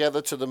walk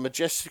together to the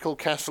majestical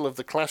castle of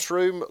the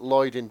classroom?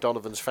 Lloyd in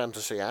Donovan's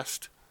fantasy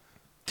asked.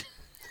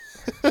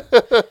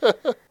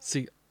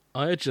 See,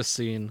 I had just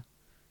seen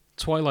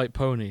Twilight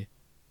Pony.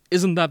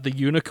 Isn't that the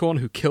unicorn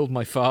who killed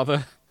my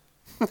father?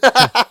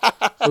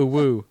 Oh,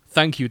 woo.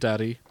 Thank you,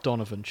 Daddy.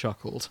 Donovan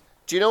chuckled.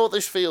 Do you know what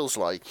this feels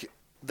like?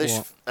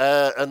 What?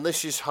 And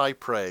this is high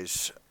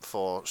praise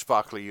for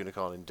Sparkly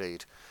Unicorn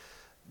indeed.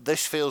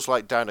 This feels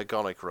like Dinah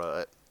Gonick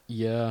wrote it.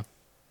 Yeah,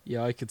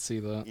 I could see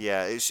that.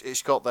 Yeah,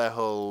 it's got their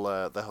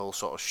whole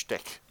sort of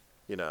shtick,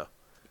 you know.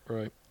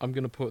 Right, I'm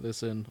going to put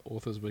this in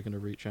authors we're going to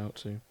reach out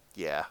to.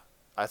 Yeah,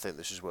 I think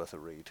this is worth a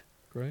read.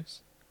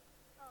 Grace?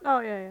 Oh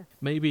yeah.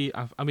 Maybe,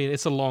 I mean,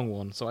 it's a long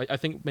one, so I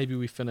think maybe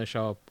we finish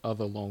our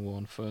other long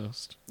one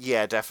first.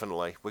 Yeah,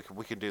 definitely.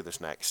 We can do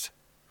this next.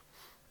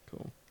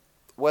 Cool.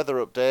 Weather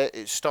update,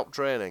 it's stopped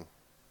raining.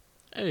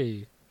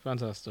 Hey,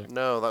 fantastic.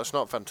 No, that's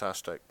not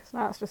fantastic. So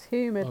now it's just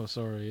humid. Oh,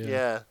 sorry,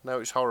 Yeah,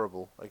 no, it's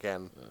horrible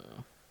again.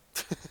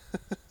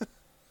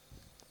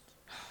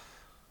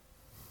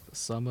 The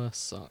summer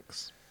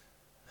sucks.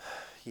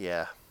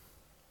 Yeah.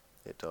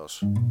 It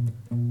does.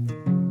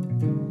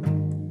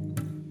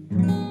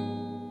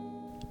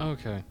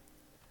 Okay.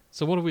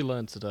 So what have we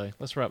learned today?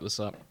 Let's wrap this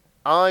up.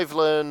 I've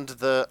learned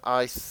that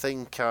I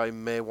think I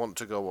may want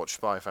to go watch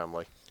Spy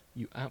Family.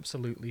 You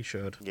absolutely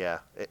should. Yeah,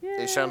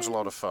 it sounds a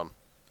lot of fun.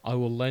 I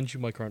will lend you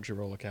my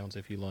Crunchyroll account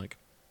if you like.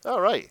 All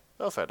right.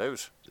 Oh, fair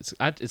dues.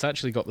 It's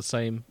actually got the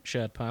same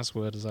shared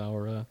password as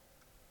our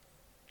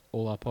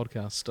all our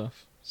podcast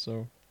stuff.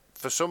 So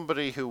For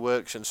somebody who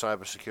works in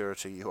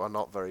cybersecurity, you are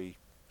not very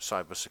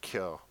cyber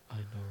secure. I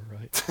know,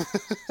 right?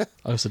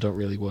 I also don't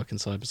really work in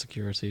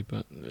cybersecurity,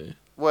 but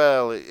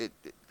Well, it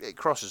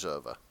crosses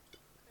over.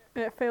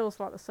 It feels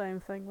like the same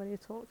thing when you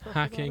talk to us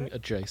hacking about it.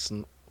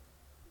 adjacent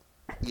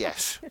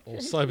Yes. or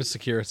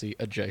cybersecurity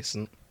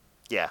adjacent.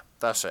 Yeah,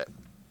 that's it.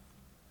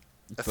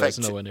 But it's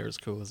Affected, nowhere near as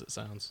cool as it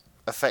sounds.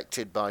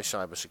 affected by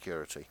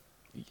cybersecurity.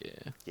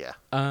 Yeah. Yeah.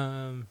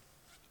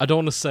 I don't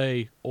want to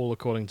say all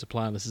according to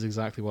plan. This is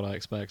exactly what I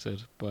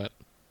expected, but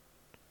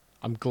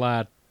I'm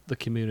glad the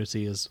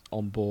community is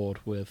on board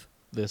with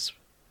this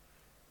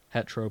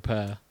hetero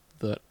pair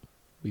that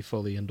we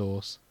fully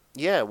endorse.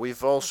 Yeah,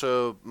 we've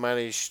also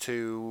managed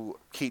to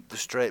keep the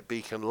straight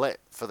beacon lit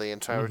for the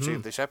entirety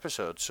of this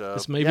episode. So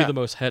This may be the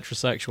most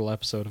heterosexual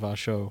episode of our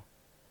show,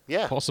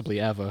 yeah. possibly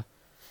ever,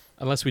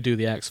 unless we do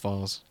the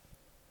X-Files.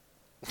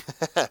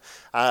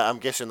 I'm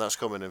guessing that's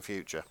coming in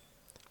future.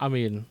 I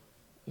mean,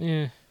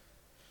 yeah,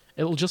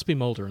 it'll just be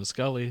Mulder and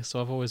Scully,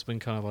 so I've always been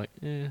kind of like,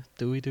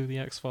 do we do the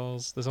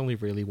X-Files? There's only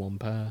really one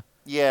pair.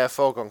 Yeah,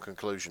 foregone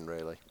conclusion,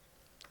 really.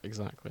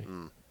 Exactly.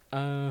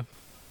 Mm.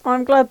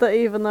 I'm glad that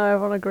even though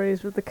everyone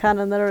agrees with the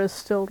canon, there is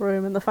still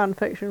room in the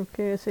fanfiction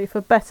community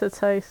for better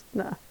taste.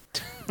 No.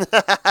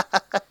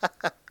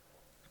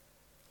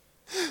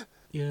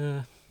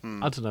 Yeah,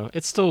 I don't know.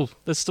 There's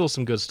still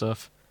some good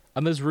stuff,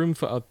 and there's room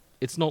for.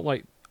 It's not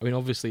like, I mean,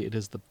 obviously it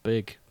is the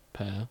big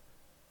pair,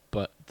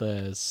 but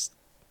there's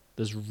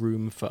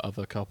room for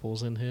other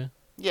couples in here.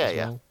 Yeah, as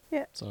yeah. well.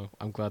 Yeah. So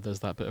I'm glad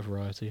there's that bit of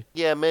variety.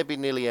 Yeah, maybe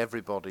nearly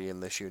everybody in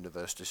this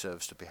universe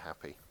deserves to be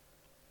happy.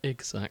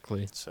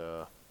 Exactly.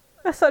 So,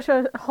 That's such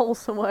a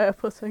wholesome way of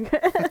putting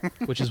it.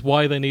 Which is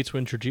why they need to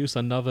introduce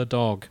another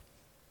dog.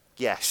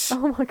 yes.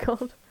 Oh my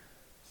god.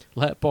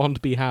 Let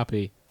Bond be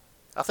happy.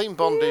 I think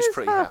Bond is He's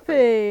pretty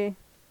happy.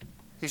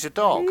 He's a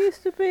dog. He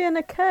used to be in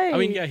a cage. I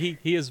mean, yeah, he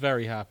is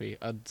very happy,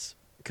 and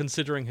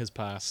considering his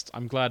past,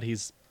 I'm glad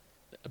he's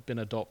been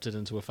adopted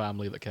into a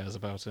family that cares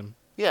about him.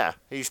 Yeah,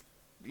 he's,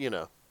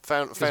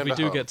 found Because we a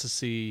do home. get to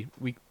see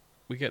we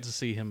get to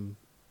see him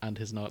and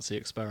his Nazi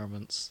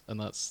experiments, and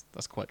that's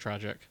quite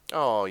tragic.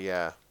 Oh,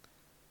 yeah.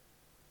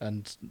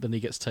 And then he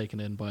gets taken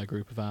in by a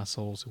group of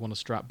assholes who want to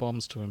strap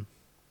bombs to him.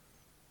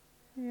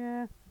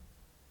 Yeah.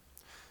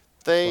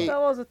 They... That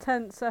was a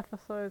tense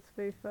episode,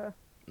 to be fair.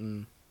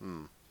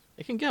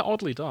 It can get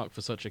oddly dark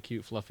for such a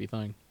cute, fluffy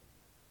thing.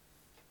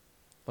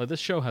 Like, this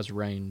show has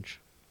range.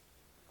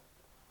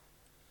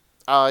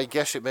 I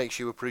guess it makes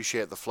you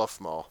appreciate the fluff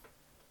more.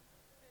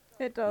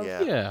 It does.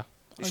 Yeah. Yeah,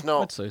 It's I'd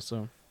not... say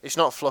so. It's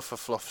not fluff for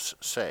fluff's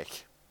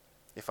sake,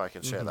 if I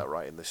can say that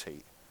right in this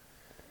heat.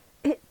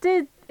 It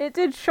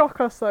did shock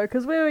us though,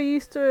 because we were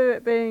used to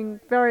it being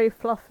very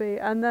fluffy,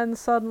 and then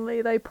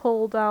suddenly they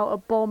pulled out a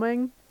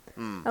bombing,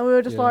 and we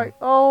were just Yeah. like,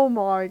 "Oh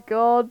my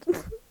god,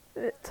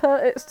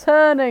 it's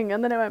turning!"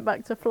 And then it went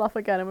back to fluff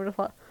again, and we were just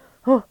like,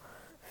 "Oh."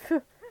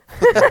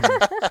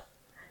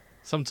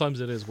 Sometimes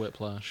it is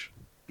whiplash.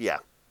 Yeah.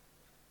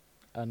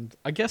 And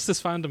I guess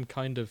this fandom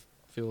kind of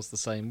feels the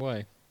same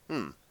way.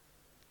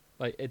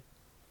 Like, it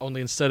only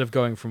instead of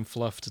going from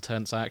fluff to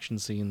tense action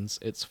scenes,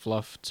 it's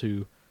fluff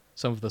to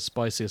some of the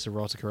spiciest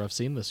erotica I've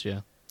seen this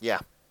year. Yeah.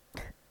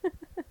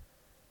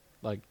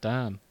 Like,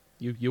 damn,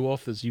 you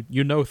authors,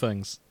 you know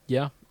things.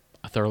 Yeah,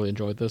 I thoroughly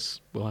enjoyed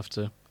this. We'll have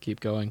to keep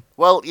going.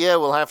 Well, yeah,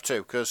 we'll have to,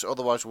 because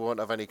otherwise we won't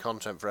have any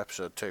content for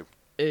episode 2.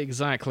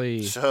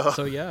 Exactly.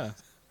 So yeah.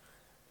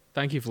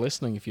 Thank you for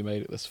listening if you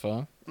made it this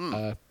far.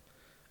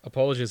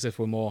 Apologies if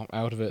we're more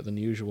out of it than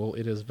usual.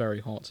 It is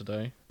very hot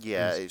today.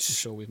 Yeah, as I'm it's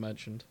sure we've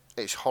mentioned.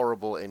 it's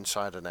horrible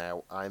inside and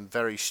out. I'm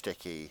very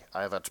sticky.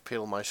 I've had to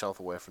peel myself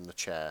away from the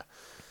chair.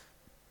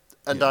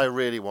 And I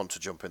really want to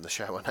jump in the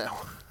shower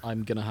now.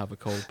 I'm gonna have a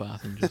cold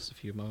bath in just a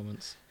few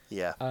moments.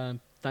 Yeah.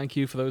 Thank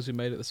you for those who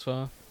made it this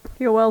far.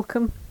 You're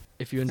welcome.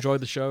 If you enjoyed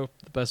the show,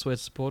 the best way to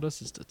support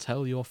us is to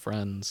tell your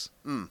friends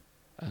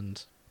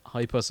and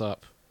hype us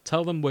up.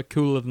 Tell them we're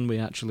cooler than we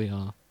actually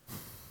are.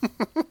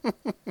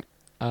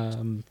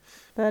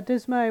 Their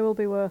dismay will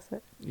be worth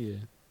it. Yeah.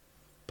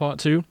 Part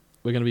 2,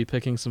 we're going to be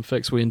picking some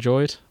fics we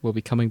enjoyed. We'll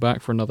be coming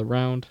back for another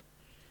round,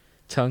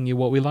 telling you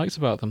what we liked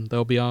about them.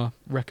 They'll be our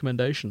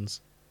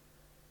recommendations.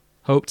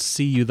 Hope to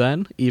see you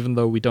then, even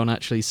though we don't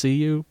actually see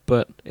you,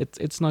 but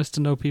it's nice to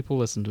know people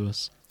listen to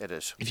us. It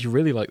is. If you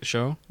really like the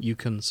show, you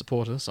can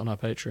support us on our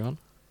Patreon.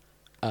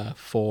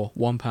 For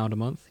 £1 a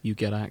month, you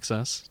get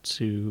access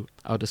to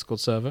our Discord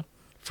server.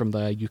 From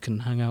there, you can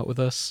hang out with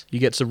us. You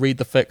get to read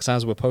the fics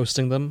as we're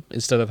posting them,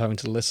 instead of having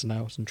to listen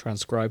out and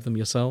transcribe them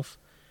yourself.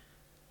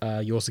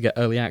 You also get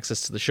early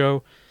access to the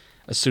show.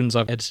 As soon as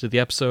I've edited the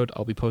episode,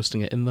 I'll be posting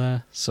it in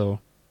there. So,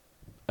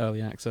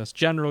 early access,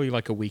 generally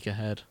like a week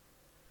ahead.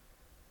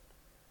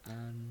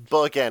 And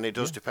But again, it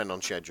does depend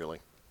on scheduling.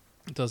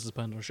 it does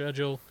depend on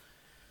schedule.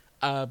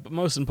 But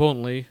most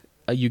importantly,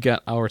 you get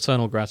our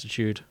eternal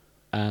gratitude,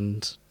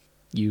 and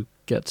you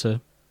get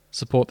to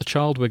support the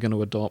child we're going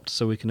to adopt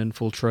so we can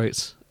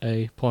infiltrate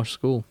a posh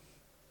school.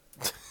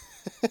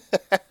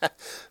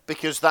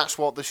 Because that's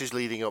what this is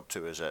leading up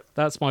to, is it?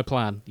 That's my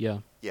plan, yeah.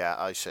 Yeah,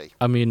 I see.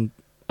 I mean,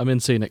 I'm in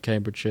scenic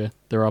Cambridgeshire.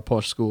 There are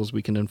posh schools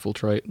we can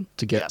infiltrate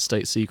to get Yeah.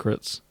 state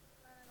secrets.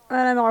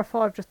 And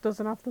MI5 just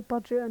doesn't have the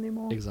budget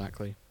anymore.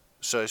 Exactly.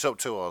 So it's up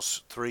to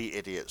us, 3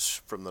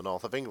 idiots from the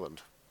north of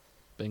England.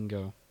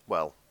 Bingo.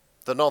 Well,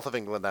 the north of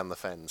England and the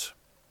Fens.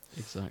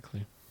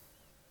 Exactly.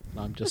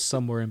 I'm just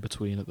somewhere in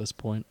between at this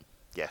point.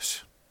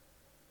 Yes.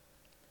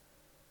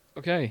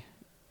 Okay.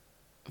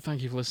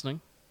 Thank you for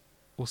listening.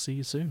 We'll see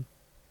you soon.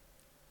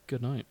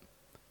 Good night.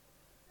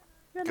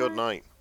 Good night.